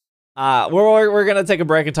place. We're gonna take a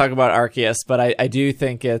break and talk about Arceus, but I do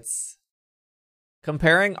think it's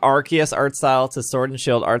comparing Arceus art style to Sword and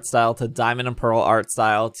Shield art style to Diamond and Pearl art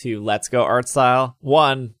style to Let's Go art style.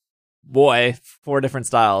 4 different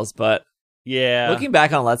styles, but looking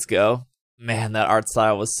back on Let's Go, man, that art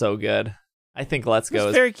style was so good. I think Let's Go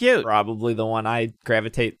is very cute. Probably the one I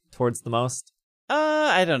gravitate towards the most.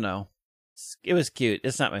 I don't know. It was cute.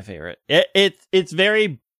 It's not my favorite. It's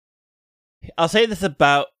very. I'll say this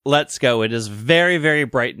about Let's Go. It is very, very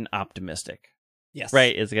bright and optimistic. Yes.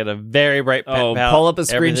 Right. It's got a very bright pen palette. Pull up a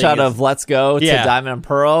screenshot of Let's Go to Diamond and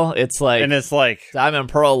Pearl. It's like Diamond and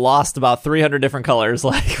Pearl lost about 300 different colors.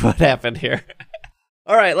 Like, what happened here?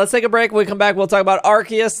 All right, let's take a break. When we come back, we'll talk about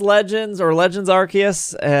Arceus Legends or Legends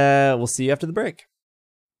Arceus. We'll see you after the break.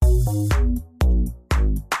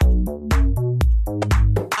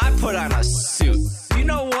 I put on a suit. You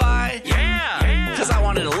know why? Yeah. Because I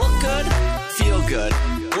wanted to look good, feel good.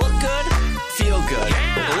 Look good, feel good.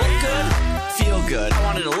 Look good, feel good. I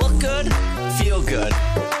wanted to look good, feel good.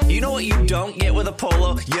 You know what you don't get with a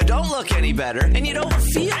polo? You don't look any better, and you don't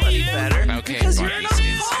feel any better. Okay, because you're in a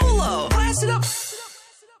polo. Class it up.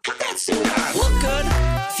 Put that suit on. Look good,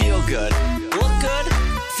 feel good. Look good,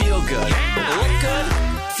 feel good. Look good,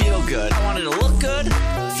 feel good. I wanted to look good,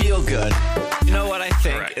 feel good. You know what I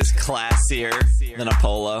think is classier than a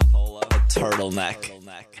polo? A turtleneck.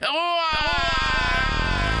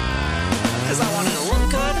 Because I wanted to look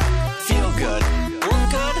good, feel good. Look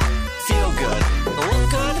good, feel good. Look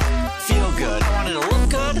good, feel good. I wanted to look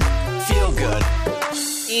good, feel good.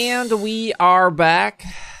 And we are back.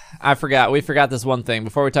 We forgot this one thing.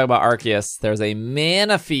 Before we talk about Arceus, there's a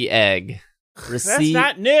Manaphy egg That's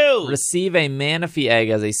not new. Receive a Manaphy egg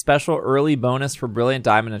as a special early bonus for Brilliant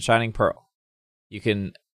Diamond and Shining Pearl. You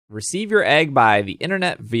can receive your egg by the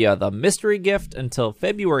internet via the mystery gift until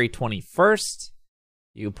February 21st.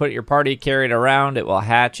 You can put your party, carry it around. It will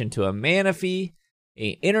hatch into a Manaphy.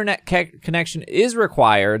 An internet connection is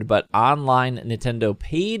required, but online Nintendo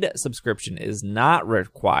paid subscription is not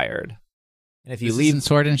required. And if you leave in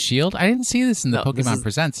Sword and Shield, I didn't see this in the Pokemon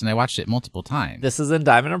Presents, and I watched it multiple times. This is in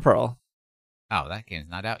Diamond and Pearl. Oh, that game's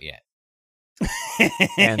not out yet.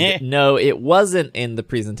 And no, it wasn't in the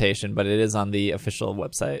presentation, but it is on the official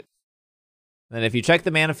website. And if you check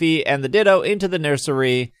the Manaphy and the Ditto into the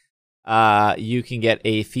nursery, you can get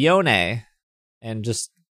a Fione. And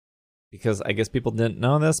just because I guess people didn't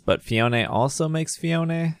know this, but Fione also makes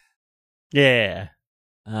Fione. Yeah.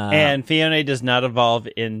 And Fione does not evolve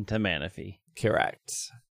into Manaphy. Correct.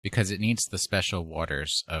 Because it needs the special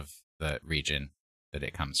waters of the region that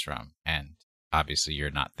it comes from. And obviously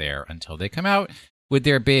you're not there until they come out with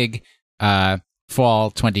their big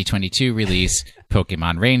fall 2022 release,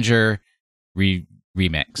 Pokemon Ranger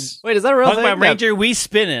remix. Wait, is that a real thing? Pokemon Ranger, we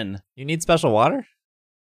spinning. You need special water?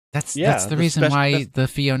 That's the reason why the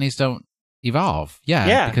Fiones don't evolve.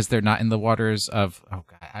 Yeah, because they're not in the waters of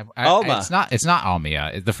Alma. It's not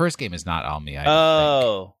Almia. The first game is not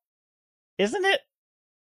Almia. Isn't it?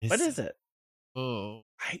 What is it? Oh,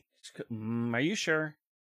 are you sure?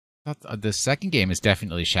 The second game is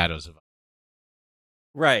definitely Shadows of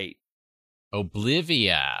Right.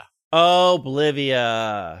 Oblivia.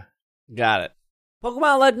 Got it.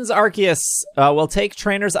 Pokemon Legends Arceus will take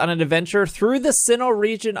trainers on an adventure through the Sinnoh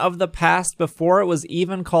region of the past before it was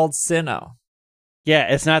even called Sinnoh.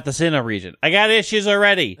 Yeah, it's not the Sinnoh region. I got issues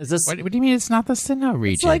already. Is this? What do you mean it's not the Sinnoh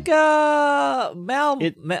region? It's like what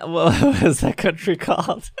is that country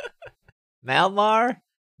called? Myanmar?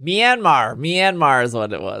 Myanmar is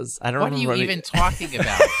what it was. I don't remember. What are you even talking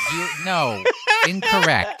about? No,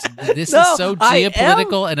 incorrect. This is so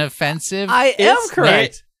geopolitical and offensive. I am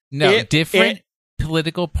correct. Different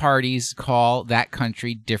political parties call that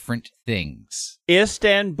country different things.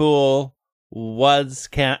 Istanbul was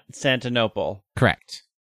Constantinople. Correct.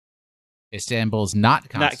 Istanbul's not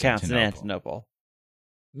Constantinople.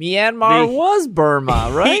 Myanmar was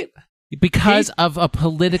Burma, right? Because of a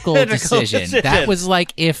political decision. That was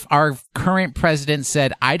like if our current president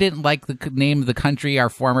said, I didn't like the name of the country our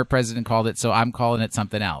former president called it, so I'm calling it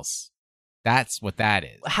something else. That's what that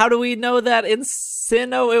is. How do we know that in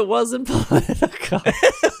Sinnoh it wasn't political?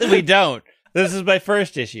 We don't. This is my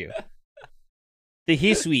first issue. The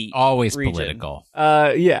Hisui always region. Political.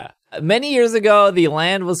 Yeah. Many years ago, the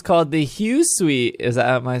land was called the Hisui. Is that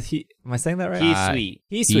am I saying that right? Hisui.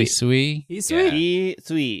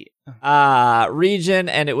 Region,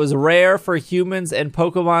 and it was rare for humans and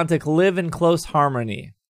Pokemon to live in close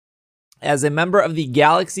harmony. As a member of the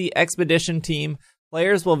Galaxy Expedition team,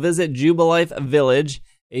 players will visit Jubilife Village,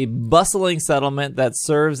 a bustling settlement that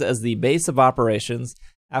serves as the base of operations.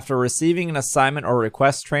 After receiving an assignment or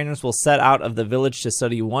request, trainers will set out of the village to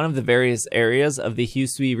study one of the various areas of the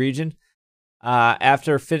Hisui region.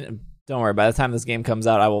 Don't worry, by the time this game comes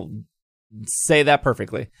out, I will say that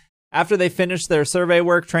perfectly. After they finish their survey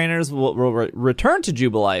work, trainers will return to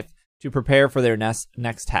Jubilife to prepare for their next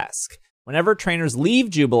task. Whenever trainers leave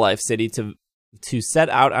Jubilife City to set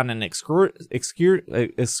out on an excursion.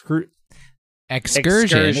 It was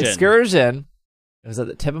at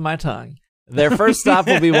the tip of my tongue. Their first stop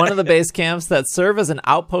will be one of the base camps that serve as an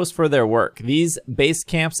outpost for their work. These base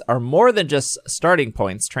camps are more than just starting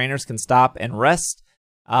points. Trainers can stop and rest,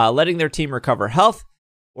 letting their team recover health,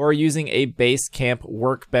 or using a base camp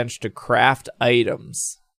workbench to craft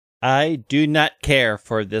items. I do not care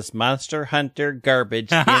for this Monster Hunter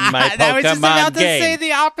garbage in my Pokemon game. I was just about to say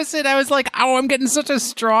the opposite. I was like, oh, I'm getting such a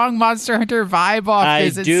strong Monster Hunter vibe off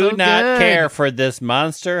this. I do not care for this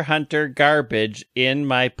Monster Hunter garbage in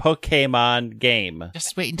my Pokemon game.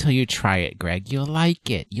 Just wait until you try it, Greg. You'll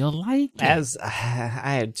like it. As I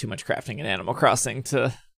had too much crafting in Animal Crossing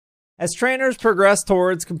as trainers progress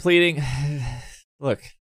towards completing. Look,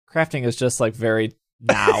 crafting is just like very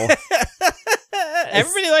now.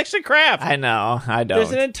 Everybody likes to craft. I know. I don't.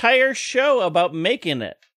 There's an entire show about making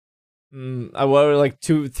it. Like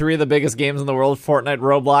 3 of the biggest games in the world, Fortnite,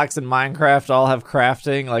 Roblox, and Minecraft, all have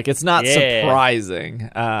crafting. Like, it's not surprising.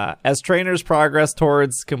 As trainers progress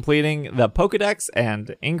towards completing the Pokedex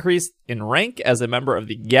and increase in rank as a member of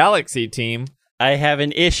the Galaxy team, I have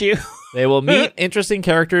an issue. They will meet interesting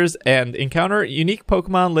characters and encounter unique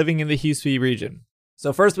Pokemon living in the Hisui region.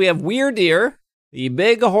 So first we have Weirdeer, the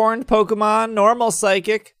big-horned Pokemon, normal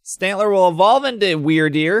psychic. Stantler will evolve into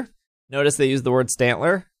Weirdeer. Notice they use the word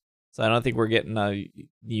Stantler, so I don't think we're getting a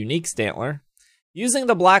unique Stantler. Using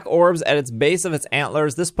the black orbs at its base of its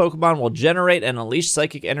antlers, this Pokemon will generate and unleash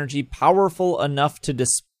psychic energy powerful enough to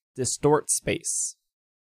distort space.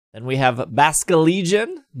 Then we have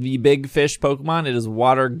Basculegion, the big fish Pokemon. It is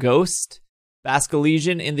Water Ghost.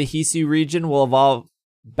 Basculegion in the Hisui region will evolve.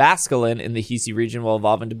 Basculin in the Hisui region will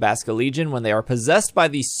evolve into Basculegion when they are possessed by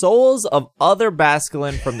the souls of other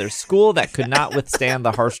Basculin from their school that could not withstand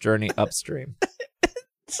the harsh journey upstream.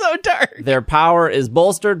 So dark. Their power is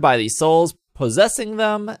bolstered by the souls possessing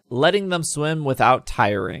them, letting them swim without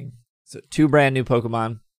tiring. So 2 brand new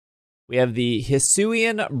Pokemon. We have the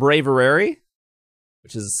Hisuian Braverary,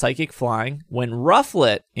 which is psychic flying. When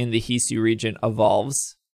Rufflet in the Hisui region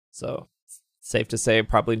evolves, so safe to say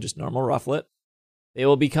probably just normal Rufflet, they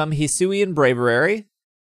will become Hisuian Braverary.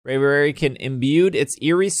 Braverary can imbue its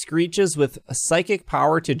eerie screeches with a psychic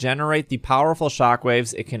power to generate the powerful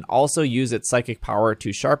shockwaves. It can also use its psychic power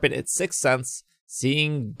to sharpen its sixth sense,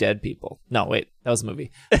 seeing dead people. No, wait, that was a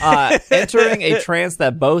movie. Entering a trance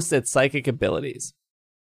that boasts its psychic abilities.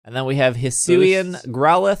 And then we have Hisuian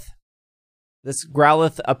Growlithe. This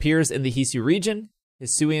Growlithe appears in the Hisui region.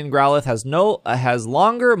 Hisuian Growlithe has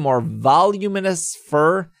longer, more voluminous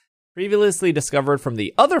fur, previously discovered from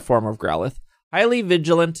the other form of Growlithe. Highly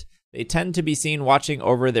vigilant, they tend to be seen watching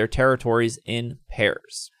over their territories in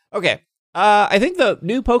pairs. Okay, I think the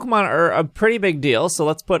new Pokemon are a pretty big deal, so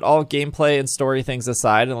let's put all gameplay and story things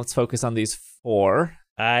aside, and let's focus on these 4.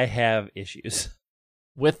 I have issues.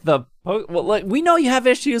 With the... we know you have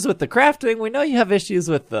issues with the crafting, we know you have issues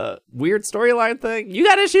with the weird storyline thing. You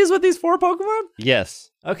got issues with these 4 Pokemon? Yes.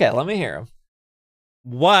 Okay, let me hear them.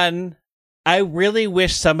 1, I really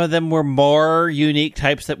wish some of them were more unique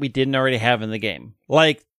types that we didn't already have in the game.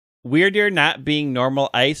 Like, Weirdeer not being normal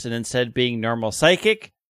ice and instead being normal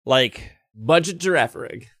psychic. Like... Budget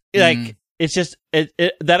Girafarig. Like, it's just...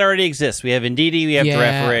 that already exists. We have Indeedee, we have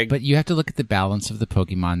Girafarig. But you have to look at the balance of the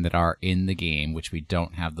Pokemon that are in the game, which we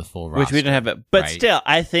don't have the full roster. Which we don't have it. But right? Still,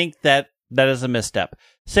 I think that is a misstep.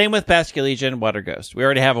 Same with Basculegion, Water Ghost. We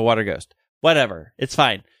already have a Water Ghost. Whatever. It's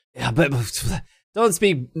fine. Yeah, but don't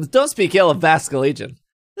speak ill of Basculegion.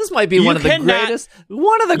 This might be one of the greatest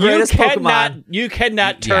Pokemon. You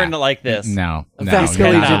cannot turn like this. No,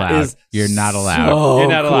 Basculegion is you're not allowed. So you're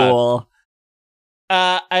not cool.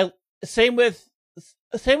 allowed. Same with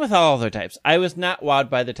all other types. I was not wowed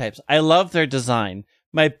by the types. I love their design.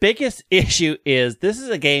 My biggest issue is this is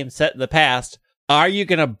a game set in the past. Are you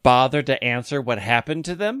going to bother to answer what happened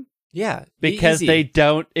to them? Yeah, because easy. They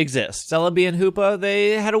don't exist. Celebi and Hoopa,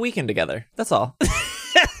 they had a weekend together. That's all.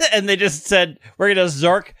 And they just said, we're going to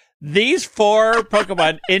zork these 4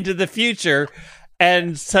 Pokemon into the future,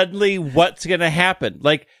 and suddenly what's going to happen?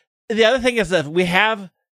 Like, the other thing is that we have...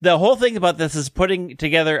 The whole thing about this is putting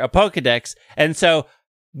together a Pokedex, and so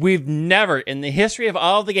we've never, in the history of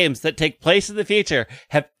all the games that take place in the future,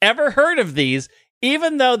 have ever heard of these,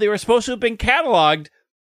 even though they were supposed to have been cataloged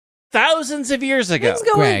thousands of years ago. Things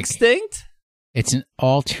go extinct. It's an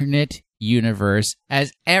alternate universe,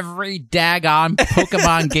 as every daggone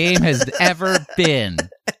Pokemon game has ever been.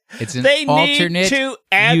 It's an alternate need to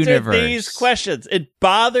answer universe. These questions. It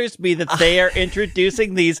bothers me that they are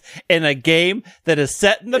introducing these in a game that is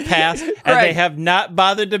set in the past, and they have not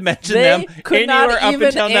bothered to mention them anywhere up until now. They could not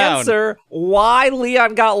even answer why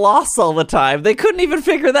Leon got lost all the time. They couldn't even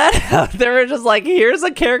figure that out. They were just like, here's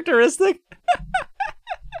a characteristic.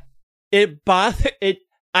 It's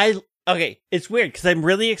weird because I'm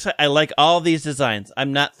really excited. I like all these designs.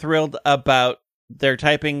 I'm not thrilled about their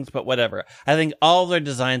typings, but whatever. I think all their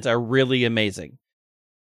designs are really amazing.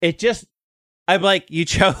 I'm like, you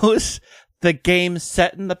chose the game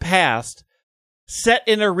set in the past, set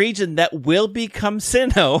in a region that will become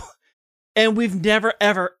Sinnoh, and we've never,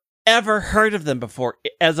 ever, ever heard of them before.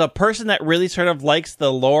 As a person that really sort of likes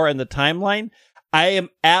the lore and the timeline, I am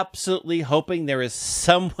absolutely hoping there is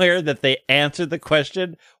somewhere that they answer the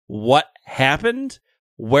question, what happened?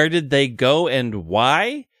 Where did they go and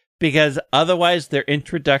why? Because otherwise their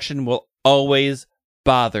introduction will always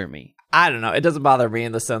bother me. I don't know. It doesn't bother me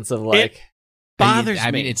in the sense of like... It bothers me.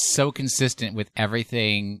 I mean, it's so consistent with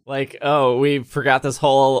everything. Like, oh, we forgot this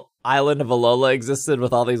whole island of Alola existed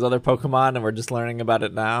with all these other Pokemon and we're just learning about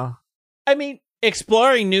it now. I mean,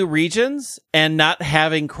 exploring new regions and not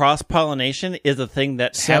having cross-pollination is a thing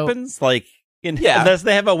that happens. Like, unless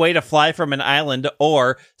they have a way to fly from an island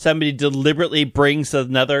or somebody deliberately brings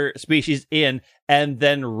another species in and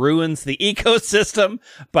then ruins the ecosystem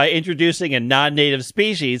by introducing a non-native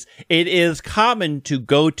species, it is common to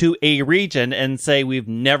go to a region and say, we've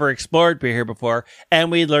never explored here before,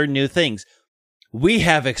 and we learn new things. we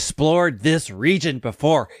have explored this region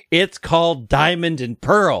before. It's called Diamond and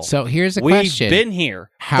Pearl. So here's a We've question. been here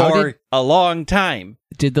for a long time.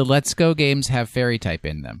 Did the Let's Go games have fairy type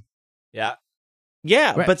in them? Yeah.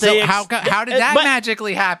 Yeah, Right, but so how did that but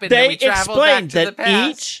magically happen? They that we traveled back to the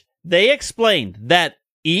past? They explained that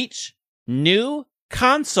each new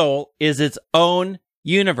console is its own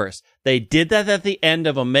universe. They did that at the end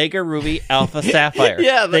of Omega Ruby Alpha Sapphire.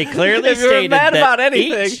 Yeah, they clearly if you're stated mad that about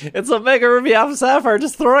anything, it's Omega Ruby Alpha Sapphire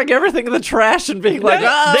just throwing everything in the trash and being like,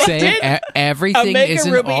 they did. Everything Omega is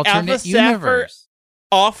an Ruby alternate Alpha Sapphire universe.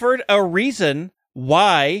 Offered a reason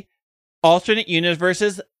why alternate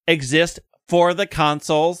universes exist for the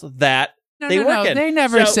consoles that they work in. They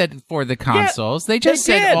never said for the consoles. They just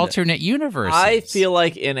said alternate universes. I feel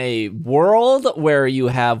like in a world where you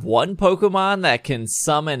have one Pokemon that can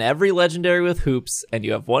summon every legendary with hoops, and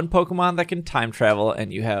you have one Pokemon that can time travel,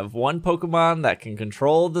 and you have one Pokemon that can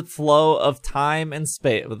control the flow of time and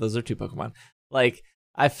space. Well, those are two Pokemon. Like,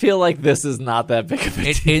 I feel like this is not that big of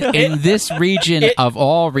a deal. In this region of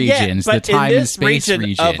all regions, the time and space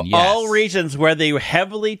region of yes. all regions where they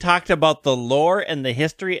heavily talked about the lore and the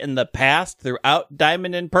history and the past throughout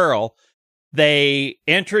Diamond and Pearl, they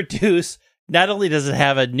introduce, not only does it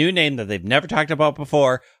have a new name that they've never talked about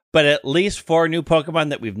before, but at least 4 new Pokemon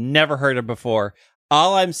that we've never heard of before.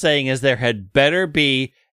 All I'm saying is there had better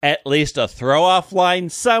be at least a throw-off line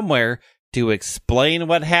somewhere to explain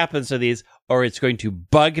what happens to these, or it's going to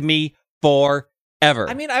bug me forever.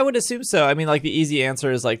 I mean, I would assume so. I mean, like, the easy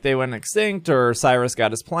answer is, like, they went extinct, or Cyrus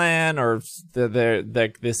got his plan, or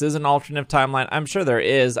this is an alternate timeline. I'm sure there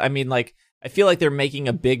is. I mean, like, I feel like they're making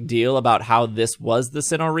a big deal about how this was the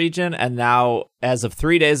Sinnoh region, and now, as of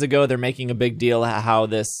 3 days ago, they're making a big deal how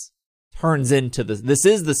this turns into this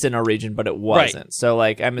is the Sinnoh region, but it wasn't. Right. So,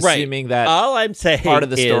 like, I'm assuming that all I'm saying part of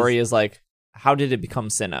the story is, like, how did it become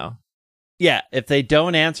Sinnoh? Yeah, if they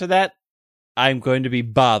don't answer that, I'm going to be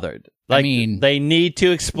bothered. Like, I mean, they need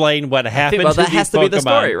to explain what happened. Well, to that has to Pokemon. be the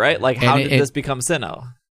story, right? Like, how did it, this become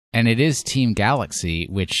Sinnoh? And it is Team Galaxy,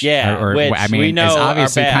 which, which I mean, we know is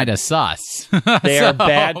obviously kind of sus. They are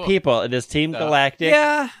bad people. It is Team Galactic.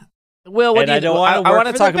 Yeah. Well, what and do you, I don't want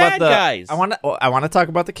to talk about the guys. I want to talk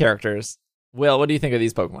about the characters. Will, what do you think of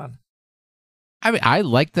these Pokemon? I mean, I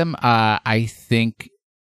like them. I think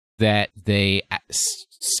that they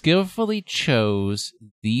skillfully chose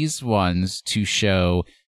these ones to show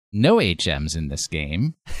no HMs in this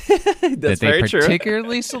game. That's very true. They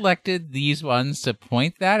particularly selected these ones to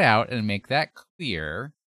point that out and make that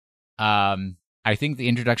clear. I think the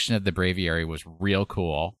introduction of the Braviary was real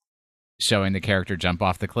cool, showing the character jump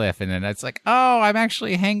off the cliff, and then it's like, oh, I'm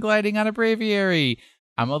actually hang gliding on a Braviary.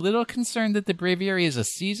 I'm a little concerned that the Braviary is a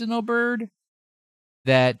seasonal bird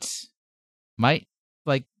that might,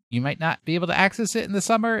 like, you might not be able to access it in the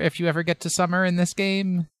summer if you ever get to summer in this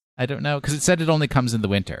game. I don't know, because it said it only comes in the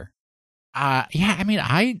winter. Yeah, I mean,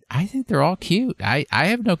 I think they're all cute. I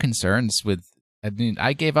have no concerns with. I mean,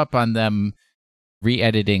 I gave up on them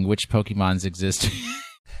re-editing which Pokemons exist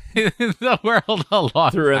in the world a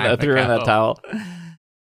long threw in that towel.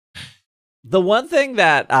 The one thing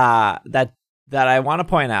that I want to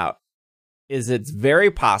point out is it's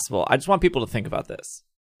very possible. I just want people to think about this.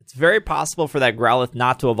 It's very possible for that Growlithe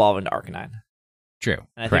not to evolve into Arcanine. True.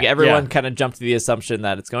 And I think everyone kind of jumped to the assumption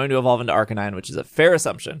that it's going to evolve into Arcanine, which is a fair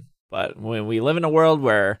assumption. But when we live in a world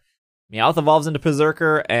where Meowth evolves into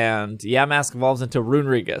Berserker and Yamask evolves into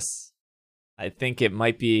Runerigus, I think it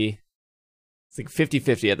might be, it's like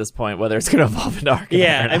 50-50 at this point whether it's going to evolve into Arcanine.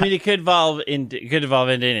 Yeah, I mean, it could evolve into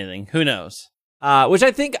anything. Who knows? Which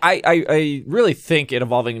I think I really think it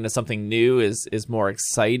evolving into something new is more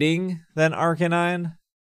exciting than Arcanine.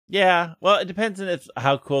 Yeah, well, it depends on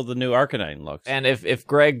how cool the new Arcanine looks. And if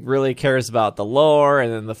Greg really cares about the lore,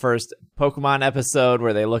 and then the first Pokemon episode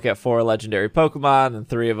where they look at 4 legendary Pokemon, and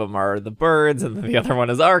 3 of them are the birds, and then the other one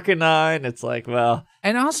is Arcanine, it's like, well...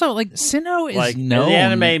 And also, like, Sinnoh is like, known... The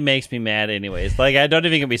anime makes me mad anyways. Like, I don't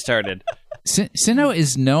even get me started. Sinnoh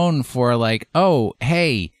is known for, like, oh,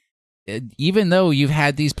 hey... Even though you've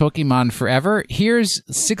had these Pokemon forever, here's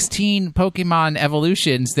 16 Pokemon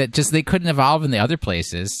evolutions that just they couldn't evolve in the other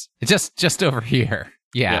places. Just over here.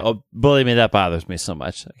 Yeah. Oh, believe me, that bothers me so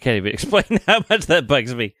much. I can't even explain how much that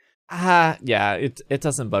bugs me. Yeah, it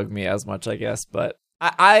doesn't bug me as much, I guess, but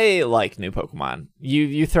I like new Pokemon.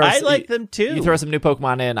 You throw I like them too. You throw some new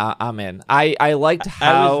Pokemon in, I'm in. I liked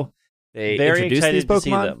how they introduced these Pokemon. To see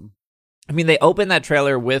them. I mean, they opened that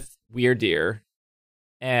trailer with Weirdeer.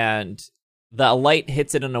 And the light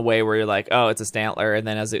hits it in a way where you're like, oh, it's a Stantler. And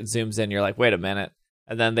then as it zooms in, you're like, wait a minute.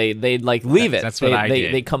 and then they like leave it. That's what I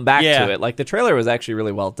did. They come back to it. Like the trailer was actually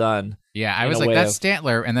really well done. Yeah, I was like, that's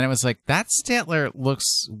Stantler, and then I was like, that Stantler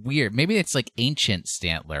looks weird. Maybe it's like ancient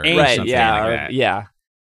Stantler, or right? something Yeah, like that. Yeah.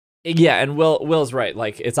 And Will's right.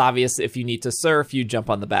 Like it's obvious if you need to surf, you jump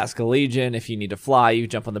on the Basque Legion. If you need to fly, you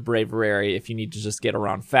jump on the Braverary. If you need to just get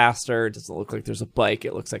around faster, it doesn't look like there's a bike.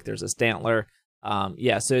 It looks like there's a Stantler.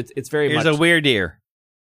 So it's very much a weird deer.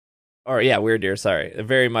 Or weird deer. Sorry, it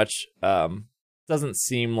very much doesn't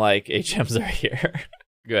seem like HMs are here.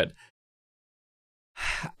 Good.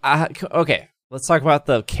 Okay, let's talk about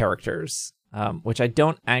the characters, which I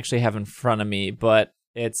don't actually have in front of me, but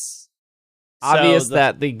it's obvious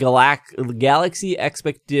that the Galaxy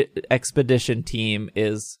Expedition team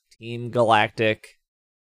is Team Galactic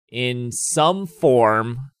in some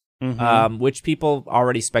form, which people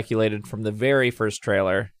already speculated from the very first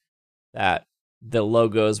trailer that the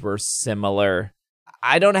logos were similar.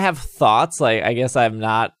 I don't have thoughts. Like, I guess I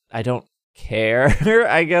don't care,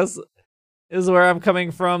 I guess is where I'm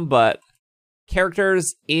coming from, but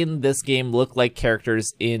characters in this game look like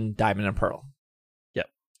characters in Diamond and Pearl. Yep.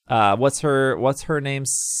 What's her name?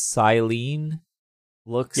 Silene?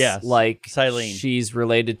 Looks like Silene. She's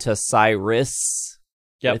related to Cyrus.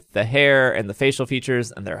 Yep. With the hair and the facial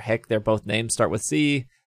features, and they're both names start with C.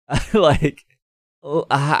 Like,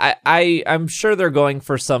 I'm sure they're going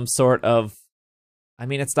for some sort of, I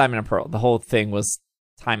mean, it's Diamond and Pearl. The whole thing was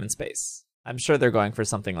time and space. I'm sure they're going for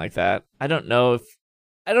something like that. I don't know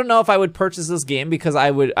if I would purchase this game because I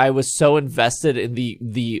was so invested in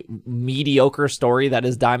the mediocre story that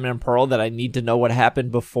is Diamond and Pearl that I need to know what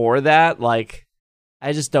happened before that. Like,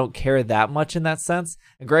 I just don't care that much in that sense.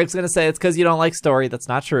 And Greg's going to say it's because you don't like story. That's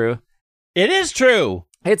not true. It is true.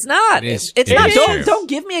 It's not. It's not. Don't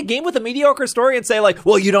give me a game with a mediocre story and say, like,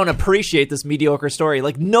 well, you don't appreciate this mediocre story.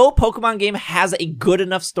 Like, no Pokemon game has a good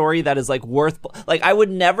enough story that is, like, worth... Like, I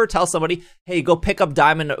would never tell somebody, hey, go pick up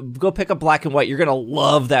Black and White. You're going to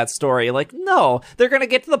love that story. Like, no. They're going to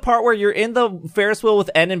get to the part where you're in the Ferris wheel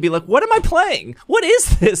with N and be like, what am I playing? What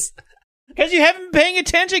is this? Because you haven't been paying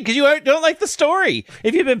attention, because you don't like the story.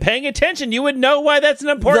 If you've been paying attention, you would know why that's an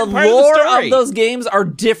important part of the story. The lore of those games are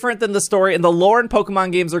different than the story, and the lore in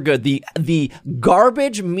Pokemon games are good. The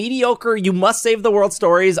garbage, mediocre, you must save the world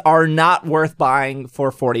stories are not worth buying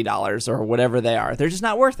for $40 or whatever they are. They're just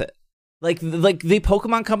not worth it. Like the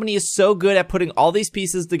Pokemon Company is so good at putting all these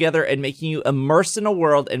pieces together and making you immersed in a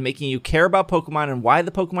world and making you care about Pokemon and why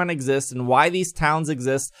the Pokemon exist and why these towns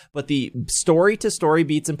exist. But the story-to-story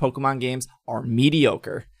beats in Pokemon games are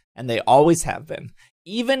mediocre, and they always have been.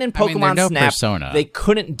 Even in Pokemon Snap, Persona. They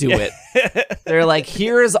couldn't do it. They're like,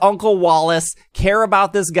 here's Uncle Wallace, care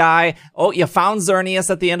about this guy. Oh, you found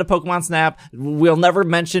Xerneas at the end of Pokemon Snap. We'll never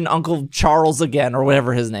mention Uncle Charles again, or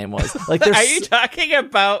whatever his name was. Like, are you talking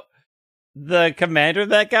about the commander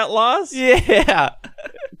that got lost? Yeah.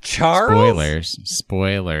 Charles?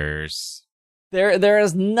 Spoilers. There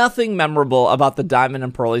is nothing memorable about the Diamond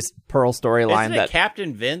and Pearl storyline. Isn't it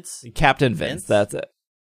Captain Vince? Captain Vince, that's it.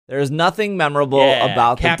 There's nothing memorable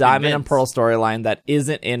about the Diamond and Pearl storyline that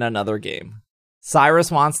isn't in another game.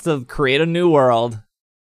 Cyrus wants to create a new world.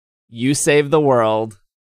 You save the world.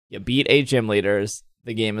 You beat 8 gym leaders.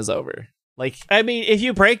 The game is over. Like, I mean, if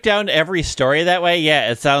you break down every story that way, yeah,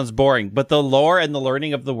 it sounds boring. But the lore and the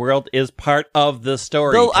learning of the world is part of the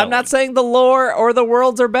story. I'm not saying the lore or the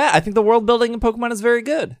worlds are bad. I think the world building in Pokemon is very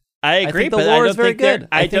good. I agree, but the lore is very good.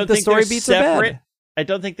 I don't think the story beats are bad. I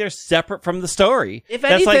don't think they're separate from the story. If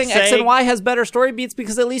anything, X and Y has better story beats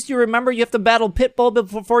because at least you remember you have to battle Pitbull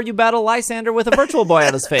before you battle Lysander with a Virtual Boy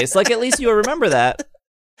on his face. Like, at least you remember that.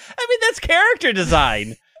 I mean, that's character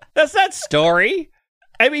design. That's not story.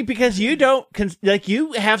 I mean, because you don't,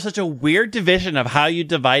 you have such a weird division of how you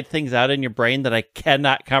divide things out in your brain that I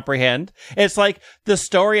cannot comprehend. It's like the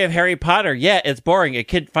story of Harry Potter. Yeah, it's boring. A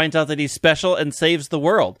kid finds out that he's special and saves the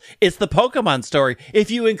world. It's the Pokemon story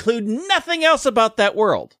if you include nothing else about that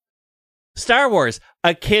world. Star Wars,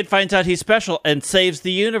 a kid finds out he's special and saves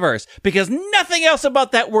the universe because nothing else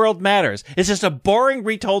about that world matters. It's just a boring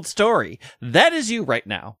retold story. That is you right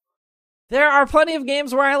now. There are plenty of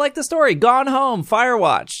games where I like the story. Gone Home,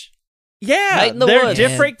 Firewatch. Yeah, Night in the they're Woods.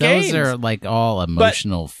 different games. Those are like all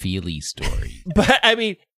emotional, feely stories. But, I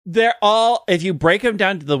mean, they're all, if you break them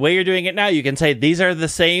down to the way you're doing it now, you can say these are the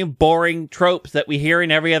same boring tropes that we hear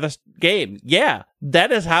in every other game. Yeah,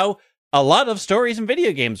 that is how a lot of stories in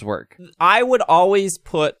video games work. I would always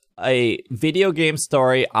put a video game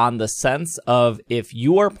story on the sense of if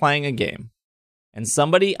you are playing a game and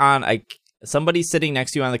somebody sitting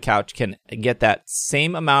next to you on the couch can get that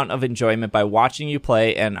same amount of enjoyment by watching you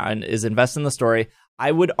play and is invested in the story,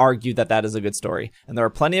 I would argue that that is a good story. And there are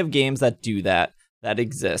plenty of games that do that. that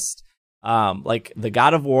exist. Like the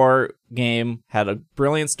God of War game had a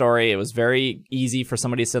brilliant story. It was very easy for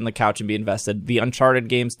somebody to sit on the couch and be invested. The Uncharted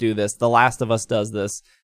games do this. The Last of Us does this.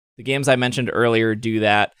 The games I mentioned earlier do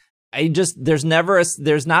that. There's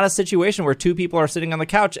not a situation where two people are sitting on the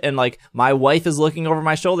couch and like my wife is looking over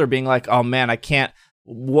my shoulder being like, oh man, I can't,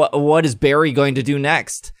 what is Barry going to do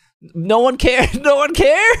next? No one cares. No one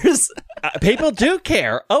cares. People do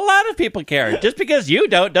care. A lot of people care. Just because you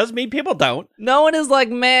don't doesn't mean people don't. No one is like,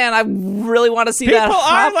 man, I really want to see that. People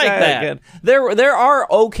are like that. Again. There are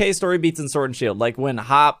okay story beats in Sword and Shield, like when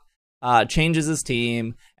Hop changes his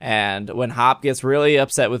team, and when Hop gets really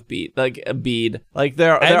upset with Bede. Like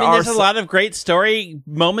there's a lot of great story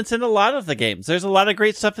moments in a lot of the games. There's a lot of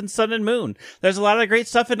great stuff in Sun and Moon. There's a lot of great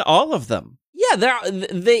stuff in all of them. Yeah,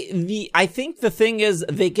 I think the thing is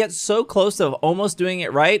they get so close to almost doing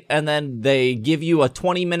it right, and then they give you a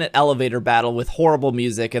 20-minute elevator battle with horrible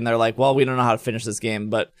music, and they're like, well, we don't know how to finish this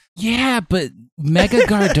game, but... Yeah, but Mega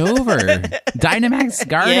Gardover, Dynamax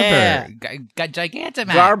Gardevoir, Gigantamax.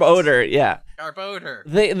 Garbodor, yeah. Garbodor.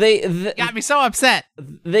 They got me so upset.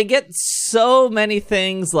 They get so many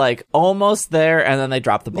things, like, almost there, and then they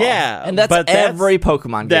drop the ball. Yeah, and that's every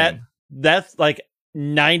Pokemon game. That's, like...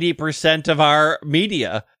 90% of our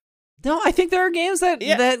media. No, I think there are games that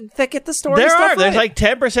get the story. There's like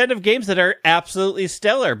 10% of games that are absolutely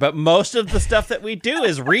stellar, but most of the stuff that we do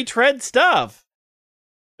is retread stuff.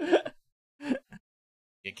 It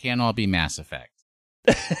can't all be Mass Effect.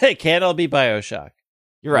 It can't all be BioShock.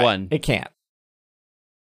 You're right. It can't.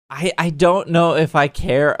 I don't know if I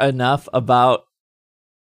care enough about...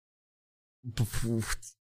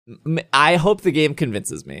 I hope the game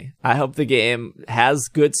convinces me. I hope the game has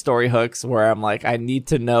good story hooks where I'm like, I need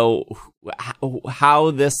to know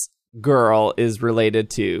how this girl is related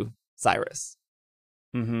to Cyrus.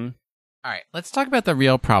 Mm-hmm. All right, let's talk about the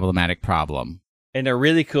real problematic problem. And they're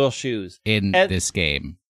really cool shoes. In this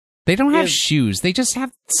game. They don't have shoes. They just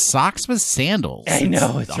have socks with sandals. I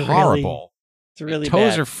know. It's horrible. It's really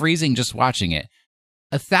toes bad. are freezing just watching it.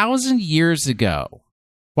 1,000 years ago,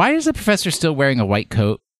 why is the professor still wearing a white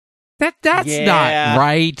coat? That's not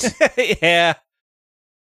right. Yeah.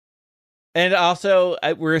 And also,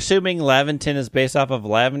 we're assuming Laventon is based off of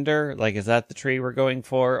lavender. Like, is that the tree we're going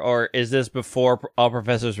for? Or is this before all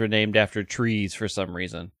professors were named after trees for some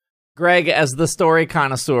reason? Greg, as the story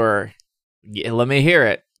connoisseur, let me hear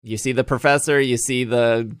it. You see the professor, you see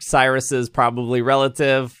the Cyrus's probably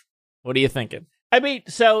relative. What are you thinking? I mean,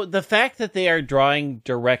 so the fact that they are drawing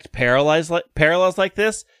direct parallels like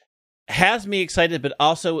this has me excited, but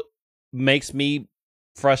also makes me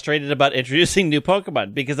frustrated about introducing new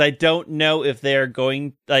Pokemon, because I don't know if they're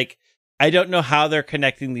going, like, I don't know how they're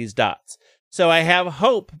connecting these dots. So I have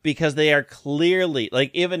hope, because they are clearly,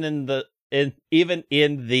 like, even in the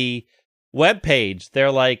webpage,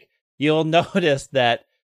 they're like, you'll notice that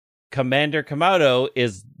Commander Komodo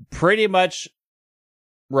is pretty much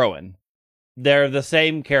Rowan. They're the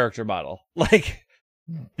same character model. Like,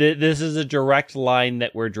 this is a direct line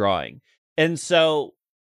that we're drawing. And so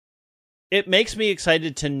it makes me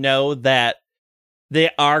excited to know that they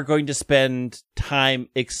are going to spend time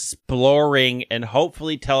exploring and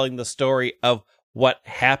hopefully telling the story of what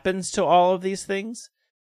happens to all of these things.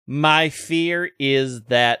 My fear is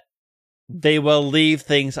that they will leave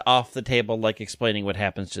things off the table, like explaining what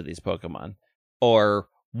happens to these Pokemon, or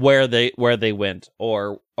where they went,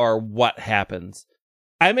 or what happens.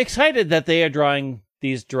 I'm excited that they are drawing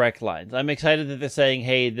these direct lines. I'm excited that they're saying,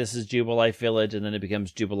 hey, this is Jubilife Village, and then it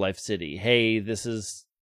becomes Jubilife City. Hey, this is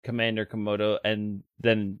Commander Komodo, and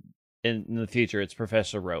then in the future it's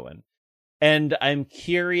Professor Rowan. And I'm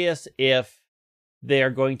curious if they are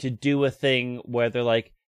going to do a thing where they're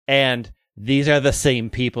like, and these are the same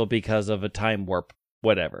people because of a time warp,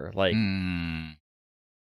 whatever. Like,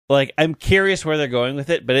 I'm curious where they're going with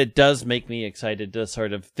it, but it does make me excited to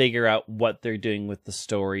sort of figure out what they're doing with the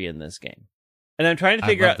story in this game. And I'm trying to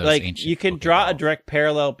figure out, like, you can draw a direct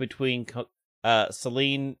parallel between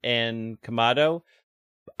Celine and Komodo.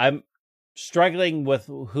 I'm struggling with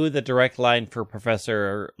who the direct line for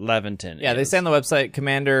Professor Laventon is. Yeah, they say on the website,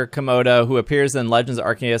 Commander Komodo, who appears in Legends of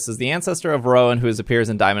Arceus, is the ancestor of Rowan, who appears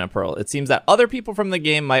in Diamond and Pearl. It seems that other people from the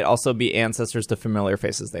game might also be ancestors to familiar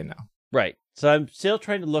faces they know. Right. So I'm still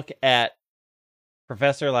trying to look at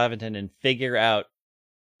Professor Laventon and figure out,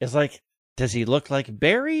 it's like, does he look like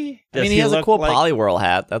Barry? I mean, he has a cool Poliwhirl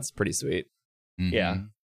hat. That's pretty sweet. Mm-hmm. Yeah.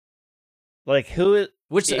 Like, who is...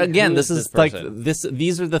 Which, again, this is like,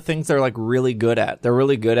 these are the things they're, like, really good at. They're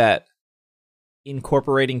really good at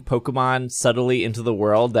incorporating Pokemon subtly into the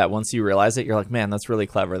world, that once you realize it, you're like, man, that's really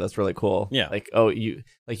clever. That's really cool. Yeah. Like,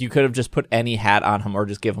 you could have just put any hat on him or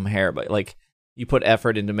just give him hair, but, like, you put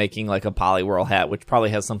effort into making like a Poliwhirl hat, which probably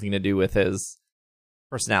has something to do with his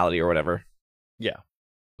personality or whatever. Yeah.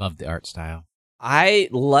 Love the art style. I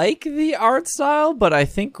like the art style, but I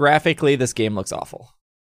think graphically this game looks awful.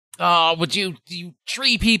 Oh, would you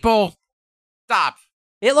tree people? Stop.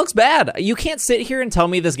 It looks bad. You can't sit here and tell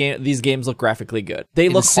me these games look graphically good. They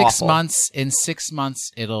look awful. In 6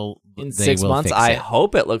 months, it'll. In 6 months, I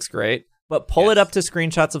hope it looks great. But pull it up to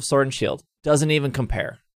screenshots of Sword and Shield. Doesn't even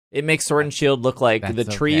compare. It makes Sword and Shield look like the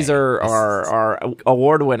trees are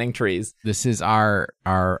award-winning trees. This is our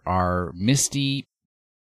misty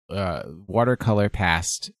watercolor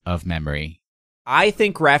past of memory. I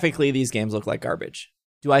think graphically these games look like garbage.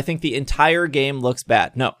 Do I think the entire game looks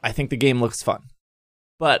bad? No, I think the game looks fun.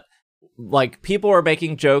 But, like, people were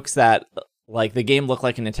making jokes that, like, the game looked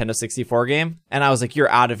like a Nintendo 64 game, and I was like,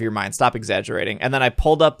 you're out of your mind, stop exaggerating. And then I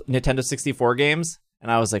pulled up Nintendo 64 games,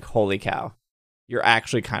 and I was like, holy cow, you're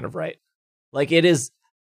actually kind of right. Like, it is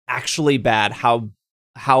actually bad how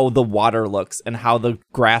the water looks, and how the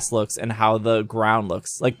grass looks, and how the ground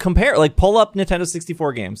looks. Like, pull up Nintendo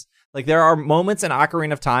 64 games. Like, there are moments in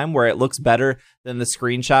Ocarina of Time where it looks better than the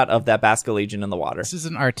screenshot of that Basca Legion in the water. This is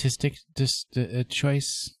an artistic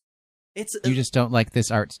choice. You just don't like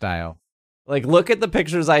this art style. Like, look at the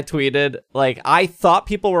pictures I tweeted. Like, I thought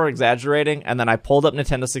people were exaggerating, and then I pulled up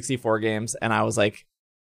Nintendo 64 games, and I was like,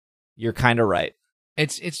 you're kind of right.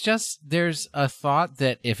 It's just, there's a thought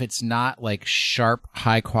that if it's not, like, sharp,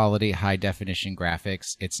 high-quality, high-definition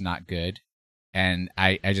graphics, it's not good. And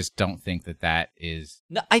I just don't think that is.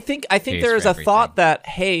 No, I think there is a thought that,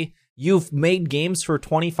 hey, you've made games for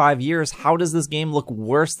 25 years. How does this game look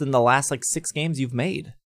worse than the last 6 games you've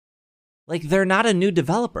made? Like, they're not a new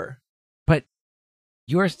developer. But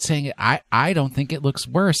you're saying I don't think it looks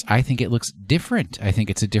worse. I think it looks different. I think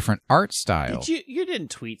it's a different art style. You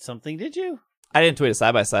didn't tweet something, did you? I didn't tweet a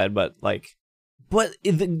side by side, but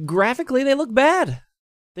graphically they look bad.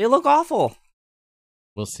 They look awful.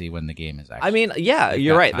 We'll see when the game is actually. I mean, yeah,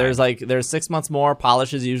 you're right. Time. There's 6 months more.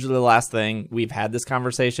 Polish is usually the last thing. We've had this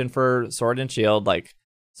conversation for Sword and Shield. Like,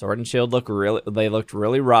 Sword and Shield looked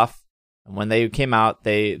really rough. And when they came out,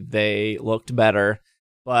 they looked better.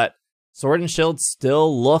 But Sword and Shield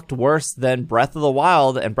still looked worse than Breath of the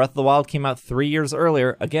Wild, and Breath of the Wild came out 3 years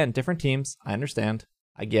earlier. Again, different teams. I understand.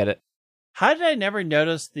 I get it. How did I never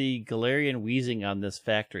notice the Galarian wheezing on this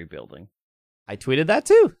factory building? I tweeted that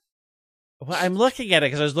too. Well, I'm looking at it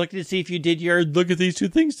because I was looking to see if you did your look at these two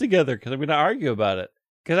things together, because I'm going to argue about it.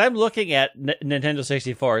 Because I'm looking at Nintendo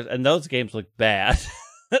 64s, and those games look bad.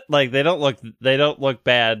 Like, they don't look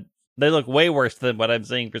bad. They look way worse than what I'm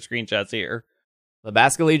seeing for screenshots here. The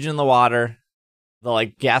Basca Legion in the water, the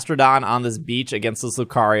Gastrodon on this beach against this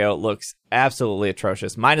Lucario looks absolutely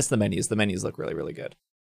atrocious. Minus the menus. The menus look really, really good.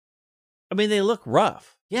 I mean, they look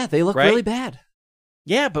rough. Yeah, they look really bad.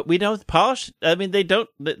 Yeah, but we don't polish. I mean, they don't.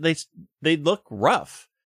 They look rough.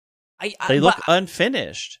 They look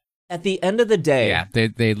unfinished. At the end of the day, yeah,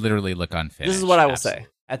 they literally look unfinished. This is what I will say.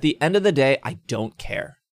 At the end of the day, I don't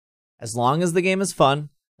care. As long as the game is fun,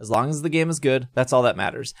 as long as the game is good, that's all that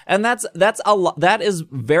matters. And that's a lot. That is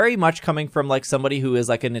very much coming from somebody who is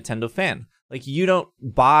a Nintendo fan. Like, you don't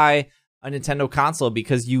buy a Nintendo console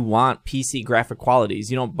because you want PC graphic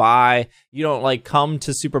qualities. You don't come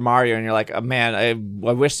to Super Mario and you're like, oh, man, I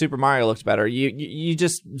wish Super Mario looked better. You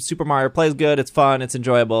just, Super Mario plays good, it's fun, it's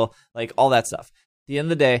enjoyable, all that stuff. At the end of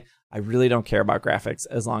the day, I really don't care about graphics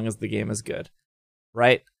as long as the game is good,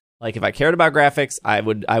 right? If I cared about graphics, I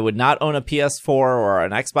would not own a PS4 or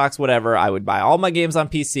an Xbox, whatever. I would buy all my games on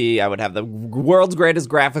PC. I would have the world's greatest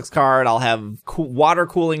graphics card. I'll have water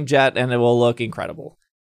cooling jet, and it will look incredible.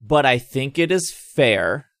 But I think it is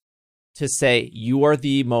fair to say you are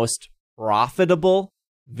the most profitable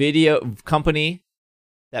video company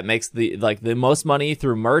that makes the most money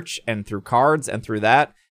through merch and through cards and through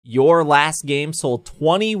that. Your last game sold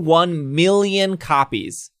 21 million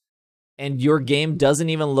copies, and your game doesn't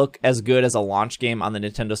even look as good as a launch game on the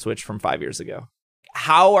Nintendo Switch from 5 years ago.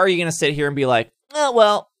 How are you going to sit here and be like,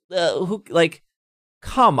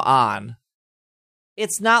 come on.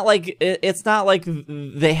 It's not like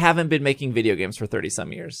they haven't been making video games for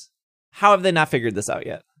 30-some years. How have they not figured this out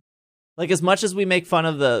yet? As much as we make fun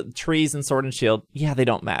of the trees in Sword and Shield, yeah, they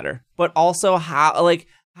don't matter. But also, how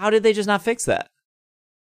did they just not fix that?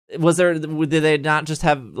 Did they not just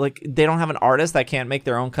have, they don't have an artist that can't make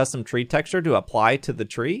their own custom tree texture to apply to the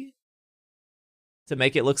tree? To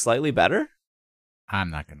make it look slightly better? I'm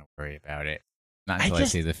not going to worry about it. Not until I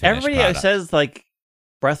see the finished everybody product. Says,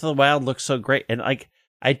 Breath of the Wild looks so great, and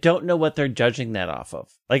I don't know what they're judging that off of.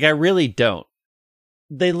 I really don't.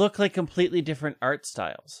 They look like completely different art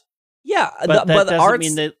styles. Yeah, But that the doesn't arts,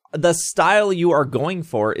 mean that. the style you are going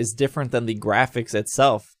for is different than the graphics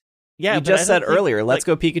itself. Yeah, we but just I said don't think, earlier, Let's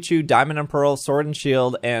like, Go Pikachu, Diamond and Pearl, Sword and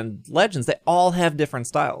Shield, and Legends. They all have different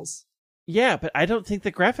styles. Yeah, but I don't think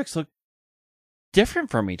the graphics look different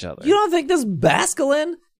from each other. You don't think this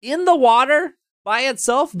Basculin in the water by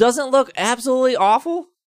itself doesn't look absolutely awful?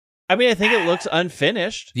 I mean, I think it looks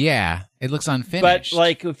unfinished. Yeah, it looks unfinished. But,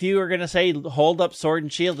 like, if you were going to say, hold up Sword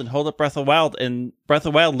and Shield and hold up Breath of the Wild, and Breath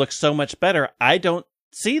of the Wild looks so much better, I don't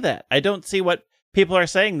see that. I don't see what people are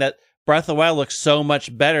saying, that Breath of the Wild looks so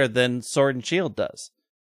much better than Sword and Shield does.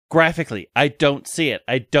 Graphically, I don't see it.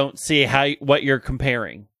 I don't see what you're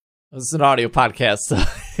comparing. This is an audio podcast, so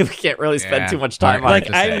we can't really spend too much time on hard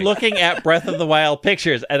it. Like, I'm looking at Breath of the Wild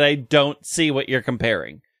pictures, and I don't see what you're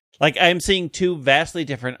comparing. Like, I'm seeing two vastly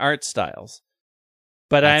different art styles.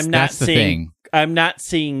 But I'm not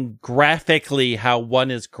seeing graphically how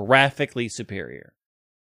one is graphically superior.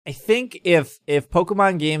 I think if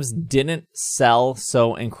Pokemon games didn't sell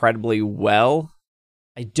so incredibly well,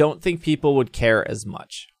 I don't think people would care as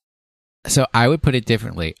much. So I would put it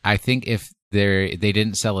differently. I think if they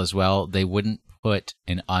didn't sell as well, they wouldn't put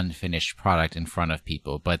an unfinished product in front of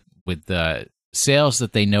people. But with the sales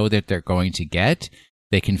that they know that they're going to get,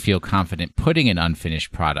 they can feel confident putting an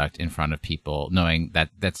unfinished product in front of people, knowing that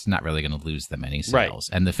that's not really going to lose them any sales.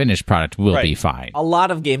 Right. And the finished product will be fine. A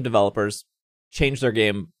lot of game developers change their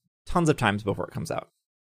game tons of times before it comes out.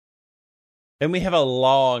 And we have a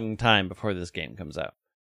long time before this game comes out.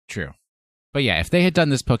 True. But yeah, if they had done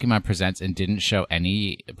this Pokemon Presents and didn't show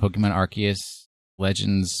any Pokemon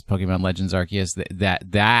Legends Arceus,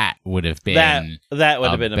 that would have been that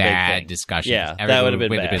would have been a bad big thing. discussion. Yeah, Everyone that would have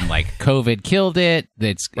been bad. like, COVID killed it.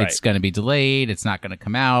 It's Right. going to be delayed. It's not going to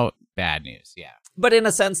come out. Bad news. Yeah. But in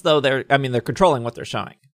a sense, though, they're controlling what they're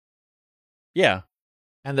showing. Yeah.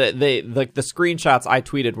 And the screenshots I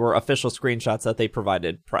tweeted were official screenshots that they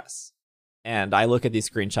provided press. And I look at these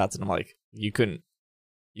screenshots and I'm like, you can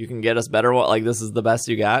get us better. What, like, this is the best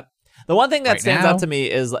you got? The one thing that stands out to me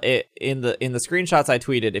is in the screenshots I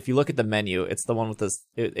tweeted, if you look at the menu, it's the one with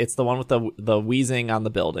the wheezing on the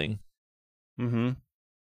building. Mm-hmm.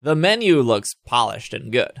 The menu looks polished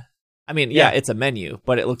and good. I mean, yeah, it's a menu,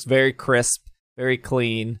 but it looks very crisp, very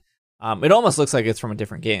clean. It almost looks like it's from a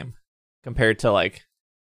different game compared to like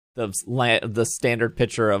the standard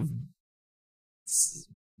picture of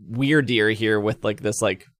Weird Deer here with like this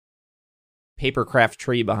like papercraft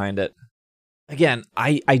tree behind it. Again,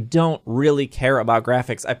 I don't really care about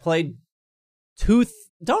graphics. I played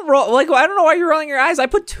don't roll, like, I don't know why you're rolling your eyes. I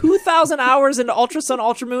put 2,000 hours into Ultra Sun,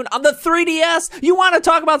 Ultra Moon on the 3DS. You want to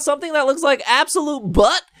talk about something that looks like absolute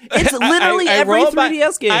butt? It's literally every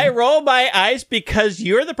 3DS game. I roll my eyes because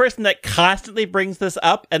you're the person that constantly brings this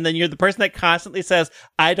up, and then you're the person that constantly says,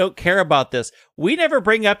 I don't care about this. We never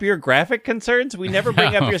bring up your graphic concerns. We never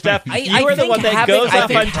bring up your stuff. You are the one that goes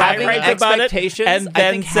off on tirades about it and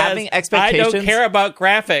then says, I don't care about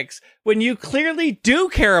graphics. When you clearly do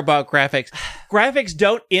care about graphics. Graphics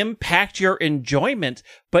don't impact your enjoyment,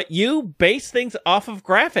 but you base things off of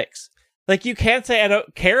graphics. Like, you can't say I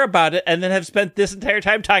don't care about it and then have spent this entire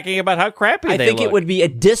time talking about how crappy they look. I think it would be a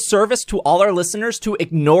disservice to all our listeners to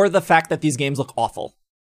ignore the fact that these games look awful.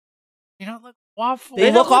 They don't look awful.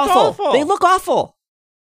 They look awful. They look awful.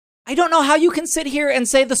 I don't know how you can sit here and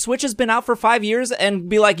say the Switch has been out for 5 years and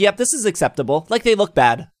be like, yep, this is acceptable. Like, they look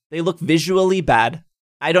bad. They look visually bad.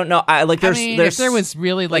 I don't know. If there was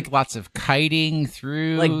really like lots of kiting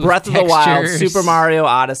through, like Breath of the Wild, textures. Super Mario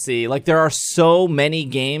Odyssey, like there are so many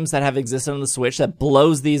games that have existed on the Switch that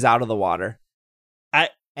blows these out of the water.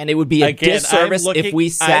 And it would be a disservice if we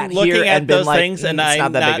sat here and been like, it's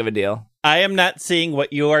not that big of a deal. I am not seeing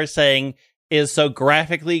what you are saying is so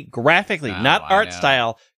graphically, not art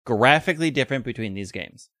style, graphically different between these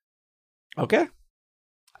games. Okay,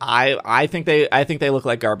 I think they look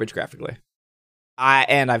like garbage graphically.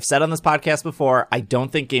 And I've said on this podcast before, I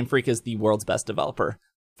don't think Game Freak is the world's best developer.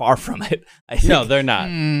 Far from it. No, they're not.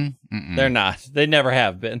 They're not. They never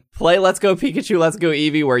have been. Play Let's Go Pikachu, Let's Go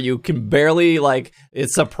Eevee, where you can barely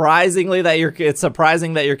it's surprising that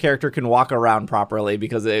your character can walk around properly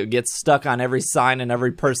because it gets stuck on every sign and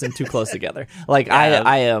every person too close together. Like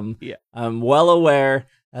I'm well aware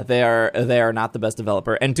that they are not the best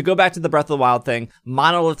developer. And to go back to the Breath of the Wild thing,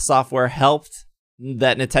 Monolith Software helped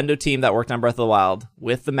that Nintendo team that worked on Breath of the Wild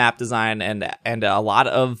with the map design and a lot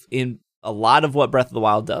of what Breath of the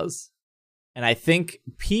Wild does. And I think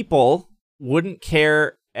people wouldn't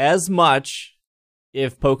care as much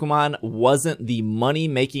if Pokemon wasn't the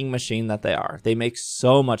money-making machine that they are. They make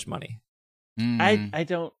so much money. I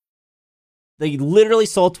don't... They literally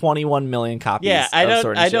sold 21 million copies. Yeah, of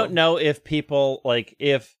Sword and I Shield. don't know if people, like,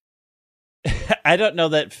 if I don't know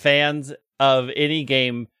that fans of any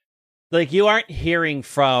game, like, you aren't hearing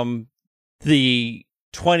from the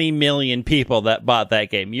 20 million people that bought that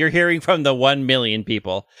game. You're hearing from the 1 million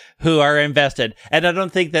people who are invested, and I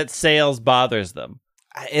don't think that sales bothers them.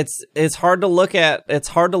 It's hard to look at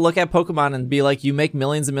Pokemon and be like, you make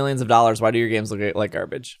millions and millions of dollars. Why do your games look like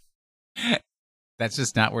garbage? That's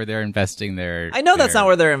just not where they're investing their... I know that's not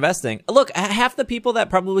where they're investing. Look, half the people that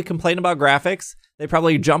probably complain about graphics, they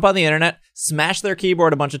probably jump on the internet, smash their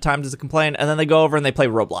keyboard a bunch of times to complain, and then they go over and they play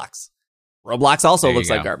Roblox. Roblox also looks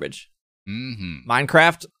like garbage. Mm-hmm.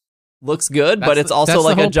 Minecraft looks good, but it's also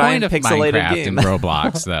like a giant pixelated Minecraft game. and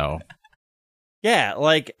Roblox, though. Yeah,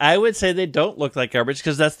 like, I would say they don't look like garbage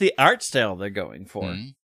because that's the art style they're going for.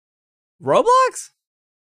 Mm-hmm. Roblox?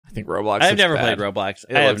 I think Roblox I've never bad. played Roblox.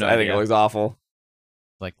 I think it looks awful.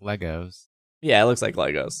 Like Legos. Yeah, it looks like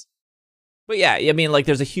Legos. But yeah, I mean, like,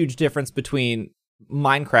 there's a huge difference between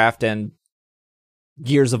Minecraft and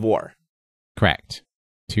Gears of War. Correct.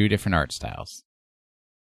 2 different art styles.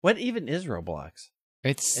 What even is Roblox?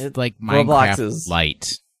 It's like Minecraft is light.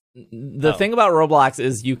 The thing about Roblox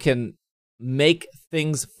is you can make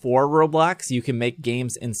things for Roblox. You can make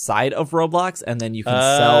games inside of Roblox, and then you can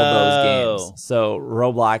sell those games. So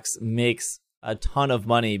Roblox makes a ton of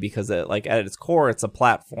money because it, like, at its core, it's a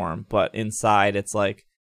platform, but inside it's like,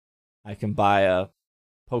 I can buy a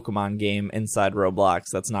Pokemon game inside Roblox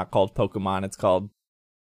that's not called Pokemon. It's called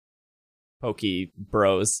Poke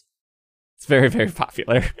Bros. It's very, very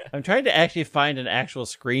popular. I'm trying to actually find an actual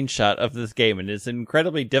screenshot of this game, and it's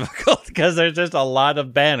incredibly difficult because there's just a lot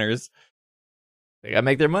of banners. They gotta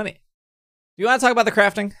make their money. Do you want to talk about the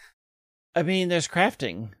crafting? I mean, there's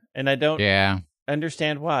crafting, and I don't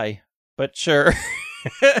understand why, but sure.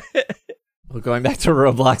 Well, going back to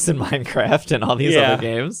Roblox and Minecraft and all these other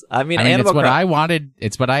games. I mean it's what I wanted.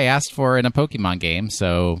 It's what I asked for in a Pokemon game,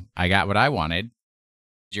 so I got what I wanted.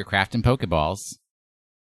 You're crafting Pokeballs.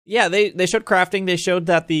 Yeah, they showed crafting. They showed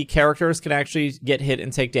that the characters can actually get hit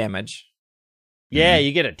and take damage. Yeah,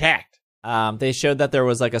 you get attacked. They showed that there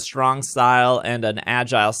was like a strong style and an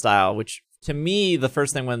agile style, which to me, the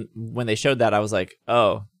first thing when they showed that, I was like,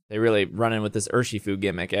 oh, they really run in with this Urshifu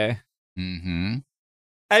gimmick, eh? Mm-hmm.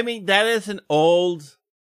 I mean, that is an old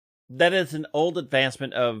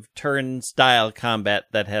advancement of turn style combat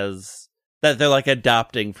that they're like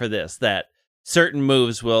adopting for this, that certain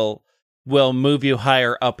moves will move you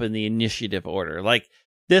higher up in the initiative order. Like,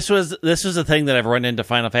 this was a thing that I've run into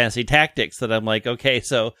Final Fantasy Tactics that I'm like, okay,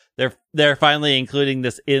 so they're finally including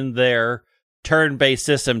this in their turn-based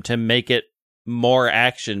system to make it more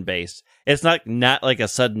action-based. It's not like a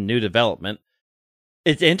sudden new development.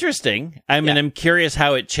 It's interesting. I mean, I'm curious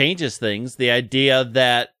how it changes things. The idea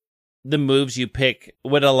that the moves you pick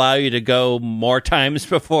would allow you to go more times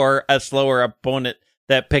before a slower opponent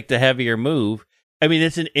that picked a heavier move. I mean,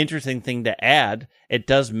 it's an interesting thing to add. It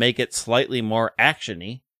does make it slightly more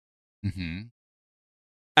action-y. Mm-hmm.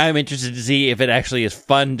 I'm interested to see if it actually is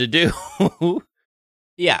fun to do.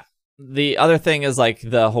 Yeah. The other thing is, like,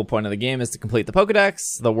 the whole point of the game is to complete the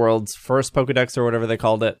Pokedex, the world's first Pokedex or whatever they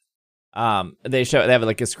called it. They have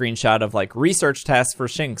like a screenshot of like research tests for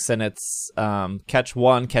Shinx, and it's catch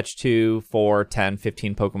 1, catch 2, 4, 10,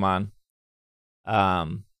 15 Pokemon.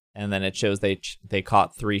 And then it shows they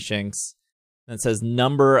caught 3 Shinx. And it says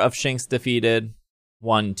number of Shinx defeated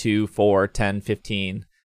 1, 2, 4, 10, 15.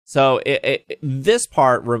 So this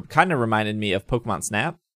part kind of reminded me of Pokemon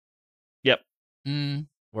Snap. Yep.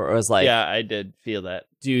 Where it was like, yeah, I did feel that.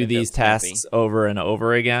 Do these tasks over and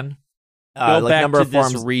over again. Go like back number to of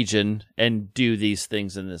forms, this region and do these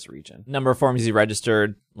things in this region. Number of forms you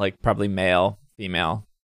registered, like probably male, female.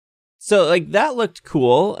 So like that looked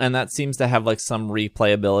cool, and that seems to have like some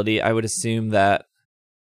replayability. I would assume that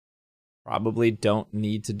probably don't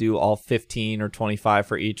need to do all 15 or 25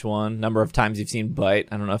 for each one. Number of times you've seen Bite.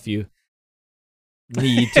 I don't know if you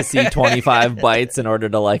need to see 25 bites in order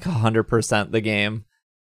to like 100% the game.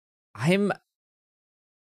 I'm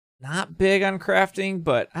not big on crafting,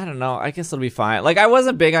 but I don't know. I guess it'll be fine. Like, I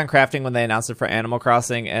wasn't big on crafting when they announced it for Animal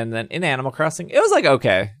Crossing, and then in Animal Crossing, it was like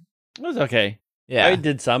okay. It was okay. Yeah, I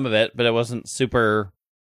did some of it, but it wasn't super.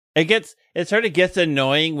 It sort of gets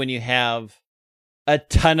annoying when you have a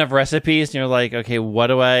ton of recipes, and you're like, okay, what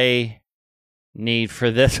do I need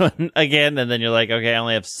for this one again? And then you're like, okay, I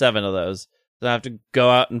only have 7 of those, so I have to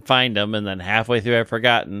go out and find them, and then halfway through I've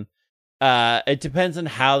forgotten. It depends on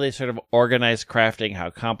how they sort of organize crafting,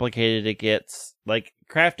 how complicated it gets. Like,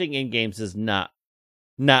 crafting in games is not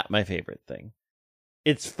my favorite thing.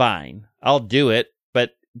 It's fine. I'll do it,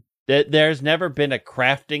 but there's never been a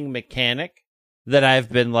crafting mechanic that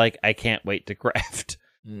I've been like, I can't wait to craft.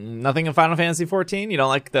 Nothing in Final Fantasy 14? You don't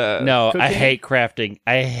like the No, cooking? I hate crafting.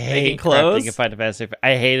 I hate Making clothes? crafting in Final Fantasy.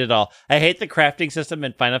 I hate it all. I hate the crafting system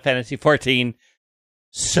in Final Fantasy 14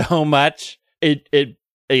 so much.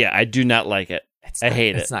 I do not like it. I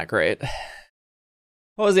hate it. It's not great.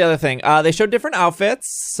 What was the other thing? They showed different outfits,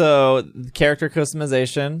 so character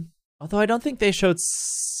customization. Although I don't think they showed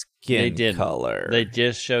skin color. They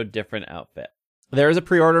just showed different outfit. There is a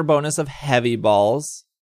pre-order bonus of heavy balls,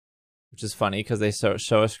 which is funny because they show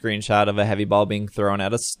a screenshot of a heavy ball being thrown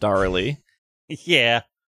at a Starly. Yeah.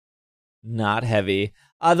 Not heavy.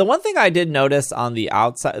 The one thing I did notice on the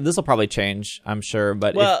outside, this will probably change, I'm sure,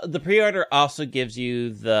 but the pre-order also gives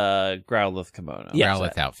you the Growlithe kimono. Yeah,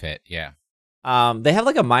 Growlithe outfit, yeah. they have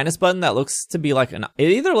like a minus button that looks to be like it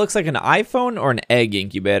either looks like an iPhone or an egg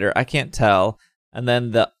incubator. I can't tell. And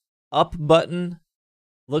then the up button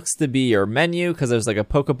looks to be your menu because there's like a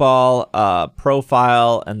Pokeball,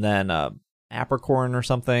 profile, and then a apricorn or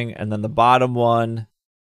something. And then the bottom one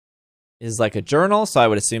is like a journal, so I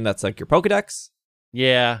would assume that's like your Pokedex.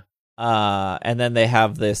 Yeah. And then they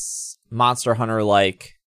have this Monster Hunter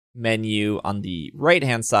like menu on the right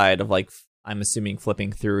hand side of like, I'm assuming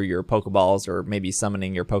flipping through your Pokeballs or maybe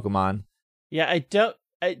summoning your Pokemon. Yeah,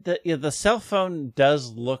 the cell phone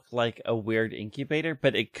does look like a weird incubator,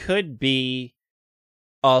 but it could be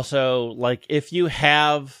also like if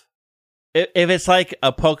it's like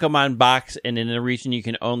a Pokemon box and in a region you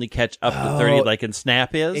can only catch up to 30 like in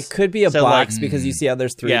Snap is. It could be a box because you see how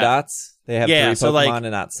there's 3 dots. They have 3 Pokemon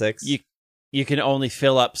and not 6. You can only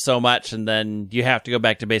fill up so much and then you have to go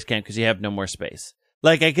back to base camp because you have no more space.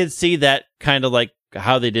 Like, I could see that kind of like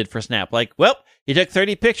how they did for Snap. Like, well, you took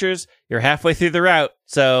 30 pictures, you're halfway through the route,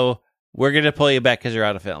 so we're going to pull you back because you're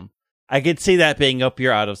out of film. I could see that being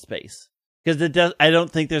you're out of space. Because I don't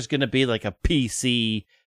think there's going to be like a PC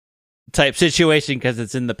type situation because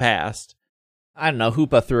it's in the past. I don't know.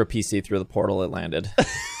 Hoopa threw a PC through the portal it landed.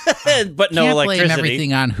 But no Can't electricity. blame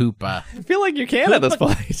everything on Hoopa. I feel like you can at this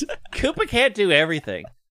point. Koopa can't do everything.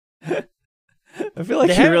 I feel like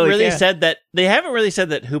they you haven't really can. said that. They haven't really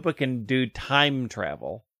said that Hoopa can do time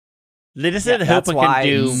travel. They just said that's Hoopa why can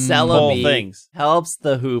do whole Celebi things. helps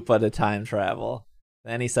the Hoopa to time travel.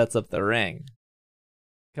 Then he sets up the ring.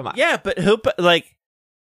 Come on. Yeah, but Hoopa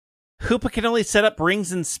can only set up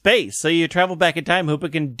rings in space. So you travel back in time. Hoopa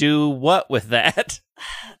can do what with that?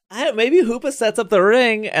 Maybe Hoopa sets up the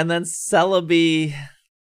ring and then Celebi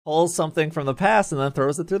pulls something from the past and then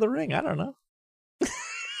throws it through the ring. I don't know.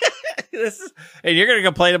 And you're going to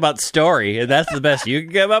complain about story, and that's the best you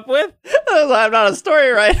can come up with? I'm not a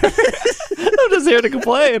story writer. I'm just here to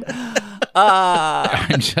complain.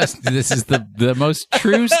 This is the most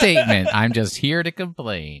true statement. I'm just here to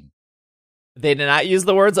complain. They did not use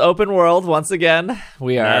the words open world once again.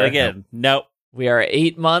 Not again. Nope. We are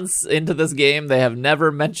 8 months into this game. They have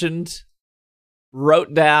never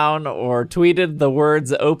wrote down or tweeted the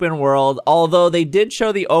words open world, although they did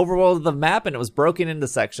show the overworld of the map and it was broken into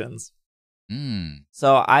sections.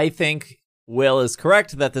 So I think Will is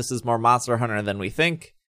correct that this is more Monster Hunter than we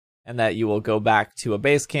think, and that you will go back to a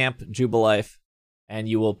base camp, Jubilife, and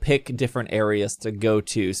you will pick different areas to go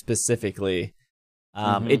to specifically.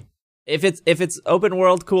 If it's open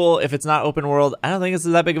world, cool. If it's not open world, I don't think it's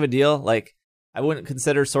that big of a deal. Like, I wouldn't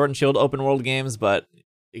consider Sword and Shield open world games, but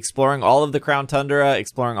exploring all of the Crown Tundra,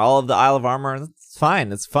 exploring all of the Isle of Armor, it's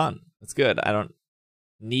fine. It's fun. It's good. I don't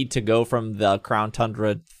need to go from the Crown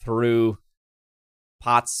Tundra through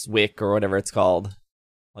Potswick or whatever it's called.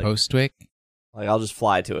 Postwick? Like, I'll just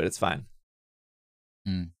fly to it. It's fine.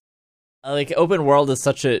 Like, open world is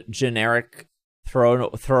such a generic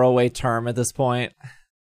throwaway term at this point.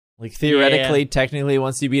 Like, theoretically, technically,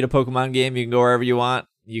 once you beat a Pokemon game, you can go wherever you want.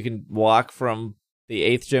 You can walk from the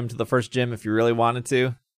 8th gym to the 1st gym if you really wanted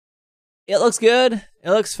to. It looks good. It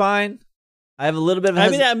looks fine. I have a little bit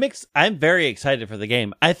of I'm very excited for the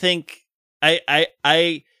game. I think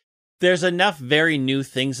there's enough very new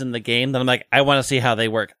things in the game that I'm like, I want to see how they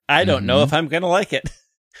work. I don't know if I'm going to like it,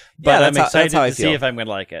 but I'm excited to see if I'm going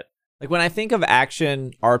to like it. Like, when I think of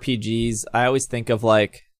action RPGs, I always think of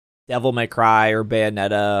like Devil May Cry or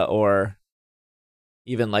Bayonetta, or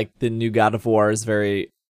even like the new God of War is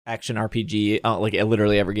very action RPG. Like,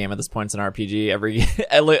 literally every game at this point is an RPG.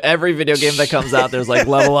 Every video game that comes out, there's like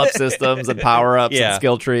level up systems and power ups and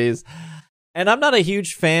skill trees. And I'm not a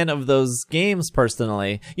huge fan of those games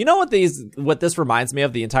personally. You know what this reminds me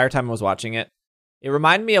of the entire time I was watching it? It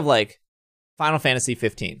reminded me of like Final Fantasy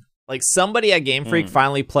 15. Like, somebody at Game Freak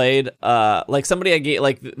finally played,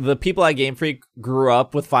 the people at Game Freak grew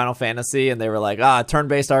up with Final Fantasy and they were like,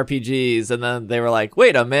 turn-based RPGs. And then they were like,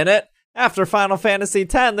 wait a minute. After Final Fantasy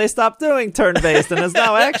X, they stopped doing turn-based and it's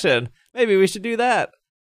now action. Maybe we should do that.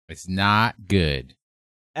 It's not good.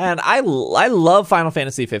 And I love Final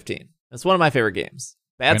Fantasy 15. It's one of my favorite games.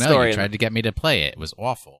 Bad story. You tried to get me to play it. It was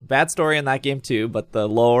awful. Bad story in that game too, but the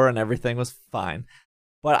lore and everything was fine.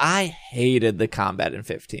 But I hated the combat in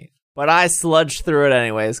 15. But I sludged through it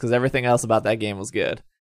anyways because everything else about that game was good.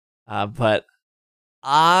 But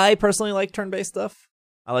I personally like turn-based stuff.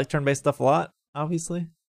 I like turn-based stuff a lot, obviously.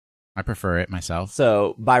 I prefer it myself.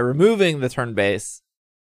 So by removing the turn-based,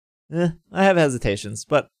 I have hesitations,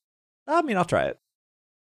 but I mean, I'll try it.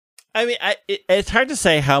 I mean, it's hard to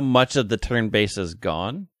say how much of the turn base is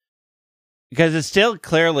gone because it's still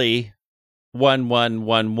clearly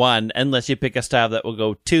 1-1-1-1 unless you pick a style that will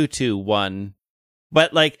go 2-2-1.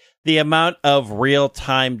 But like the amount of real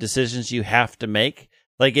time decisions you have to make,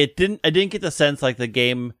 like I didn't get the sense like the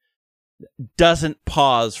game doesn't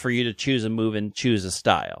pause for you to choose a move and choose a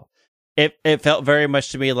style. It felt very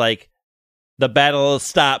much to me like the battle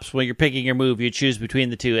stops when you're picking your move, you choose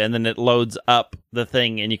between the two, and then it loads up the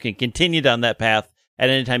thing, and you can continue down that path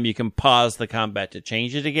at any time you can pause the combat to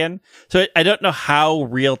change it again. So I don't know how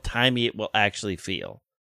real-timey it will actually feel.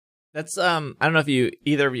 That's, I don't know if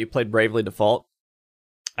either of you played Bravely Default.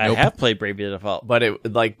 I have played Bravely Default. But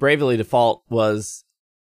it, like, Bravely Default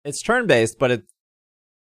it's turn-based, but it's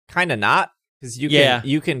kind of not, because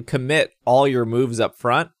you can commit all your moves up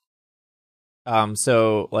front.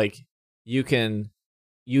 So, like, you can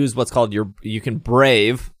use what's called you can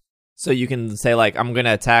brave. So you can say, like, I'm going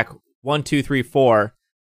to attack 1, 2, 3, 4.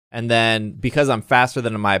 And then because I'm faster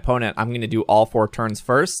than my opponent, I'm going to do all 4 turns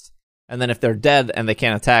first. And then if they're dead and they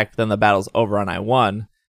can't attack, then the battle's over and I won.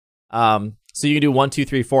 So you can do 1, 2,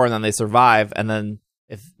 3, 4, and then they survive. And then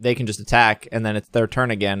if they can just attack, and then it's their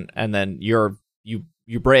turn again. And then you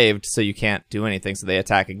braved, so you can't do anything. So they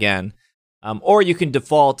attack again. Or you can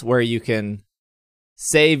default where you can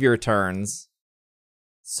save your turns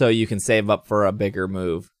so you can save up for a bigger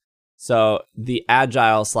move. So the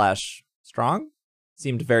agile / strong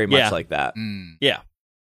seemed very much like that. Yeah.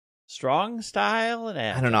 Strong style and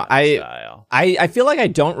agile I don't know. style. I feel like I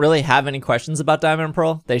don't really have any questions about Diamond and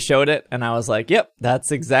Pearl. They showed it and I was like, yep,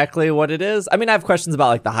 that's exactly what it is. I mean, I have questions about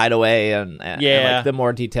like the hideaway and like the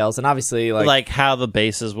more details, and obviously like how the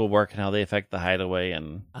bases will work and how they affect the hideaway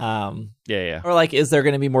and or like, is there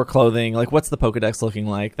going to be more clothing? Like, what's the Pokedex looking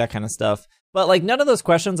like? That kind of stuff. But like, none of those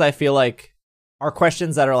questions I feel like are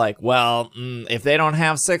questions that are like, well, if they don't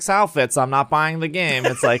have 6 outfits, I'm not buying the game.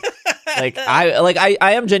 It's like. I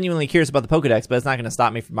am genuinely curious about the Pokedex, but it's not going to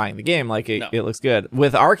stop me from buying the game. Like, it looks good.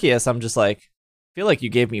 With Arceus, I'm just like, I feel like you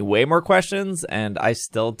gave me way more questions, and I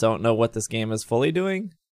still don't know what this game is fully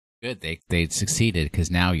doing. Good, they succeeded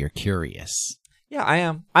because now you're curious. Yeah, I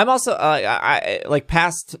am. I'm also I like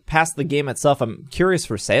past the game itself. I'm curious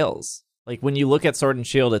for sales. Like when you look at Sword and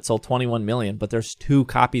Shield, it sold 21 million, but there's 2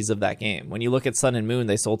 copies of that game. When you look at Sun and Moon,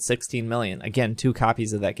 they sold 16 million. Again, 2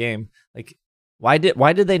 copies of that game. Like. Why did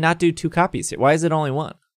they not do 2 copies here? Why is it only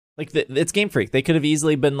 1? Like, it's Game Freak. They could have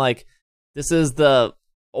easily been like, this is the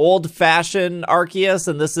old-fashioned Arceus,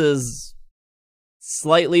 and this is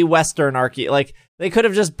slightly Western Arceus. Like, they could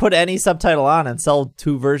have just put any subtitle on and sell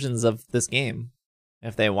 2 versions of this game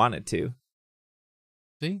if they wanted to.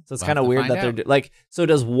 See? So it's kind of weird that they're like. So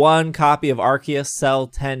does 1 copy of Arceus sell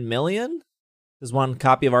 10 million? Does 1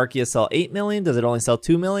 copy of Arceus sell 8 million? Does it only sell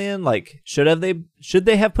 2 million? Like, should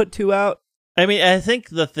they have put 2 out? I mean, I think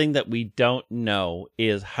the thing that we don't know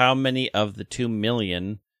is how many of the 2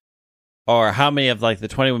 million or how many of like the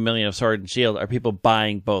 21 million of Sword and Shield are people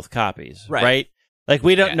buying both copies, right? Like,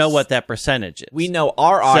 we don't know what that percentage is. We know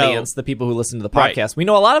our audience, the people who listen to the podcast, we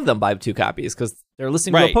know a lot of them buy 2 copies because they're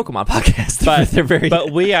listening to a Pokemon podcast.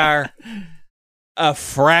 But we are a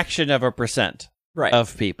fraction of a percent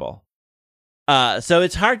of people. So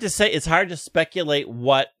it's hard to say. It's hard to speculate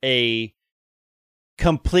what a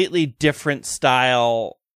completely different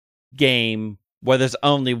style game where there's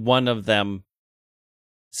only one of them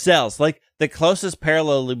sells. Like, the closest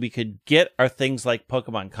parallel we could get are things like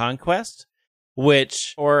Pokemon Conquest,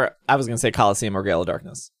 or I was going to say Colosseum or Gale of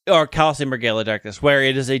Darkness. Or Colosseum or Gale of Darkness, where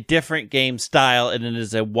it is a different game style and it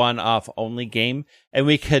is a one-off only game. And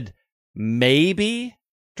we could maybe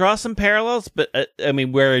draw some parallels, but I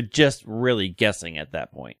mean, we're just really guessing at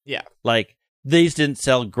that point. Yeah. Like, these didn't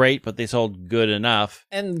sell great, but they sold good enough.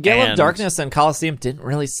 And Gale of Darkness and Colosseum didn't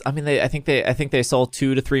really. I mean, I think they sold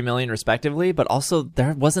 2 to 3 million respectively. But also,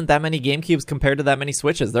 there wasn't that many GameCubes compared to that many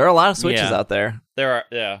Switches. There are a lot of Switches out there. There are,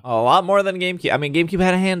 yeah, a lot more than GameCube. I mean, GameCube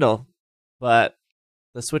had a handle, but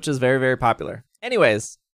the Switch is very, very popular.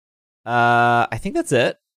 Anyways, I think that's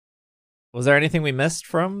it. Was there anything we missed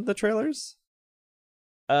from the trailers?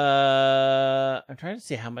 I'm trying to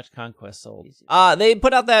see how much Conquest sold. They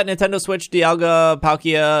put out that Nintendo Switch Dialga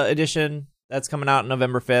Palkia edition that's coming out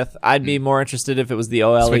November 5th. I'd be more interested if it was the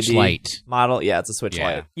OLED Switch Lite model. Yeah, it's a Switch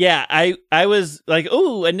Lite. Yeah, I was like,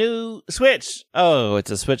 ooh, a new Switch. Oh,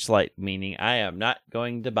 it's a Switch Lite, meaning I am not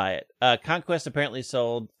going to buy it. Conquest apparently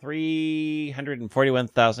sold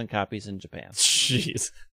 341,000 copies in Japan.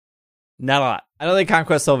 Jeez. Not a lot. I don't think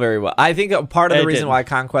Conquest sold very well. I think part of the reason didn't. why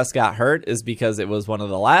Conquest got hurt is because it was one of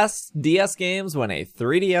the last DS games when a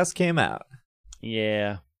 3DS came out.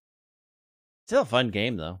 Yeah. Still a fun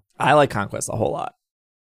game, though. I like Conquest a whole lot.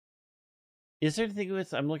 Is there anything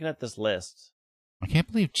with... I'm looking at this list. I can't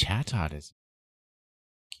believe Chatot is.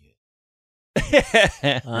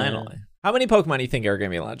 Finally. How many Pokemon do you think are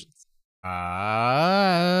going to be Legends?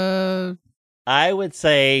 I I would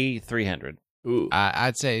say 300. Ooh.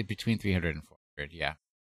 I'd say between 300 and 400. Yeah.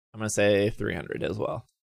 I'm going to say 300 as well.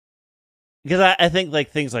 Because I think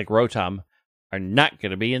like things like Rotom are not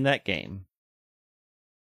going to be in that game.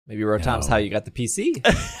 Maybe Rotom's No. how you got the PC.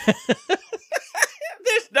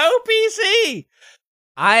 There's no PC.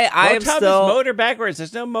 I am Rotom still... is motor backwards.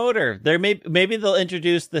 There's no motor. There maybe they'll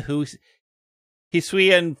introduce the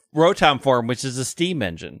Hisuian Rotom form, which is a steam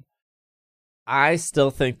engine. I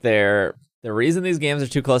still think the reason these games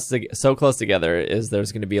are so close together is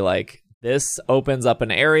there's going to be like, this opens up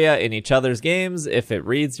an area in each other's games if it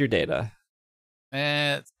reads your data.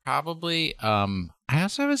 Probably. I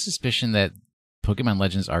also have a suspicion that Pokemon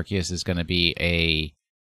Legends Arceus is going to be a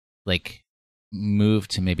move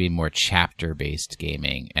to maybe more chapter-based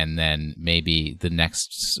gaming, and then maybe the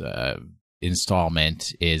next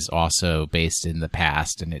installment is also based in the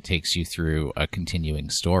past, and it takes you through a continuing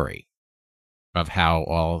story of how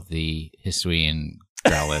all of the Hisuian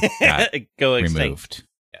Growlithe got Go removed. extinct.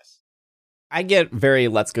 Yes. I get very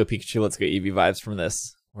Let's Go Pikachu, Let's Go Eevee vibes from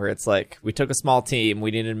this, where it's like, we took a small team,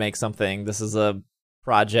 we needed to make something, this is a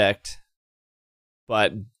project,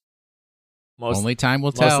 but Only time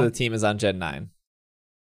will most tell. of the team is on Gen 9.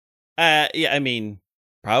 Yeah, I mean,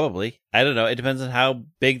 probably. I don't know. It depends on how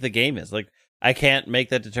big the game is. Like, I can't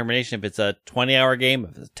make that determination if it's a 20-hour game,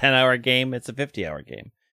 if it's a 10-hour game, it's a 50-hour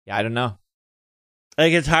game. Yeah, I don't know.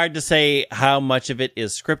 Like, it's hard to say how much of it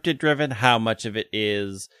is scripted driven, how much of it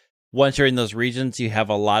is once you're in those regions, you have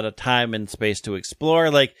a lot of time and space to explore.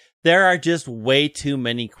 Like, there are just way too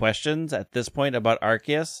many questions at this point about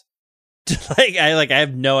Arceus. I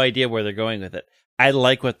have no idea where they're going with it. I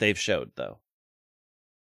like what they've showed, though.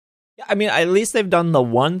 Yeah, I mean, at least they've done the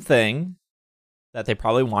one thing that they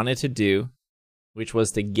probably wanted to do, which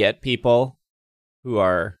was to get people who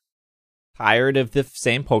are tired of the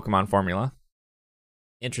same Pokemon formula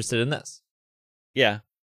interested in this. Yeah.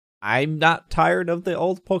 I'm not tired of the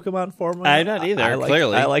old Pokemon formula. I'm not either,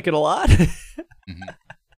 clearly. I like it a lot.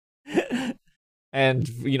 Mhm. And,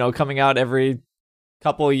 coming out every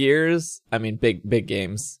couple of years, I mean, big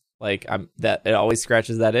games. Like, that it always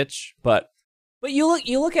scratches that itch. But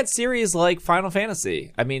you look at series like Final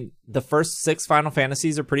Fantasy. I mean, the first 6 Final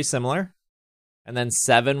Fantasies are pretty similar. And then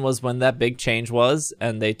 7 was when that big change was,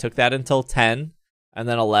 and they took that until 10. And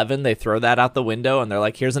then 11, they throw that out the window, and they're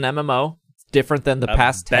like, here's an MMO. It's different than the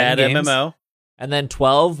past 10 bad games. MMO. And then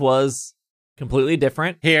 12 was completely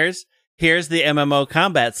different. Here's the MMO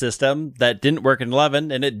combat system that didn't work in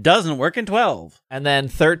 11, and it doesn't work in 12. And then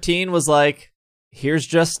 13 was like, here's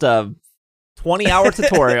just a 20-hour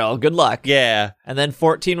tutorial. Good luck. Yeah. And then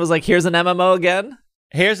 14 was like, here's an MMO again.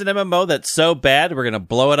 Here's an MMO that's so bad, we're going to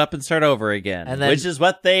blow it up and start over again, And then- which is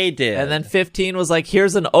what they did. And then 15 was like,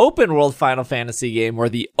 here's an open world Final Fantasy game where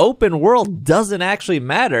the open world doesn't actually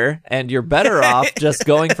matter, and you're better off just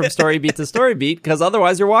going from story beat to story beat, because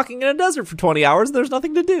otherwise you're walking in a desert for 20 hours and there's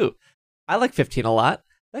nothing to do. I like 15 a lot.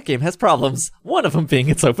 That game has problems, one of them being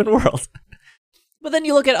its open world. But then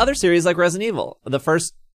you look at other series like Resident Evil. The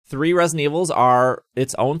first 3 Resident Evils are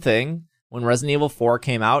its own thing. When Resident Evil 4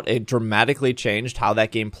 came out, it dramatically changed how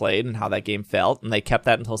that game played and how that game felt, and they kept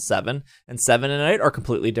that until 7. And 7 and 8 are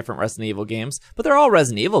completely different Resident Evil games, but they're all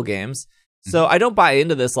Resident Evil games. So I don't buy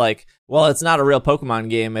into this like, well, it's not a real Pokemon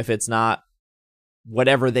game if it's not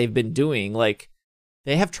whatever they've been doing. Like,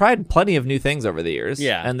 they have tried plenty of new things over the years.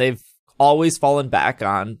 Yeah. And they've always fallen back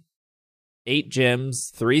on 8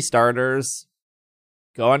 gyms, 3 starters,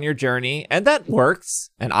 go on your journey, and that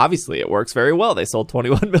works. And obviously it works very well. They sold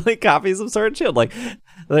 21 million copies of Sword and Shield. Like,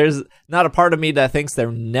 there's not a part of me that thinks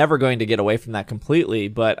they're never going to get away from that completely,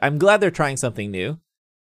 but I'm glad they're trying something new.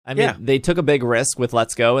 I mean, They took a big risk with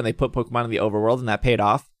Let's Go, and they put Pokemon in the overworld, and that paid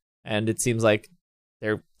off. And it seems like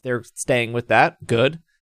they're staying with that. Good.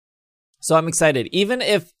 So I'm excited. Even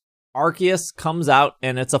if Arceus comes out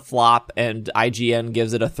and it's a flop, and IGN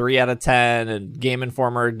gives it a 3 out of 10, and Game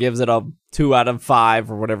Informer gives it a 2 out of 5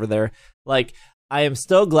 or whatever they're like, I am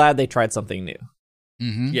still glad they tried something new.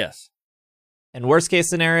 Mm-hmm. Yes. And worst case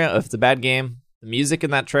scenario, if it's a bad game, the music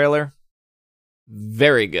in that trailer,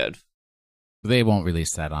 very good. They won't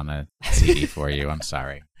release that on a CD for you. I'm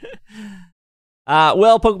sorry.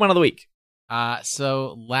 Well, Pokemon of the Week.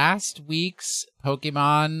 So last week's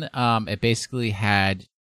Pokemon, it basically had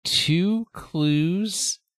 2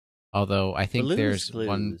 clues, although I think there's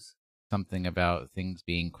one something about things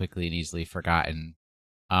being quickly and easily forgotten.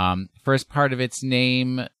 First part of its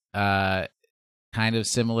name, kind of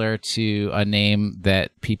similar to a name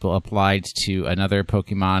that people applied to another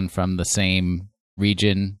Pokemon from the same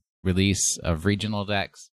region release of regional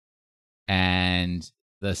decks. And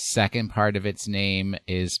the second part of its name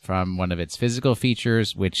is from one of its physical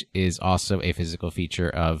features, which is also a physical feature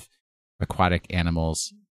of aquatic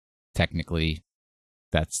animals. Technically,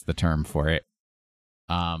 that's the term for it.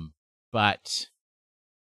 But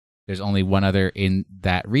there's only one other in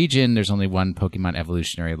that region. There's only one Pokemon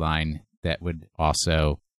evolutionary line that would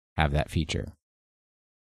also have that feature.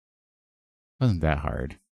 Wasn't that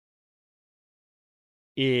hard?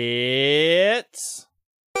 It's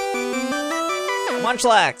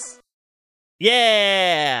Munchlax.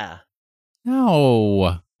 Yeah.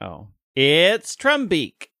 No. Oh, it's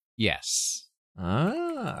Trumbeak. Yes.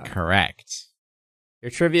 Ah, Correct.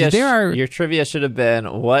 your trivia. There are- Your trivia should have been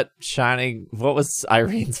what was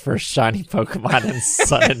Irene's first shiny Pokemon in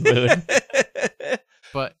Sun and Moon?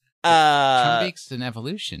 But Trumbeak's an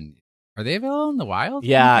evolution. Are they available in the wild?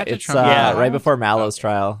 Yeah, Can you it's catch a Trumbeak in the right wild? before Mallow's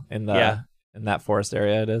trial in the Yeah. in that forest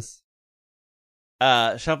area. It is.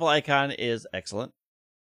 Shuffle Icon is excellent.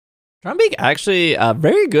 Trumbeak actually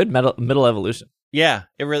very good middle evolution. Yeah,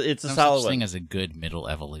 it's a No solid such one. thing as a good middle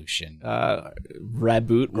evolution. Raboot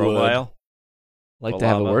would Grovyle. like to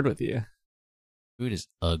have a Golava. word with you. Food is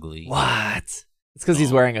ugly. What? It's because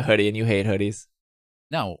he's wearing a hoodie and you hate hoodies.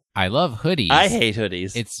 No, I love hoodies. I hate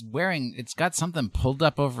hoodies. It's got something pulled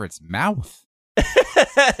up over its mouth.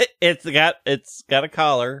 it's got a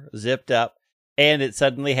collar zipped up, and it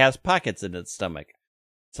suddenly has pockets in its stomach.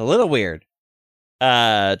 It's a little weird.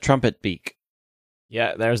 Trumpet Beak.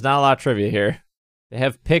 Yeah, there's not a lot of trivia here. They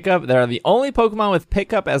have pickup. They're the only Pokemon with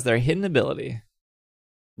pickup as their hidden ability.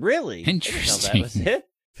 Really? Interesting. That was it?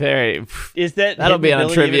 Very. Is that That'll be on a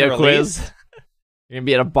ability trivia even quiz. released? You're gonna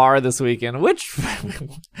be at a bar this weekend. Which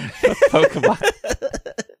Pokemon?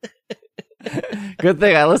 Good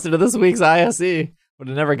thing I listened to this week's ISE. Would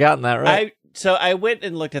have never gotten that right. So I went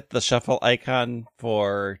and looked at the shuffle icon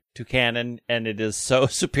for Toucanon, and it is so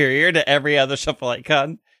superior to every other shuffle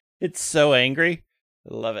icon. It's so angry.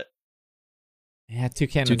 I love it. Yeah,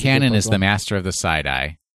 Toucanon. Toucanon is the master of the side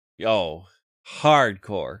eye. Oh,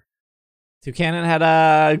 hardcore. Toucanon had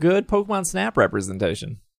a good Pokemon Snap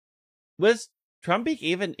representation. Was Trumbeak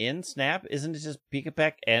even in Snap? Isn't it just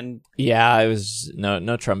Pikachu and Yeah, it was no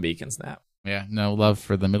Trumbeak and Snap. Yeah, no love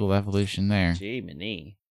for the middle evolution there.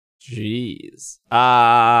 Jiminy? Jeez.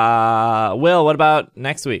 Will, what about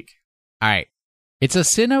next week? All right. It's a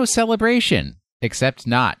Sinnoh celebration, except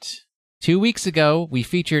not. 2 weeks ago, we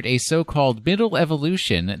featured a so-called middle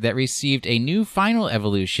evolution that received a new final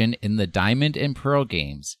evolution in the Diamond and Pearl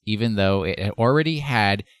games, even though it had already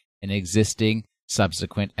had an existing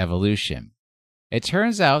subsequent evolution. It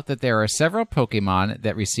turns out that there are several Pokemon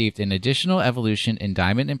that received an additional evolution in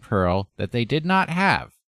Diamond and Pearl that they did not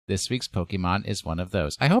have. This week's Pokemon is one of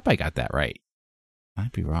those. I hope I got that right.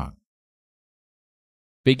 I'd be wrong.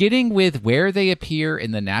 Beginning with where they appear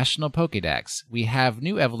in the National Pokédex, we have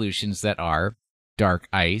new evolutions that are Dark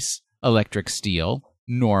Ice, Electric Steel,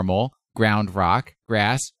 Normal, Ground Rock,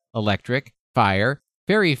 Grass, Electric, Fire,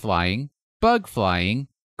 Fairy Flying, Bug Flying,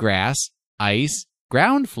 Grass, Ice,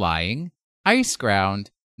 Ground Flying, Ice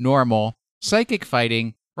Ground, Normal, Psychic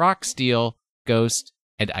Fighting, Rock Steel, Ghost,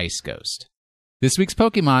 and Ice Ghost. This week's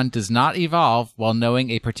Pokemon does not evolve while knowing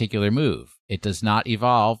a particular move. It does not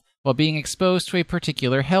evolve while being exposed to a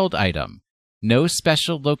particular held item. No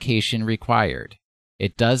special location required.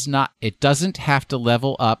 It doesn't have to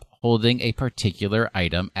level up holding a particular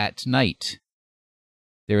item at night.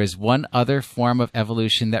 There is one other form of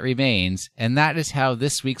evolution that remains, and that is how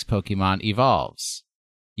this week's Pokemon evolves.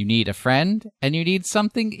 You need a friend, and you need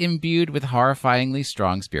something imbued with horrifyingly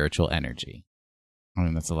strong spiritual energy. I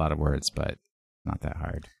mean, that's a lot of words, but not that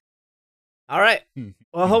hard. All right.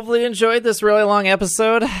 Well, hopefully you enjoyed this really long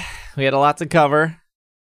episode. We had a lot to cover.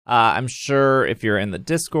 I'm sure if you're in the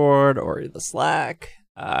Discord or the Slack,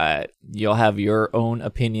 you'll have your own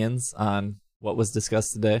opinions on what was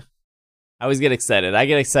discussed today. I always get excited. I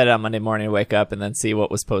get excited on Monday morning to wake up and then see what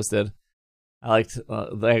was posted. I liked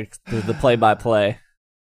the play-by-play.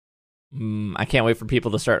 I can't wait for people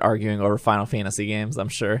to start arguing over Final Fantasy games, I'm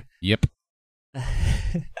sure. Yep.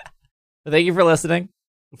 Thank you for listening.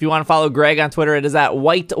 If you want to follow Greg on Twitter, it is at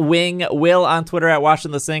White Wing. Will on Twitter at Watching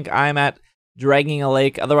the Sink. I'm at Dragging a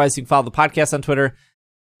Lake. Otherwise, you can follow the podcast on Twitter.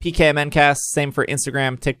 PKMNcast. Same for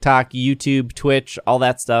Instagram, TikTok, YouTube, Twitch, all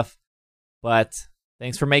that stuff. But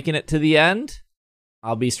thanks for making it to the end.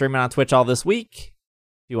 I'll be streaming on Twitch all this week.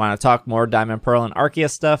 If you want to talk more Diamond, Pearl, and Arceus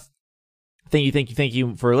stuff, thank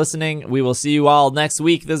you for listening. We will see you all next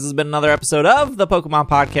week. This has been another episode of the Pokemon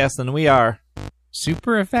Podcast, and we are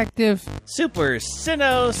super effective. Super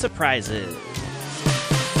Sinnoh Surprises.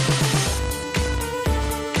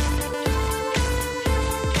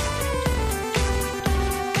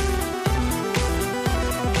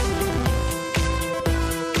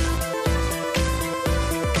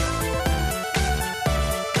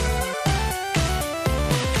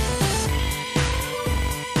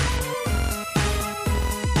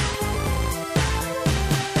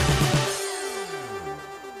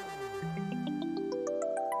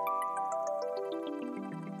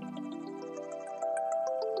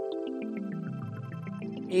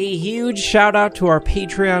 A huge shout out to our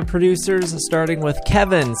Patreon producers, starting with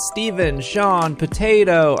Kevin, Steven, Sean,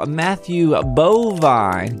 Potato, Matthew,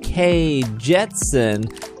 Bovine, Kay, Jetson,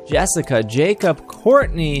 Jessica, Jacob,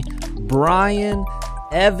 Courtney, Brian,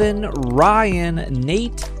 Evan, Ryan,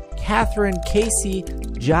 Nate, Catherine, Casey,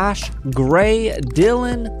 Josh, Gray,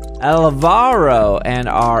 Dylan, Alvaro, and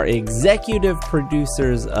our executive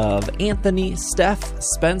producers of Anthony, Steph,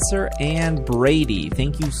 Spencer, and Brady.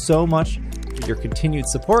 Thank you so much for your continued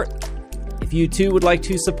support. If you too would like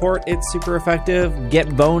to support It's Super Effective,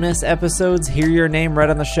 get bonus episodes, hear your name read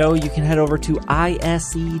on the show, you can head over to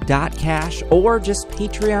ise.cash or just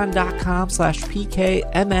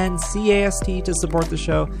patreon.com/PKMNCAST to support the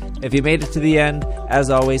show. If you made it to the end, as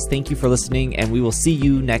always, thank you for listening, and we will see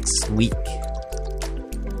you next week.